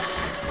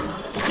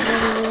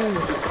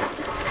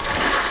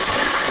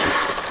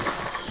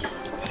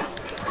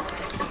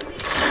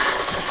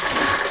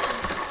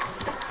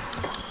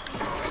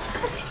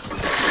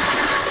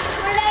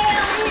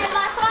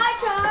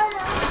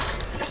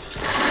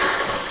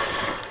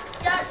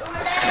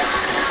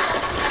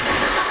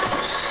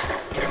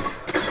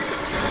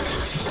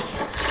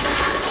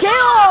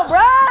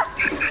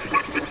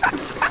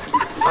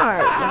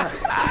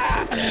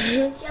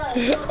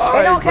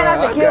 It don't count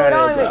as a kill. It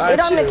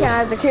don't even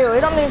count as a kill.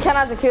 It don't even count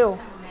as a kill.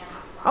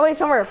 I'm waiting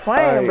somewhere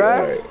playing,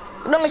 bro. It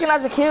don't even count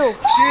as a kill.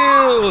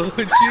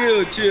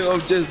 Chill.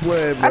 I'm just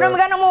playing, bro. I don't even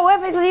got no more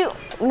weapons.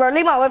 Bro,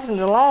 leave my weapons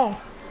alone.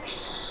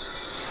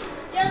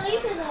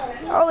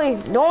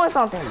 Always doing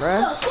something,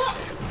 bro.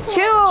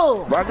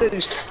 Chill. Bro, leave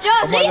it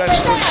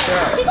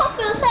there. He gonna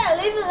feel sad.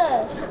 Leave it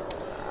there.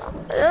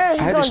 Yeah,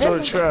 I had to start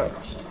a trap.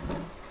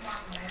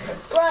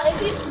 Bro,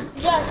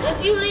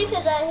 if you leave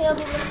it there, he'll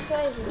be looking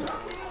crazy.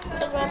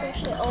 He'll rapping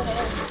shit over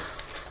there.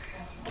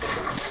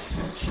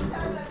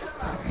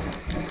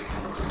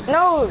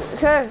 No,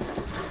 cause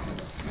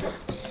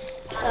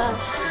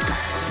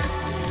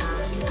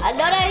I know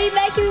that he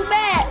make you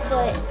mad,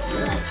 but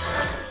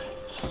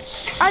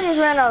I just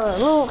ran out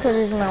of loot because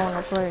he's not on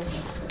the play.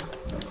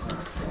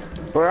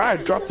 Bro, I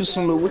dropped you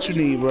some loot. What you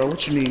need, bro?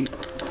 What you need?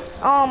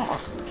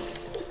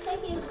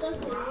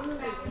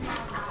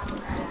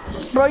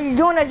 Bro, you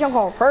doing that jump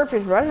on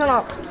purpose, bro. That's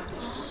not.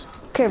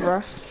 Okay,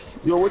 bro.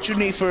 Yo, what you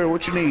need for it?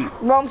 What you need?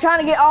 Bro, I'm trying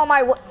to get all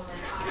my.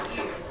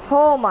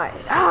 Oh my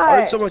god. Oh,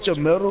 you talking about your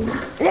metal?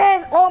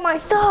 Yes, all my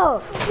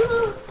stuff.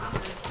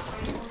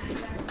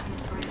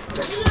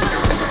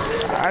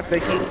 I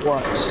take it.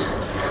 Watch.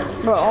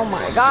 Bro, oh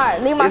my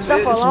god. Leave my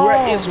stuff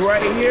alone. It's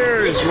right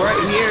here. It's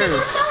right here.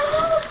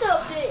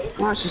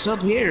 Gosh, it's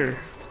up here.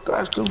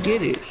 Gosh, come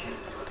get it.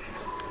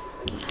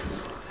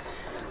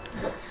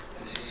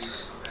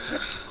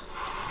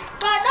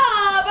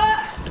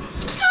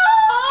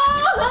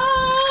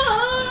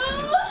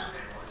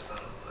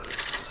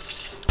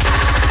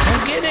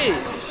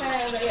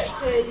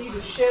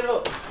 Shut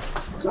up.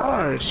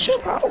 God,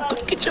 shut up.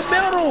 Come get your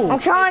metal. I'm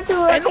trying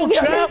to. Ain't no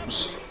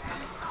traps.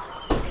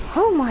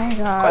 Oh my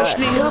god. I just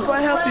need help.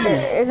 I help you.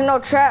 There's no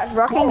traps,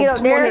 bro. I can't get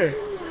up there.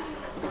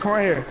 Come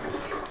right here.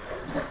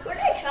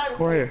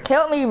 Come right here.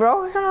 Help me,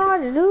 bro. I don't know how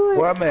to do it.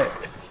 Where I'm at.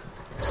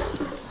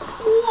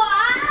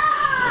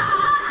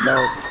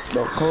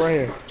 No, come right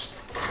here.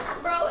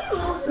 Bro, we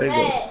lose there you go.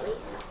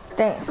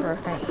 Thanks, bro.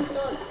 Thanks.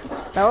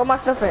 Now where my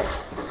stuff at?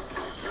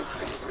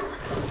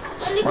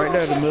 Right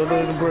there, in the middle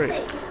of the brick.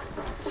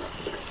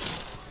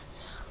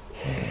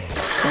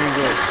 There you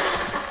go.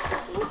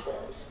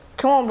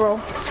 Come on, bro.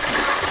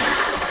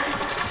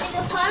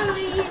 Nigga,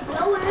 finally,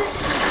 blow it.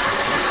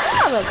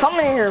 I'm not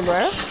coming in here, bro.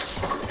 I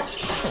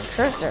don't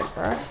trust that,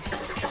 bro.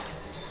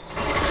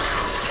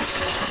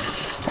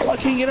 Oh, I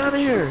can't get out of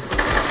here.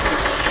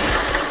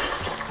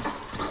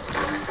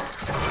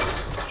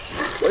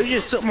 Well, you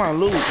just took my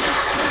loot.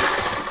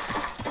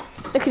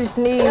 Look at his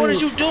knee. What are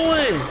you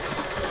doing?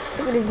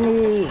 Look at his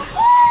knee.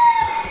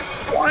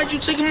 Why'd you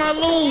take my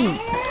loot?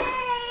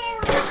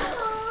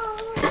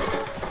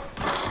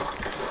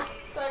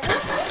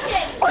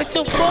 What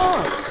the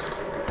fuck?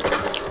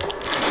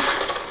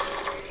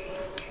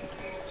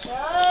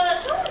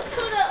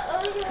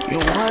 Yo,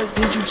 why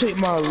did you take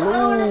my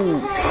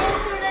loot?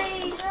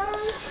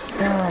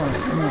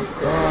 Oh my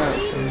god.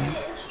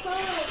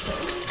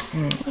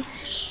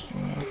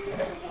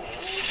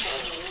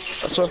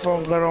 That's what if I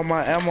don't got all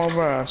my ammo,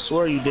 bro. I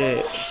swear you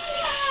did.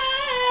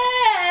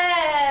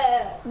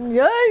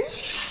 Yay!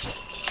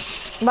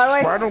 By the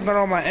way, Bro, I don't got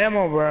all my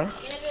ammo, bro.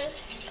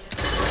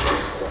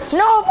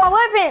 no, my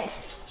weapons.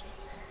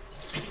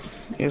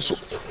 Yes,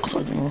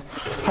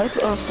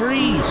 hyper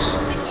freeze.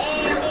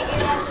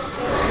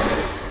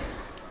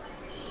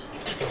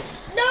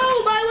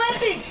 No, my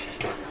weapons!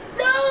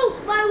 No,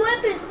 my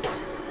weapons!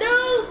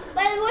 No,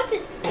 my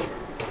weapons!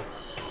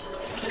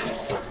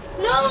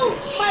 No,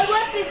 my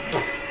weapons!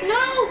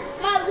 No,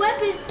 my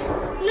weapons!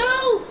 No,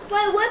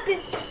 my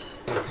weapons!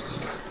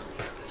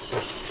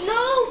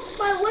 No,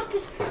 my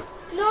weapons!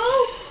 No,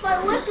 my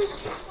weapons!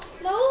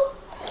 No!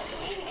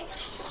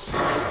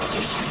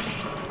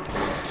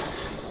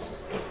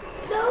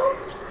 No,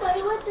 my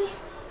weapons!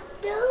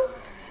 No,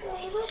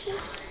 my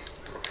weapons!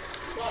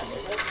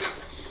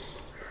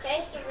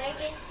 Taste the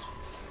Vegas.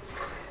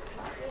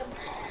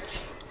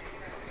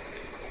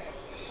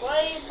 Why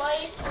are you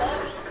buying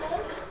stuff?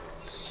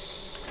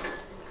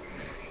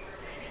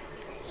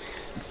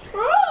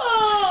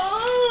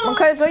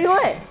 Okay, so you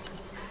what?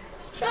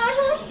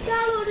 Josh,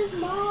 download this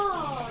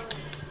mod.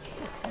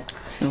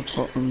 Don't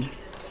talk to me.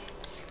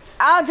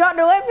 I'll drop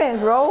the weapons,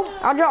 bro.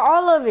 I'll drop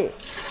all of it.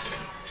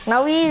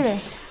 Now we even.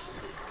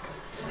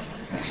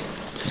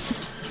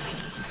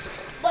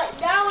 But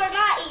now we're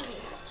not even.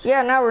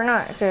 Yeah, now we're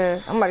not,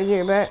 cause I'm about to get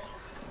it back.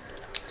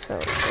 So yeah.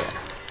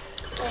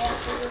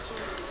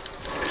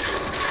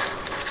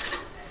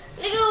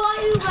 Nigga, why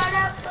you run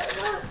out?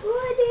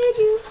 Why did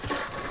you?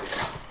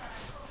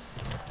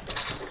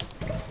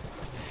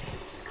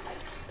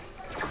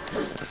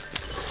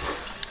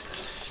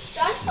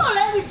 Josh gonna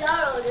let me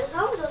download this.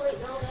 I'm gonna delete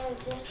no man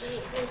just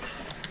delete this.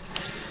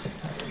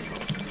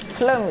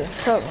 Let me,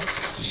 show me.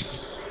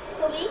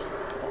 For me?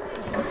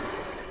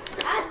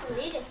 I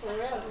delete it for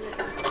real.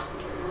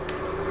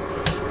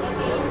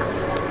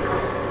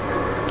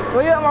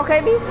 Where you at, more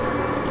KBs?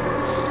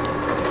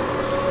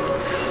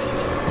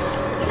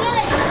 You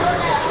gotta know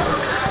that.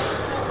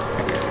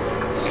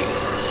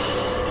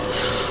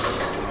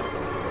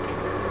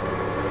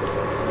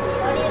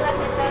 Shorty like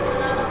the thing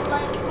when I don't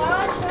play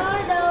cards. I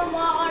know my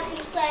heart,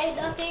 you say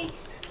nothing.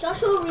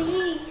 Joshua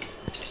Reese.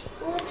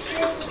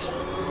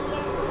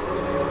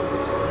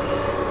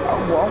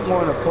 I'm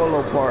going to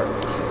Polo Park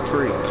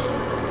Creek.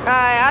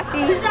 Alright, I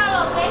see.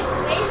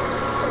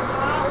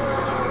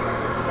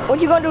 What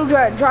you gonna do?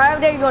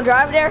 Drive there? You gonna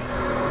drive there?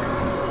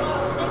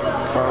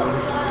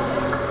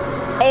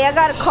 Hey, I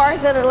got a car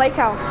at the lake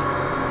house.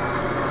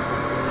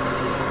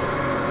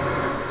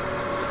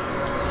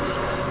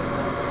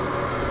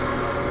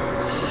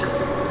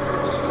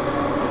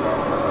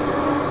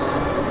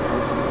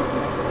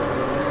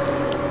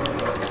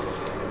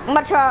 I'm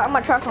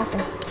gonna try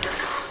something.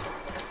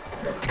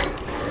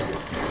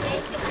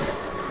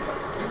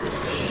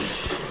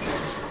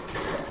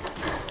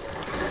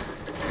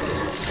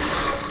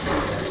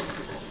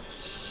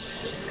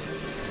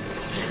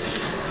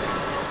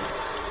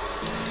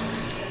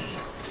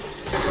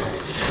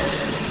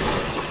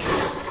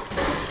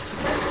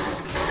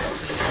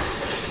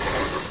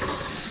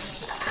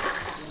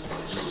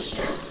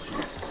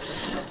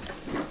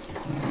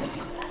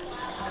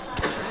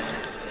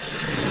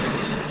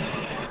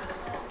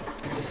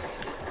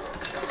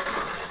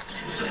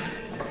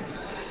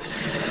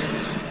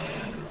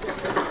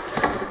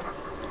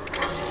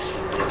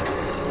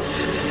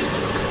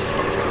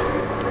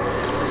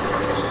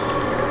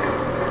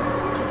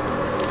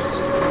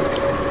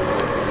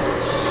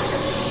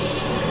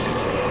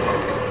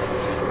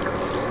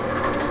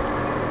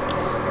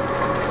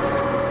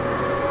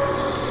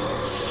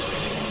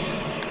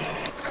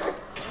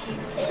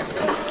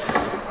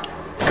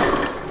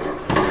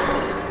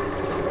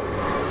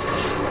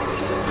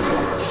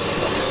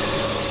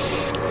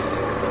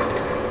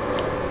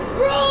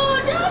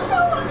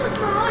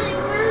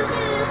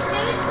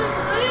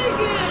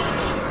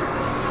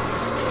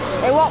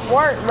 It won't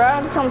work, bro.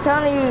 That's what I'm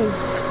telling you.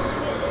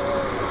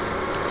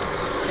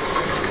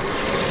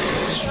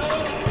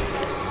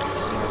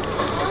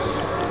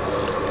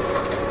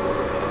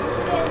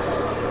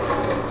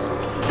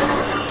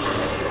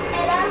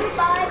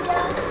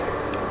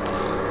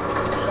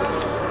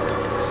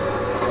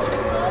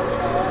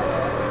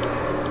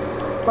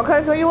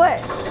 Okay, so you what?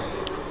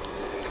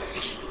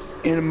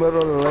 In the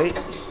middle of the lake.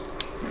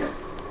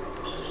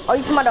 Oh,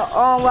 you talking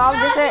about the where I was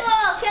just at?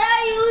 Can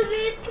I use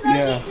this? Can I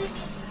Yeah. get this?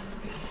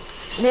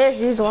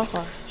 There's use the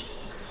Wi-Fi.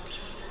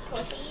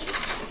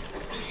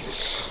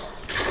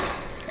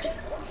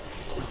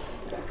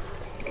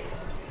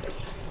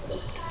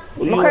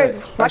 Where I'm you crazy.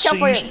 at? Watch out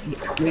for you.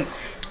 Wait.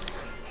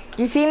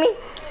 You see me?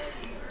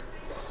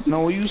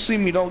 No, when you see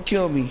me, don't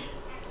kill me.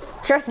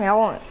 Trust me, I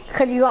won't.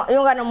 Cause you don't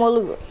got no more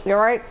loot. You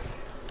right?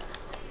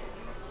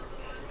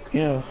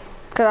 Yeah.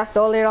 Cause I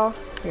stole it all.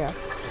 Yeah.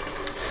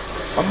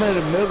 I'm in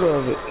the middle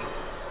of it.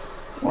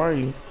 Where are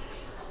you?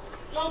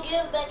 Don't give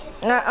it back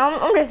to Nah,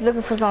 I'm just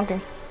looking for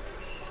something.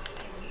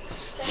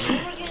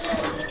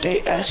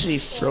 They actually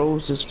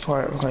froze this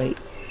part, like.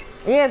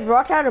 Yes, bro.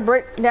 I tried to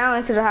break down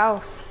into the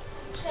house.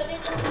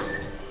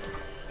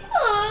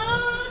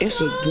 It's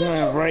a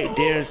gun right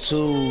there,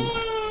 too.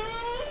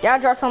 Yeah, I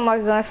dropped some of my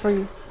guns for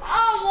you.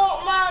 I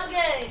want my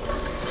game.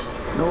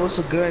 No, it's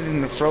a gun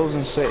in the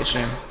frozen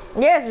section.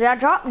 Yes, I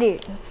dropped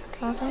it.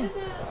 That's what I'm saying.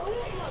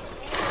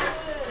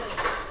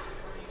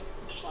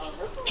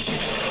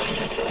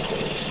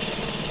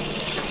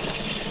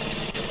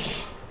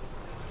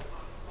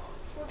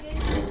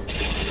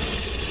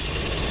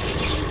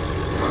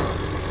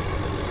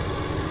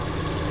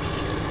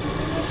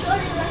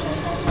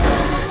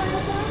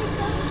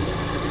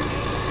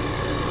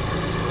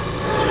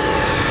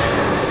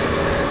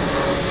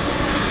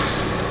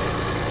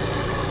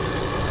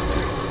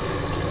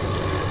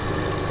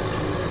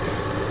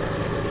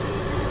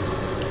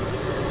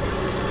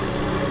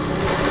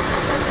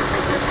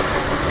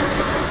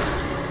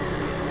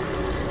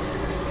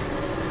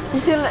 You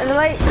still the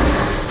light?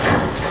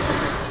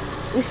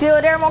 You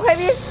still there,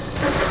 Mocavius?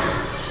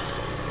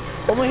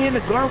 I'm in the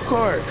golf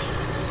cart.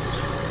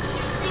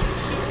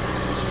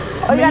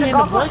 Oh, I'm you got in a the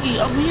golf cart? buggy.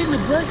 I'm in the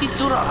buggy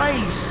through the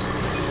ice.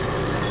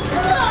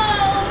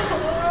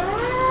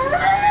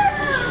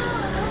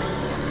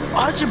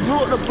 I just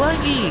broke the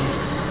buggy.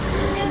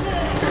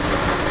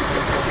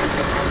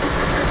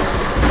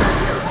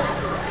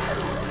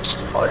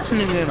 Oh, this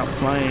nigga in a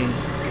plane.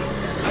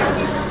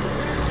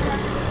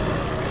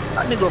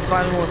 I need to go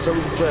find one so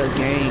we can play a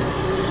game.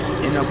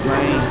 In a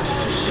plane.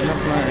 In a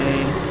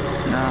plane.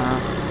 Nah.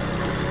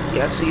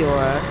 Yeah, I see your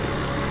ass.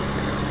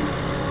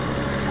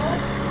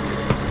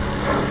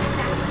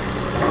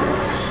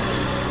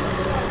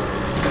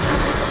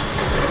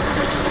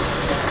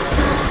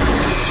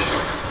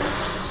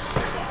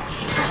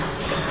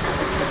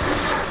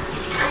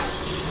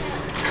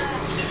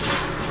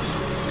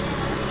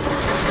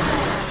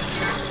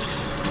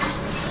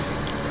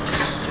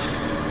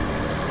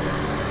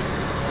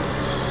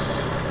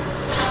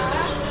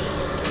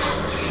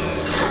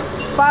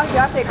 Foxy,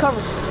 I said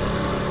cover.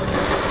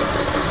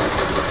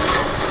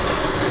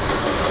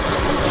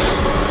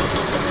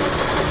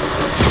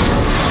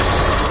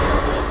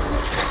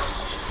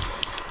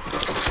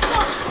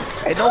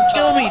 Hey, don't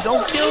kill me!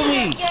 Don't kill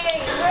me!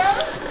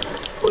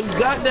 Oh, you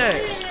got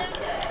that?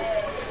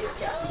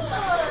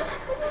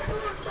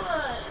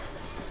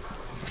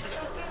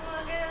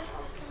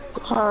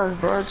 God,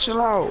 bro,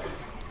 chill out.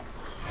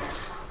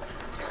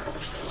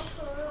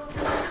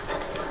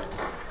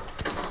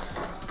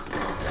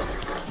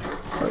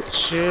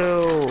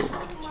 Chill. That's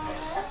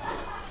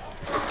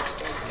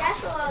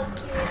what I'm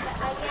curious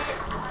about.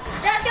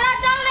 Can I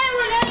throw that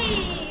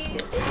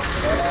grenade?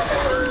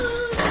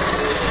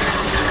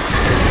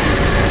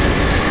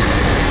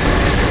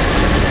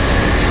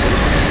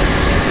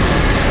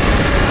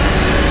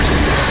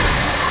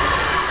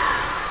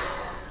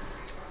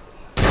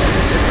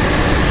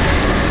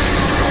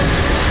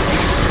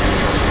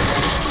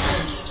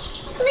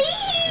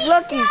 Please,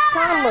 Lucky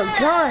son of a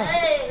gun.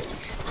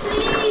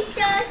 please,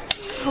 just.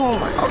 Oh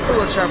my. I'm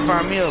gonna try to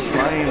find me a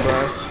plane,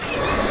 bro.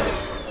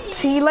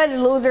 See you later,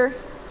 loser.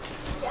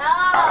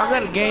 I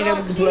got a game that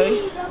we can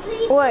play.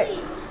 What?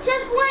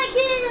 Just one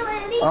kill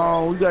at least.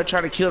 Oh, we gotta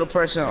try to kill the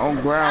person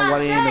on ground while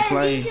they in the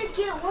plane. Just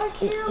get one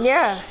kill.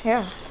 Yeah,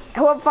 yeah.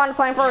 Whoever find the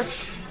plane first.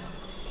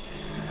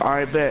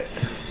 Alright, bet.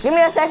 Give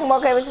me a second,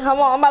 Mocavius. Come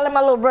on, I'm about to let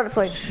my little brother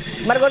play.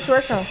 I'm about to go to the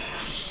restroom.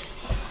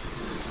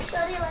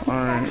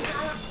 Alright.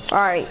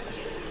 Alright.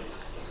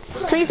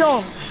 See you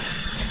soon.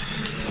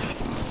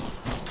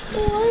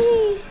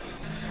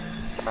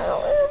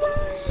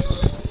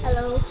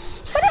 Hello.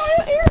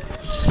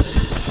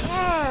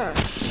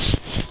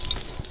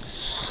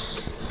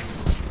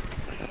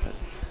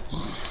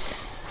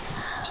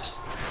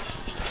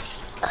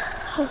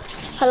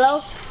 Hello?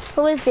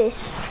 Who is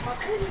this?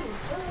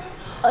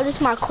 Oh, this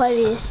is my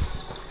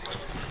Aquarius.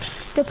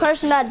 The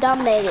person that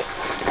dominated.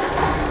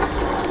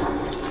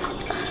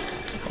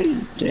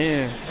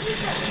 Damn.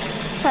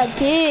 I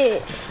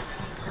did.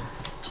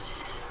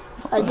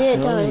 I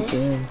did dominate.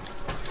 Damn.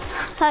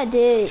 I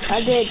did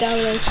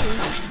dominate you.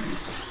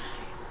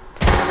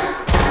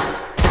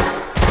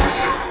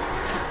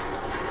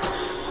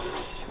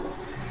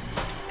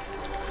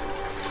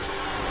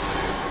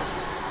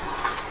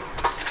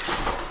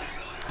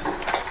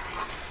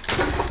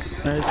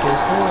 Okay,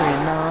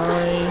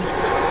 49.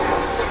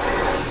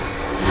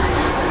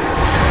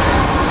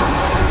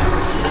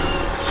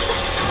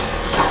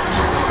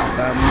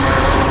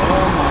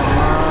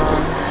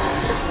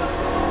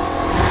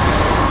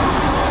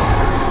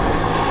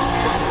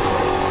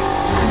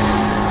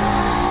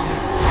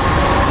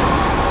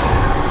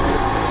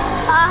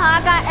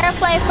 I got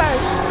airplane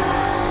first.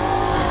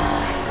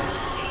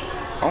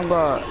 Oh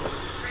God.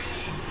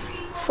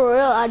 For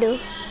real, I do.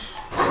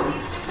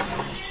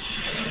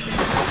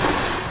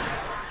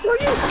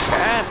 What are you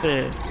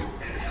capping?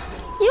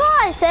 You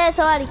already said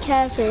somebody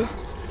camping.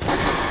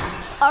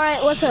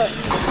 Alright, what's up?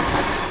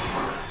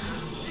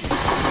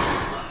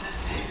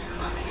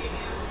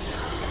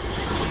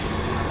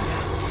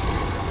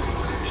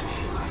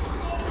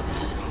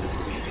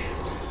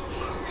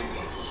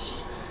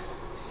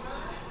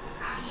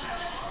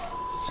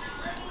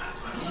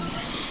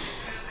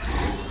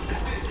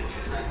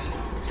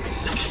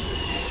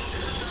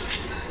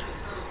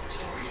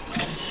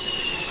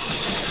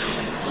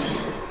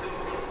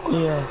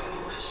 Yeah.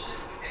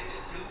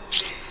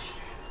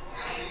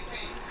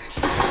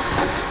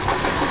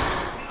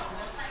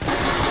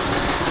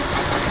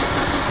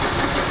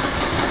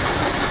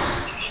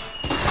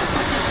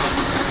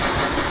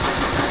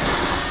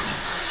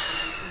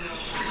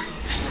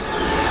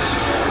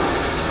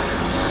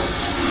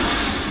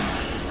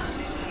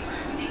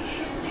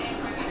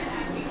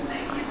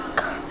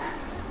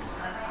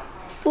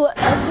 What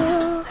the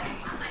hell?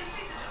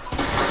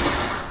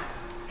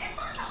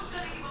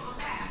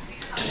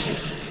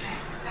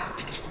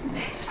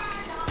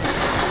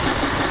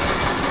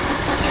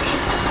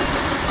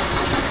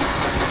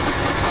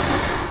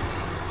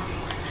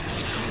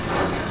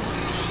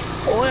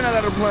 Oh, and I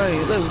got a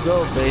plane. Let's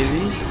go,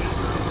 baby.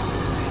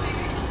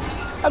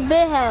 A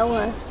bit had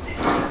one.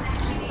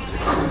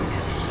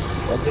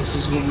 I guess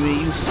it's gonna be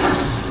you.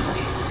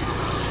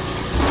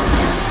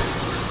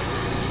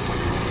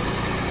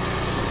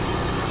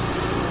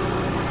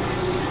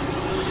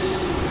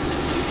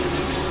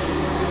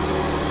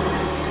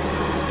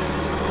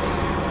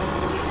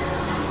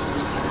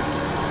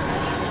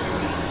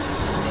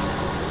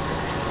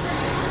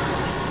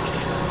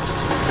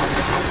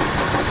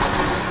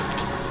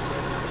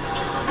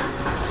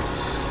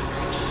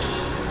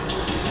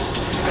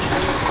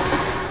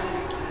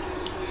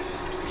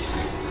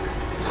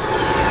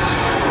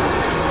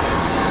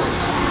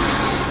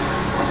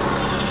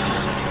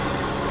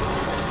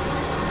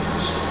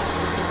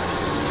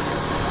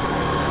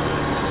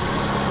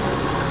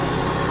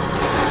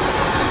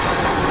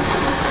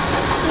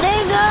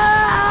 No.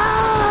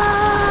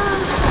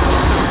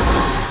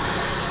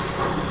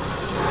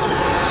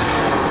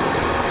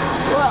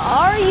 Where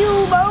are you?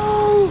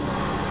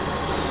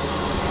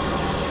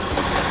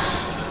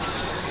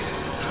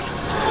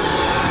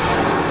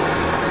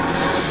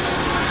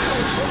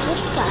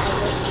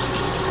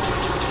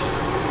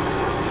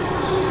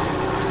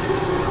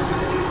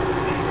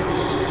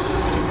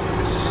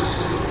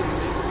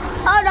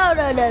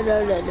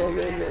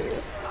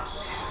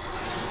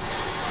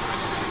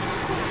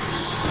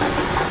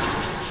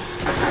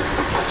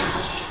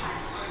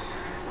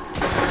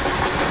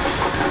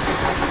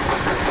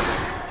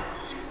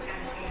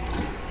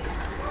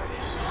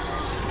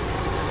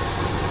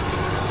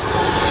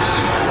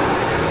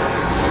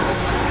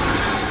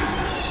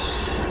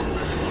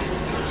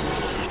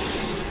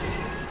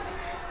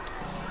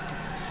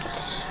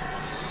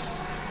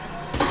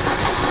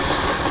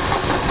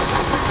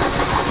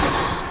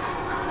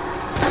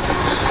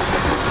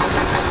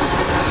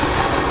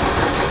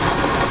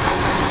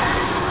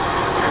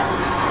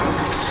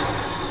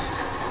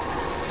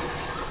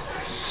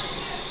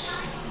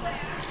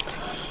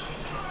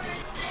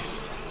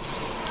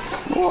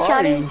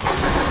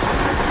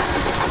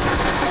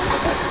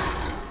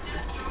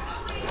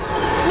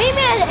 Meet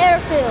me at the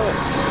airfield.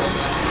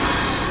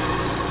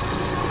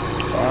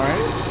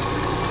 Alright.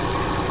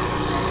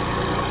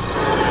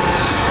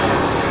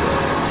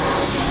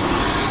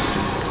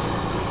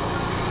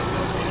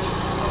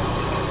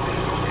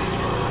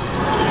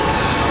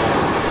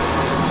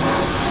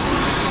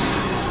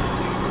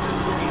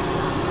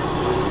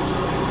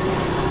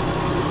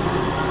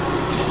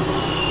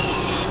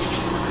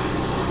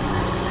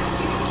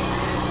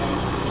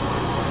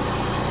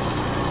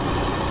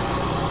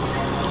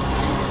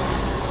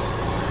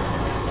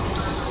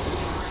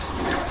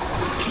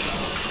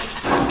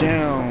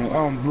 Damn, I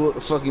don't blew up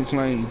the fucking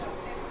plane.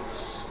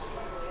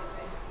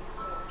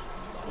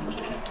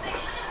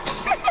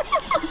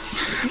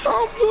 I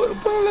don't blew up the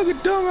plane like a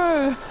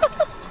dumbass.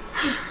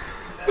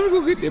 Let me go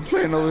get that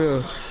plane over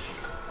here.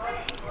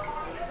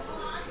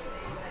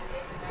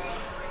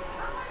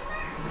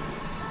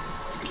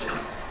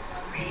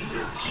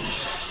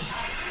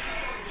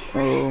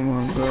 Oh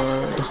my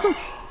God.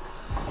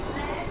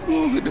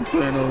 We'll get the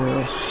plane over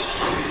here.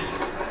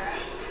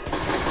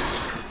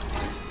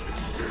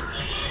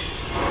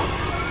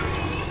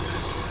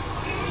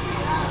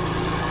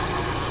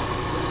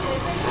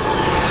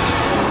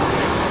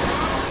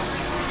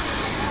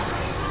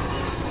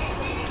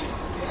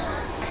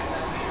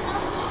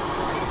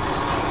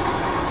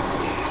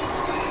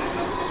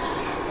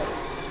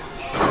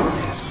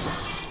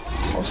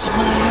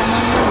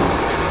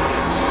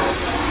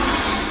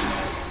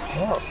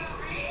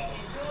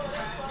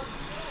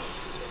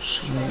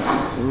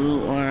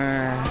 Route 1.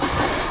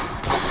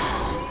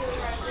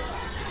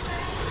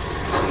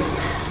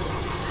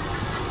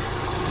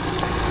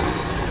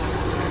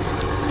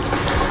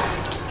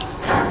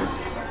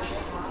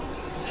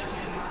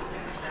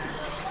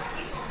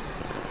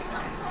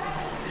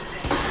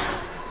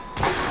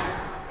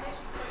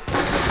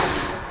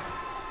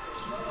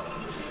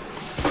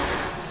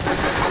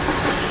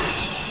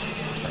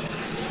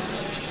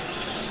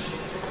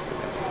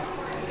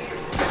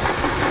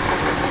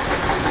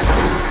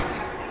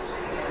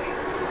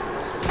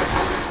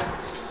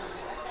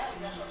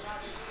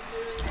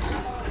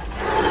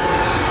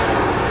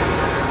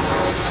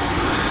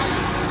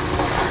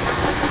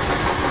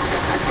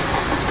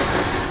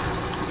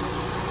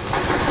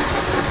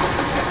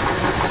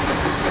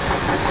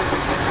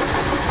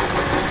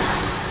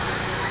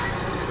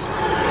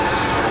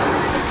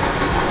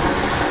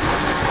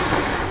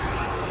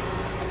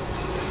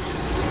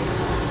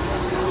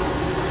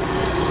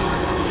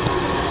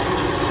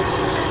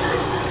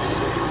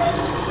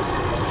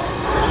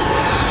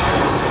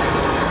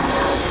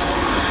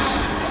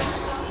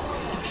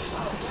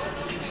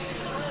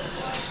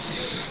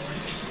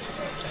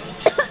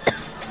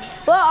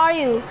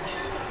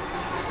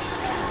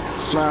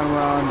 flying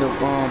around the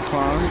pond.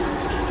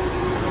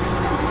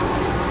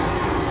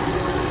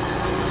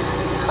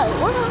 Like,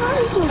 what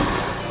are you?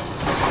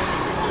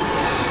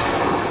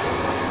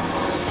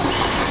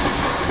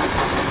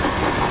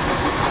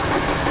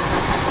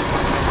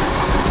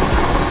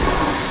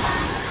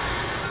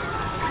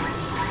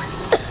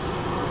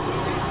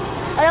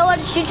 I don't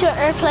want to shoot your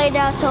airplane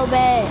down so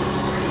bad.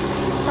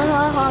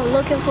 That's why I'm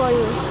looking for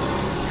you.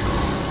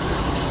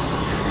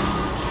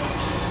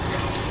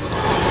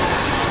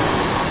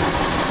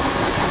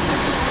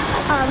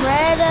 I'm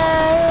ready.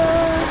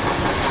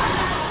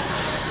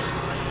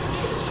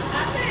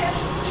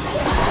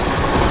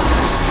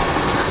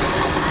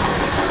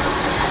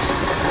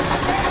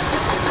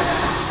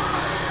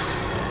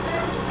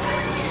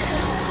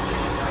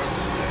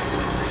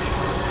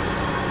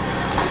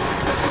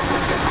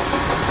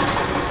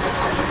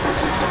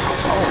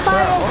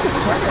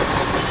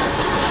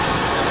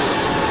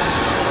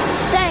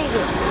 Dang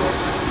it.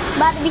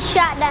 About to be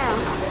shot down.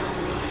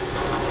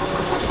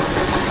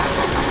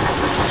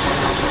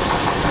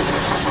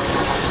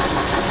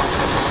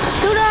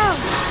 Shoot him.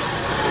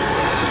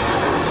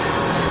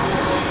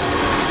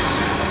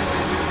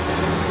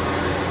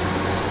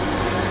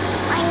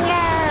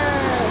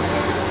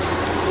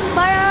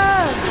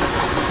 Fire.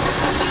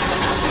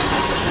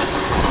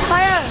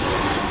 Fire.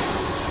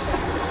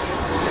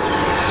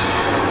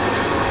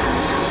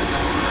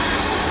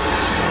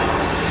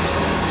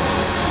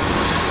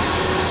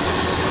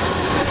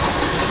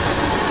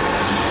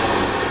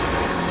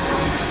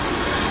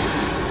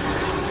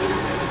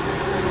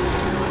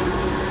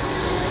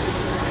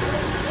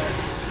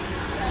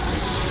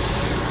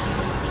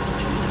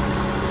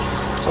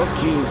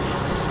 Fuck you.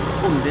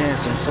 I'm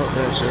dancing. Fuck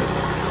that shit.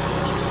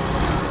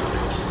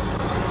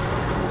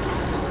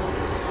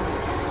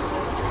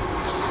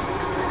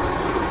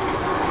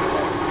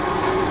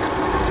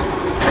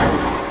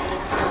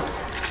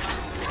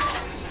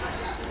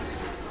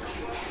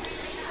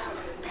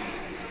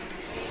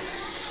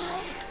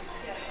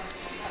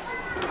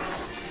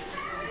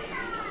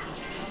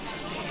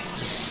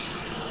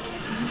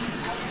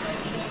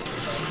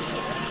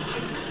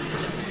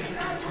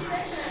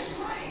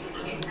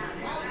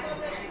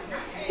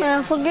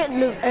 Man, forget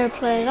the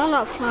airplane. I'm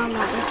not flying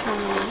that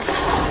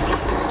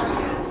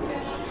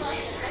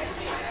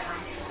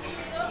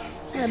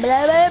airplane.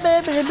 Blah, blah,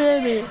 blah, blah, blah,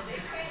 blah.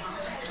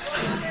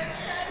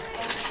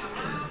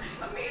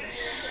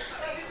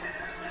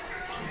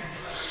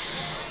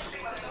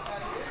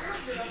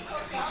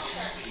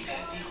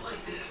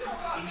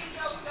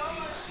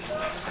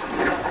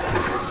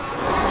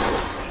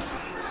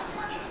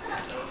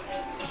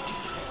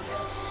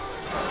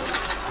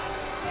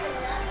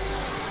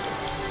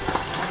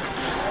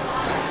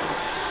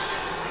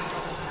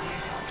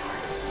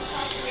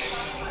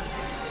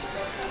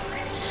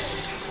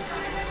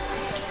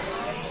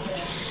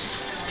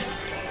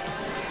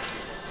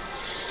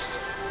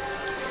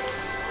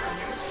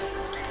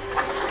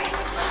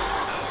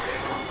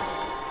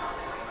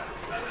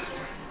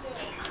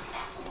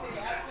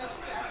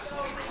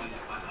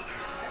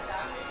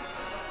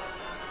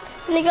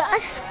 Nigga, I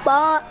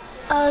spot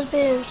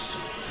others.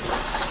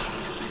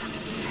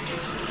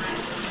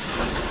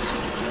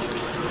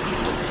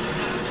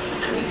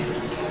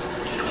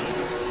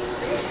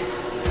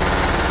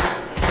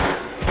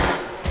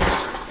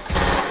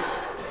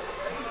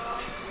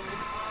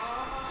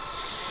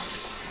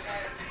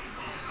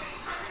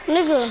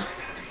 Nigga.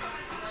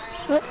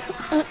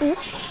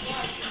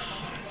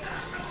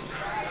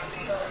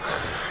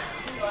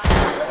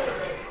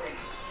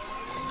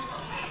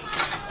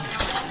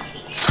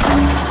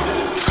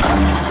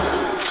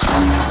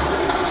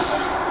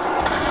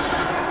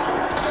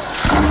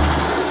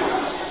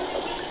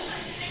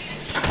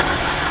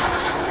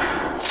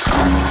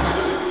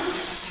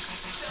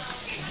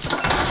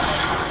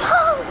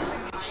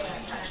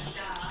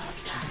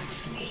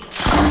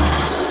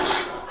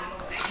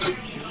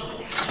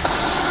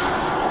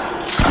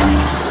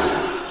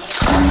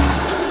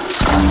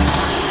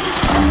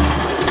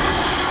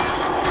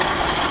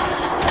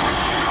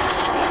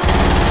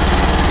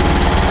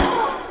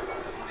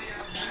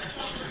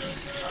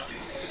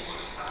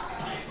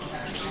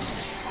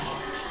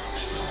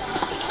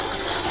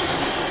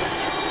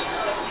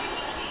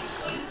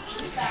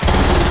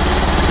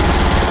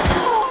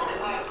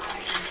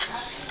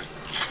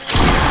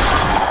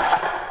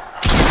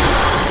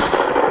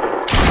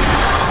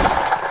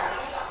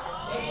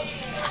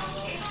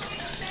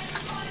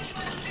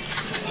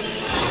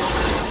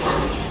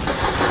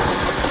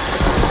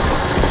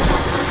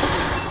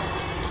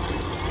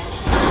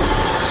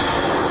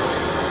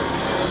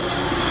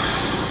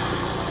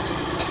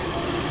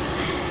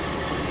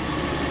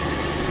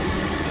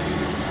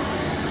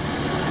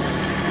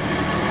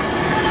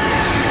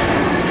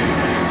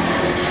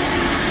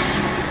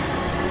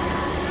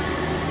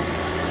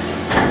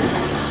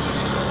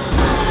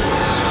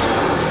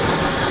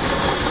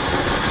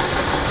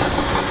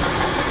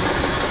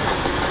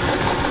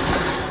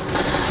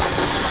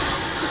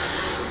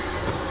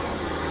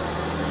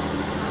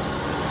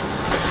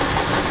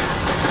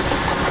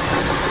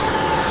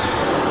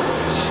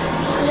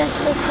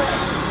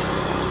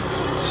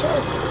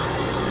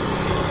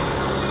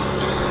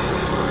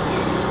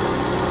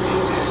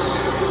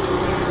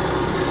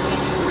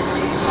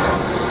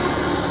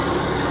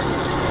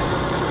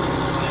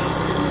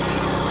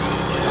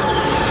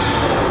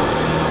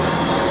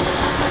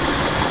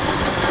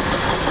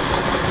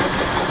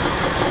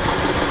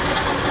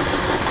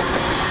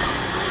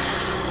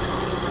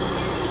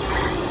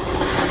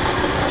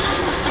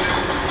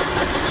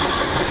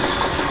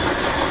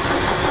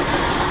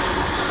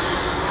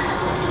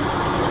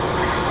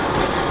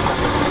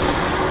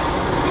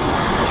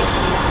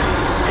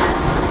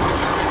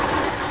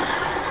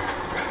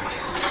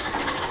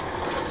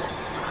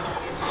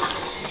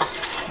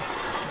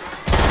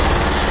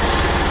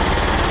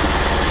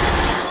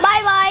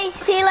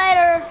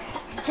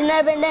 you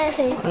never been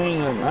dancing?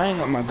 I ain't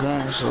got my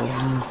gun, so.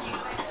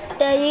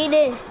 Yeah, you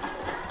did.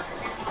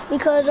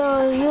 Because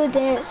you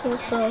dancing,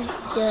 so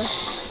yeah.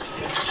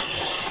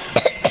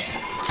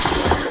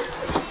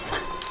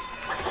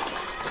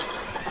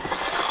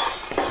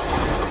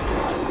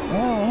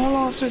 Oh, hold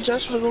on till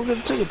Joshua go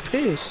take a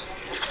piss.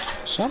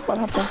 So I'm about to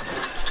hop on.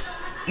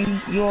 You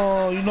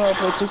know I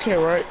play 2K,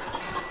 right?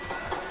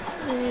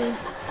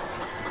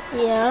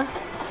 Yeah.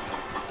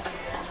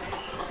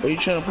 Are you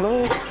trying to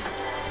play?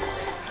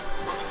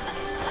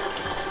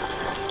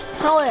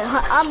 Oh wait,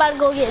 I'm about to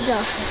go get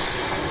Joshua.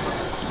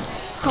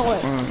 Oh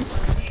wait.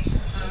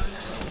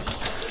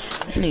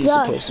 I need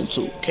to play some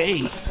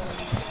 2K.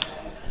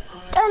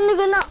 That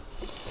nigga not.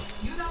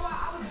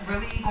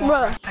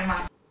 Bro.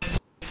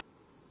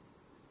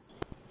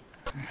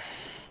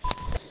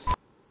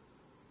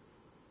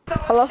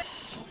 Hello?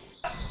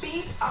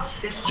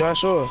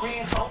 Joshua.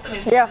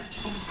 Yeah.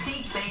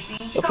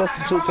 Let's play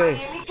some 2K.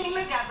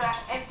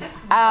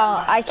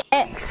 I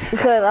can't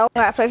because I don't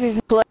got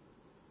PlayStation Plus.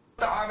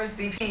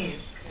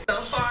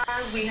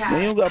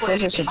 Man, you don't got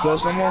PlayStation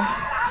Plus no more?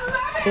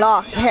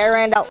 Nah, hair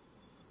ran out.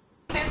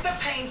 She's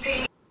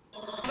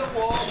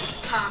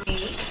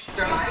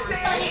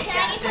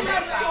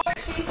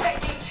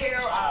taking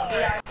care of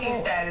VIP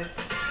status.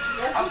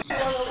 Okay.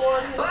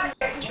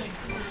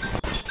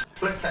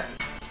 Listen.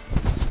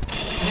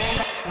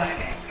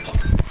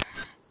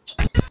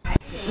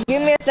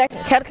 Give me a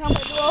second. Can I come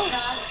to duo?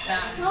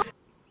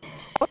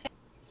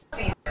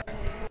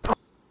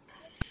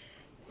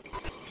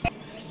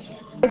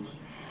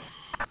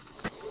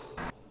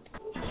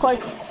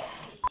 Quick.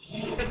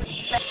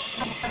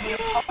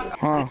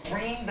 Huh?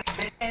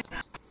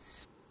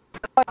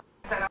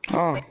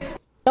 Oh.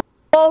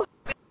 Oh.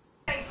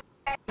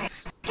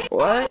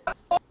 What?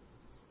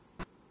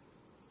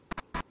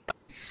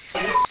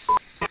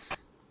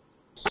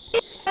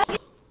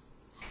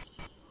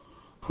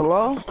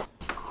 Hello?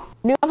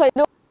 Do you want to play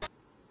duo?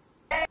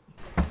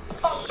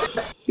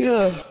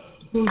 Yeah.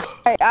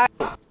 Hey,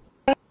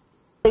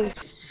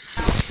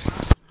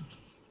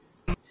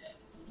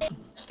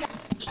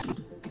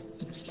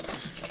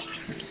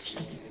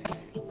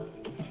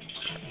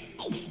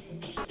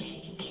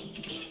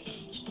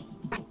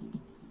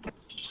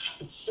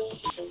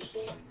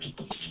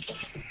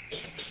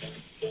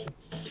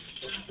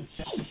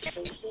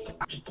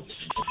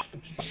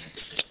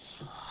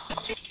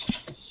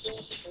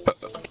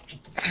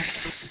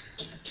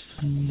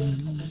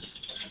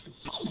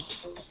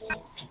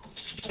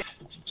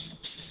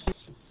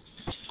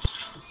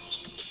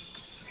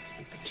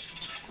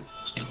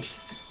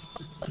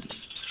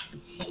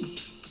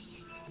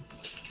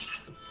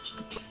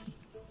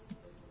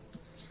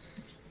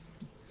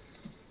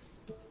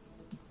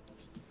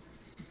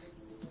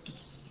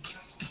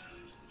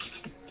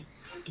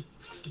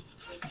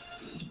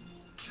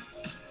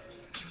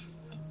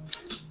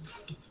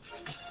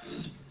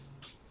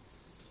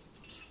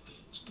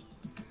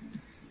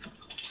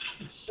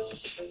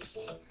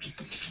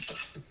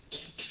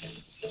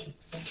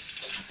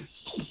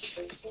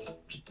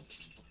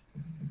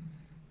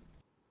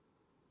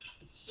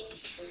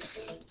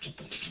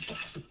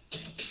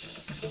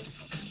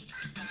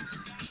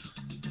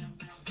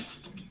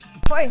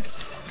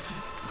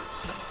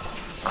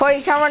 Corey,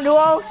 you trying to run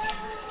duos?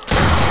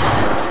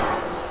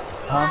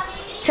 Huh?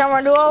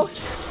 Trying to run duos?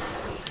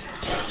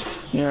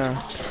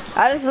 Yeah.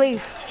 I just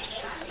leave.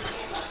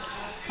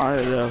 I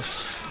left.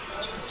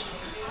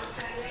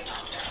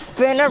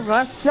 Finna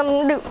run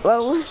some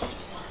duos.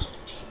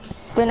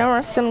 Finna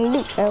run some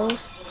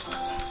duos.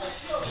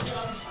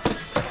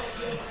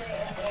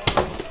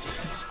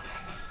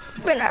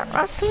 Finna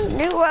run some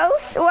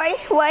duos.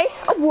 Wait,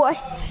 oh boy.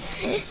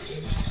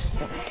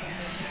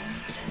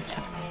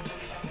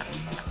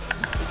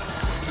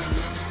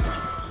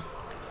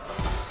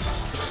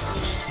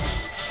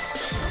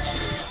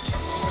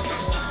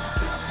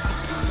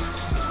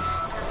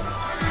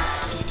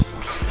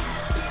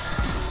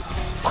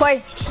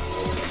 Quay.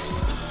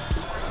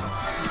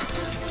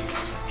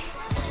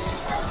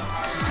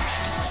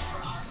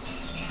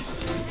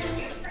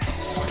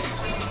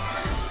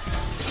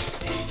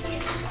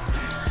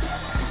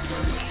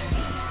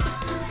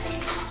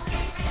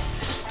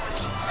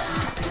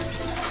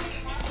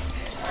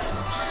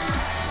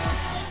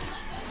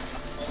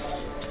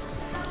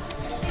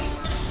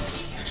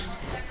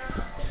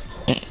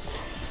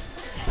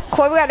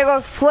 Quay, we gotta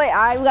go split,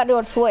 alright? We gotta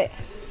go split.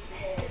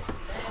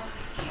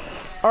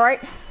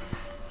 Alright?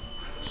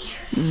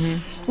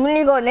 We need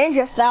to go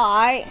ninja style,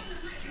 alright?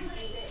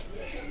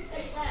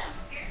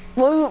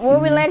 Where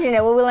we landing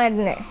at? Where we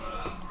landing at?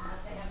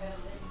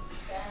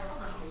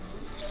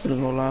 Gonna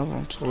go live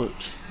on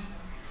Twitch.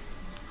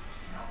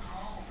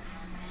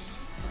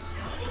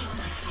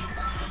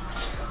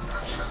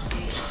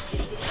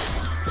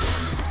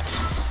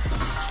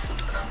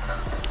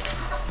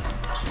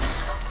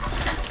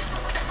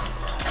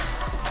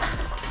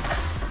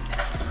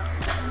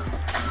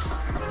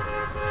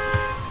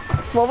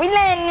 Where we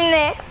landing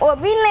at? Where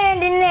we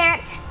landing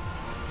at?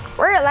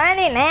 We're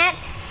landing at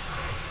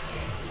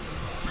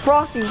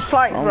Frosty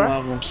flights, I'm bro.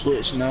 having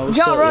Twitch now. What's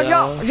Jump, up, bro,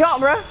 y'all?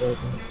 jump, bro.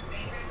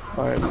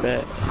 Alright,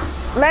 bet.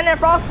 Land that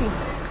Frosty.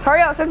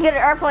 Hurry up so we can get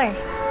an airplane.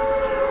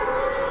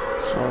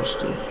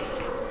 Frosty.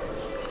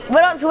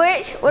 What up,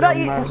 Twitch? What up,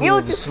 Reminds me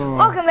of the YouTube? song.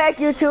 Welcome back,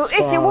 YouTube.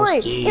 It's your boy,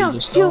 Frosty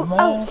the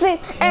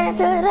 206 Snowman. and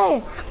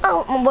today.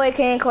 Oh, my boy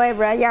King Quay,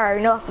 bro. Y'all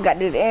already know I got to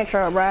do the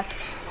intro, bro.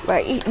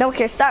 But no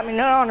can stop me,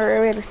 no on the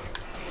release.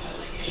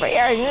 But you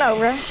already know,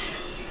 bro.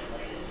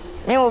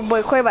 Me and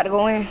my boy Quay about to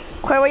go in.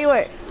 Quay, where you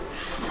at?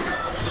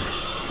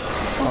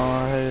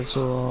 I headed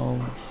to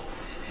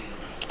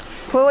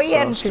Quay, where you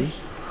heading to? Frosty.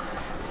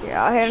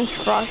 Yeah, I'm heading to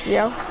Frosty,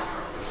 yo.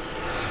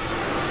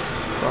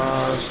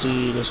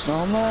 Frosty the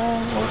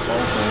Snowman.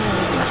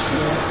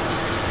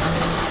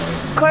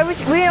 Quay,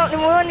 we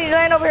don't need to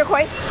land over here,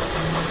 Quay.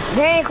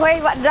 Dang, Quay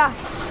about to die.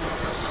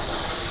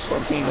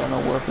 Fuck, he ain't got no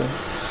weapon.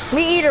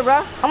 Me either,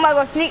 bro. I'm about to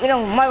go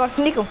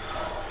sneak him.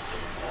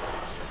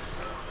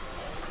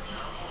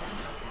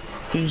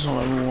 He don't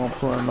like we won't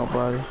pull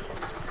nobody.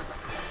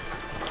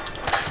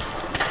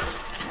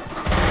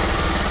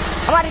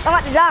 I'm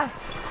about to die.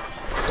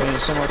 Dang,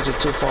 somebody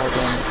just took fall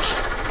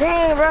damage.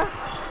 Dang, bro.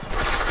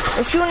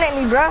 They're shooting at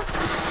me, bro.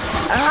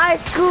 In high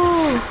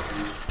school.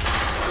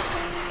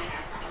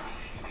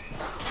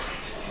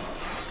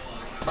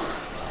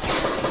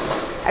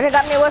 I just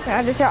got me a weapon.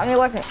 I just got me a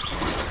weapon.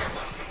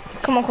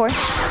 Come on, Corey.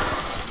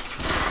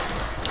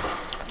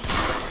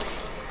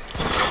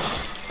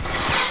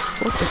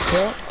 What the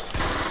fuck?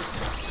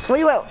 Where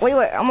you at? Where you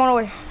at? I'm on the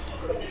way.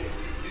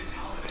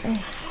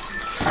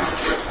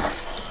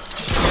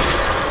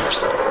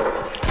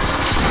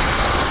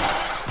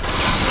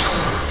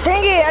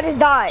 Dang it, I just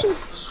died.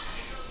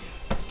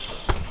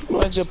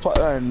 I just popped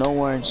out of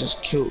nowhere and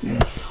just killed me.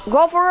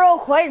 Go for real,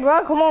 Quay,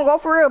 bro. Come on, go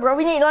for real, bro.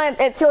 We need to land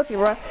at Tilty,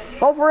 bro.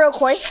 Go for real,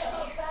 Quay.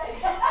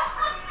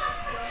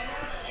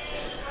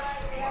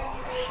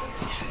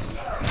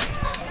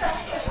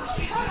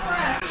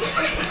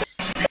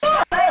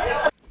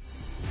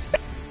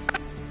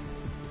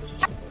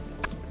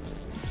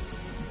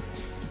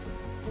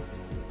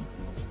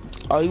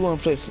 Oh, you wanna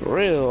play for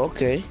real?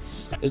 Okay.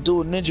 Let's do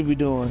what Ninja be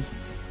doing.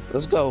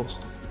 Let's go.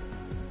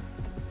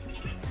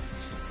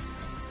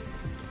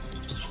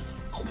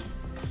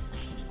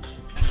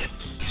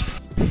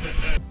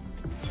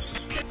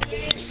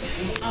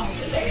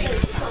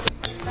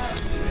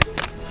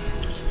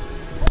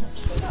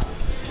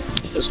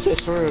 Let's play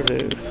for real,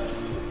 dude.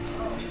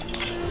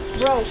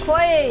 Bro,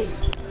 Quay.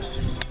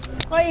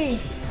 Quay.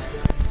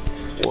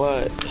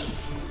 What?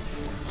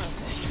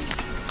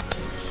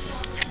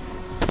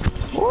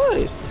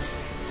 What?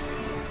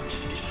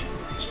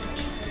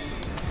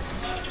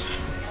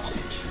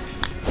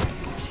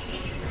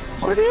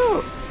 Where'd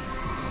you?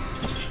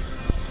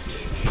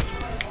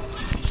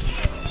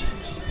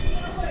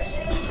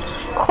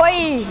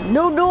 Quay,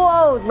 new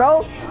duos,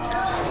 bro.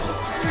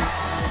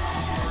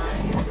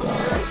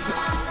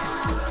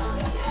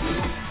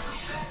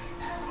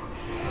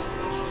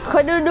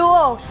 Quay, new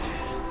duos.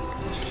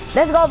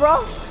 Let's go,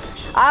 bro.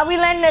 We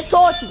landing at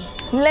Salty.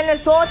 We landing at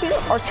Salty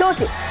or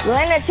Tilted. We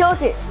landing at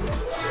Tilted.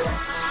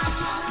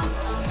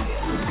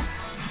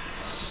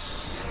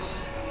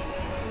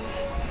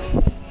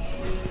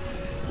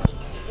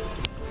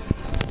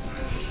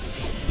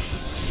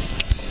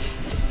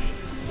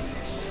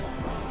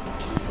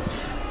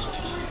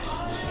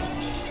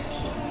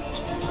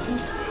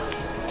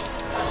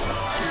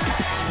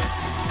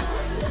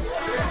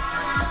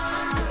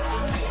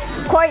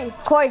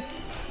 Quay.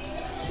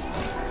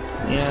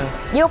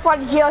 Yeah. You're part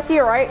of the GLC,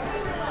 right?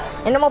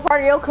 And I'm a part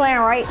of your clan,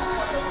 right?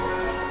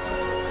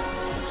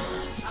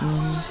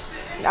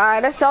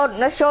 Alright, let's show them.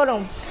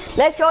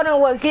 Let's show them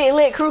what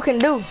Gettlittcrew can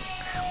do.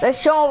 Let's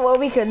show them what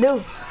we can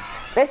do.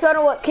 Let's show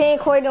them what King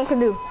Quay them can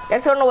do.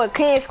 Let's show them what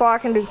King Squad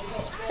can do.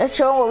 Let's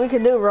show them what we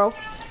can do, bro.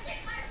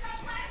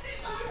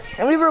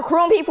 And we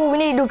recruiting people, we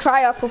need to do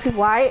tryouts for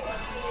people, alright?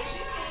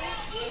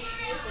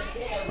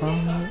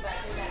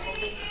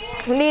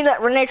 We need to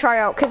let Renee try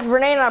out, because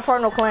Renee not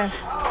part of no clan.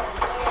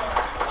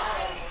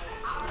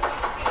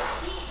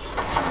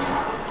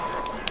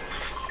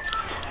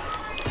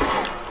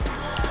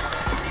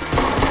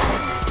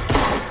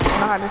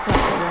 Nah, this is not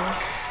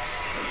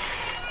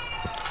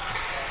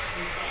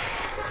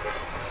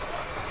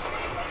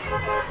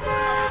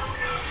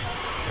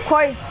good.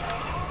 Quay,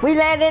 we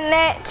landed in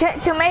that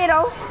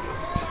tomato.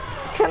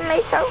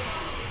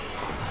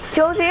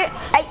 Tilt it.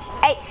 Hey,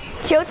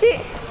 tilt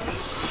it.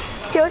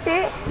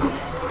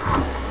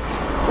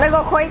 Let's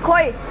go, Quay.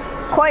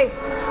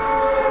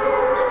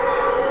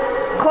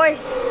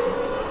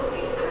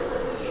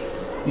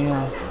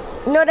 Yeah.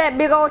 You know that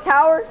big old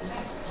tower?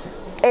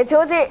 It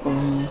tilts it.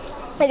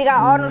 And you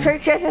got all them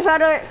trick chests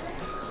inside of it.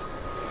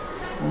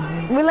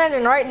 We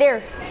landing right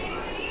there.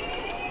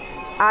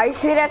 You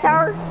see that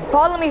tower?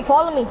 Follow me.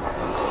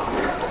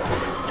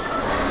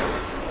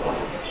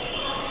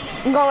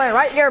 I'm gonna land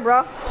right there,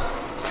 bro.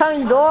 I'm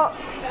telling you, dog.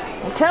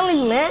 I'm telling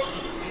you, man.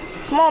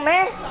 Come on,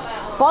 man.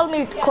 Follow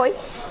me, Quay.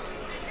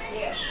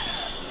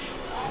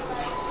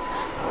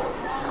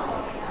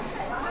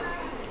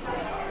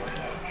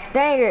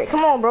 Dang it.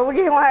 Come on, bro. We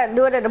just gonna have to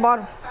do it at the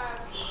bottom.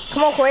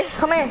 Come on, Quay.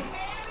 Come in.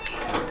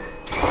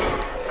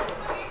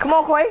 Come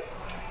on, Quay.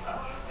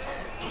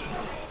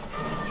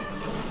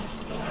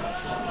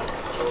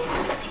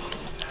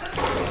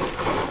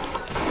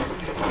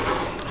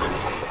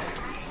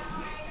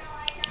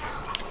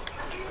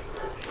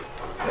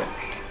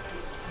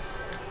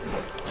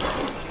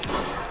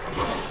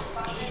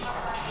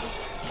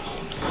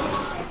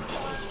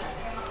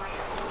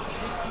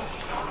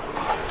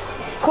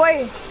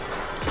 Quay.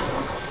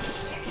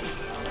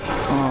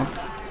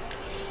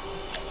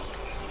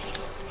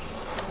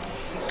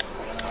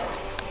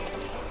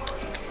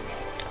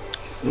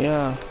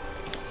 Yeah.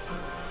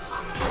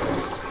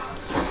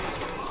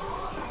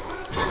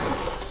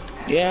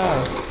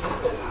 Yeah.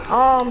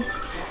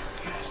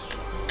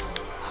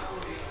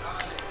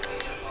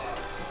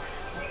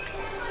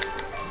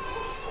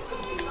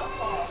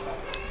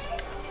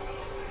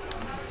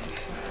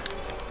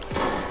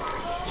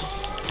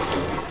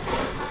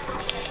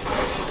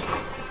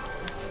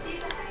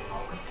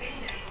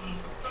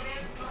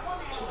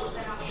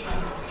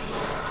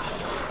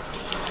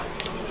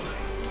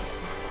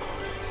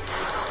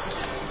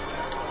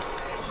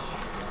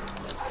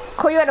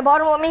 Quay, you at the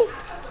bottom with me?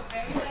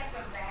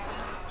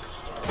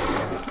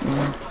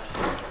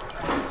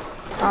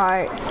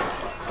 Alright.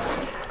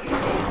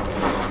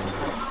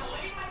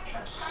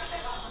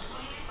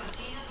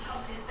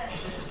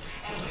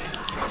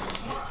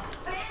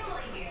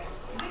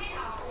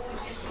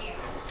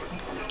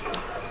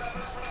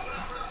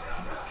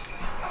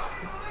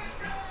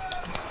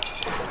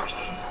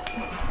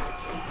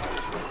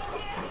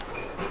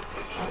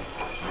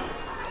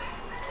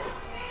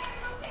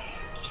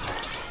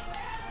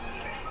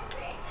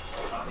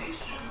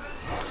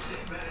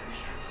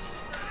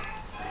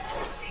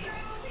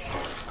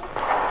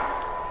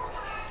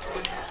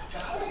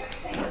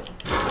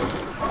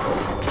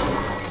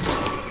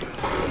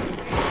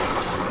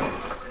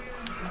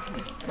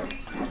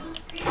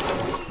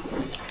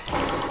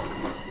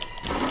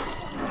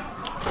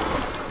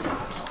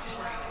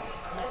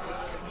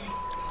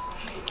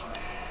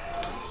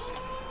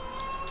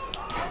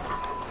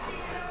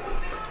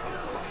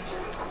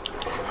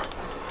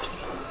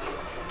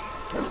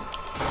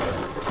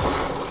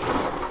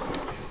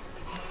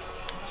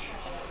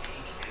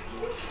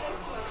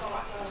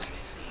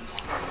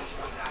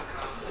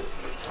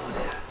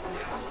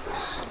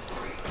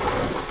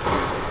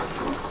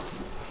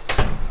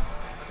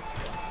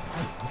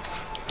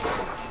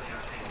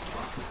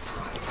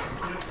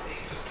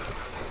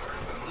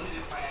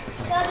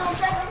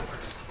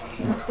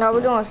 No,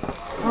 we're doing,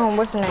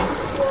 what's the name?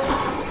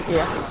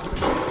 Yeah.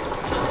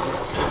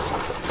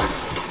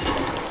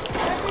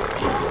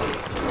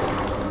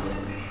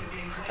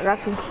 I got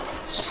you.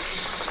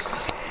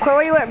 Quay,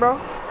 where you at, bro?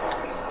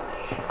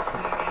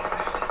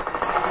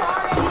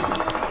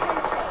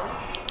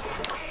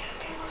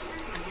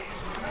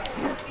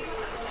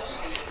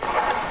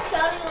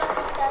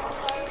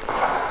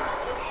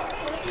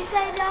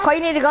 Quay,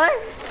 you need a gun?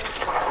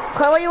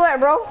 Quay, where you at,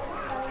 bro?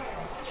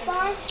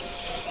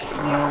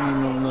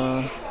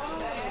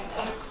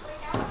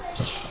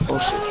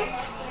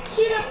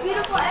 She look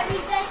beautiful every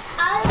day.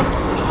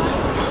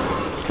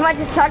 Somebody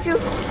just touch you? No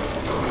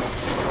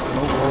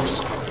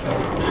balls.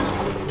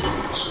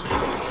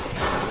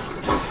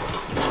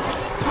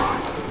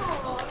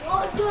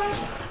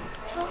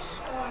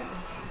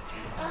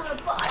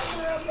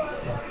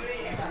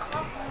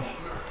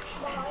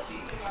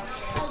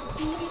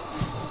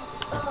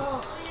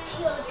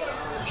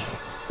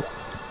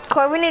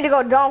 Quay, we need to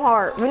go dumb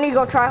hard. We need to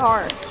go try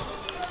hard.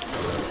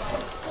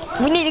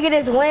 We need to get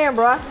this win,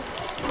 bruh.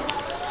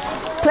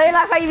 Play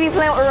like how you be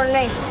playing with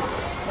Renee.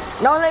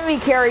 Don't let me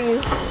carry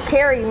you.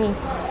 Carry me.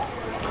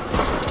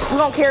 We're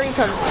gonna carry each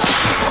other.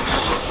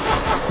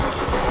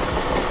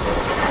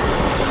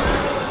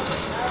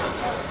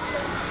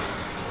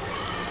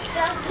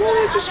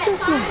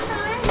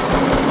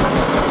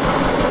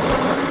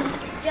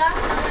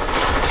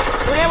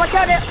 Renee, watch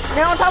out there.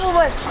 They're on top of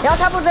us. They're on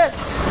top of us.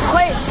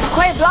 Quay,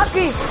 block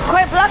me.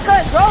 Quay, block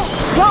us, bro.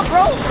 Jump,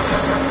 bro.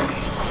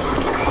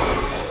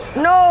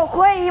 No,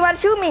 Quay, he about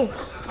to shoot me.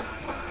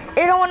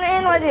 It don't want to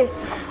end like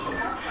this.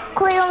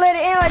 Quay, don't let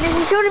it end like this.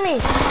 He's shooting me.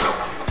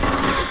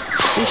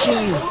 He's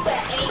shooting you.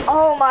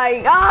 Oh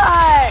my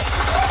God.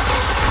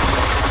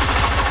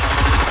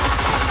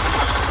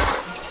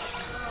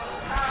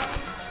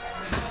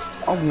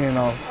 I'm getting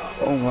off.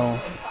 Oh no.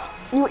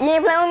 You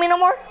ain't playing with me no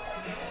more?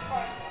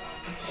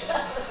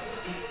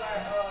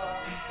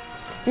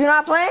 You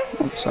not playing?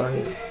 I'm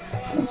sorry.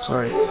 I'm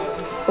sorry.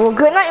 Well,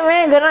 good night,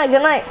 man. Good night.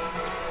 Good night.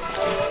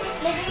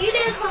 Nigga, you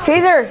didn't come.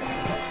 Caesar.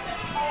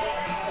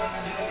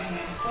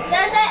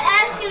 Does that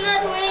asking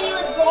us when you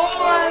was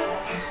born?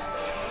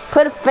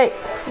 Put a fake.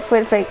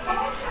 Put a fake.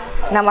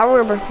 Not my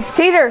real birthday.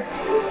 Caesar.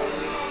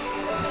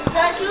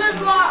 That she was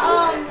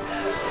born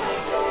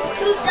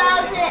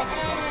 2000 and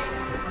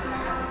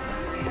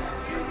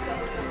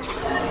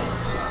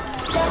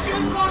that she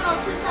was born on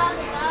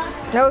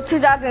 2009. No,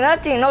 2000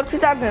 nothing. No,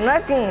 2000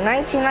 nothing.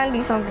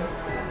 1990 something.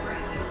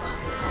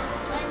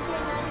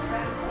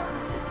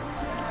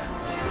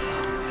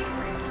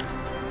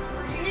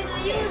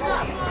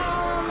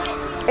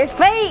 It's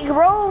fake,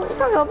 bro. It's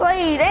not gonna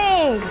play.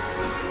 Dang.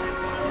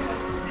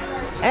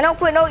 And don't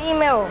put no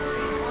emails.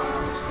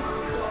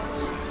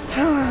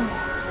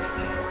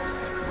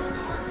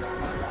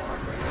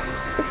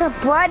 It's a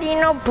buddy,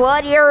 no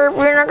buddy, or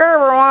we're not gonna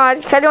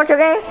watch. Can I do your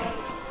game?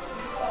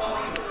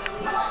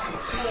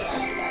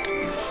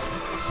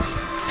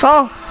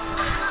 Phone.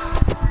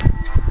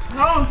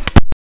 Phone.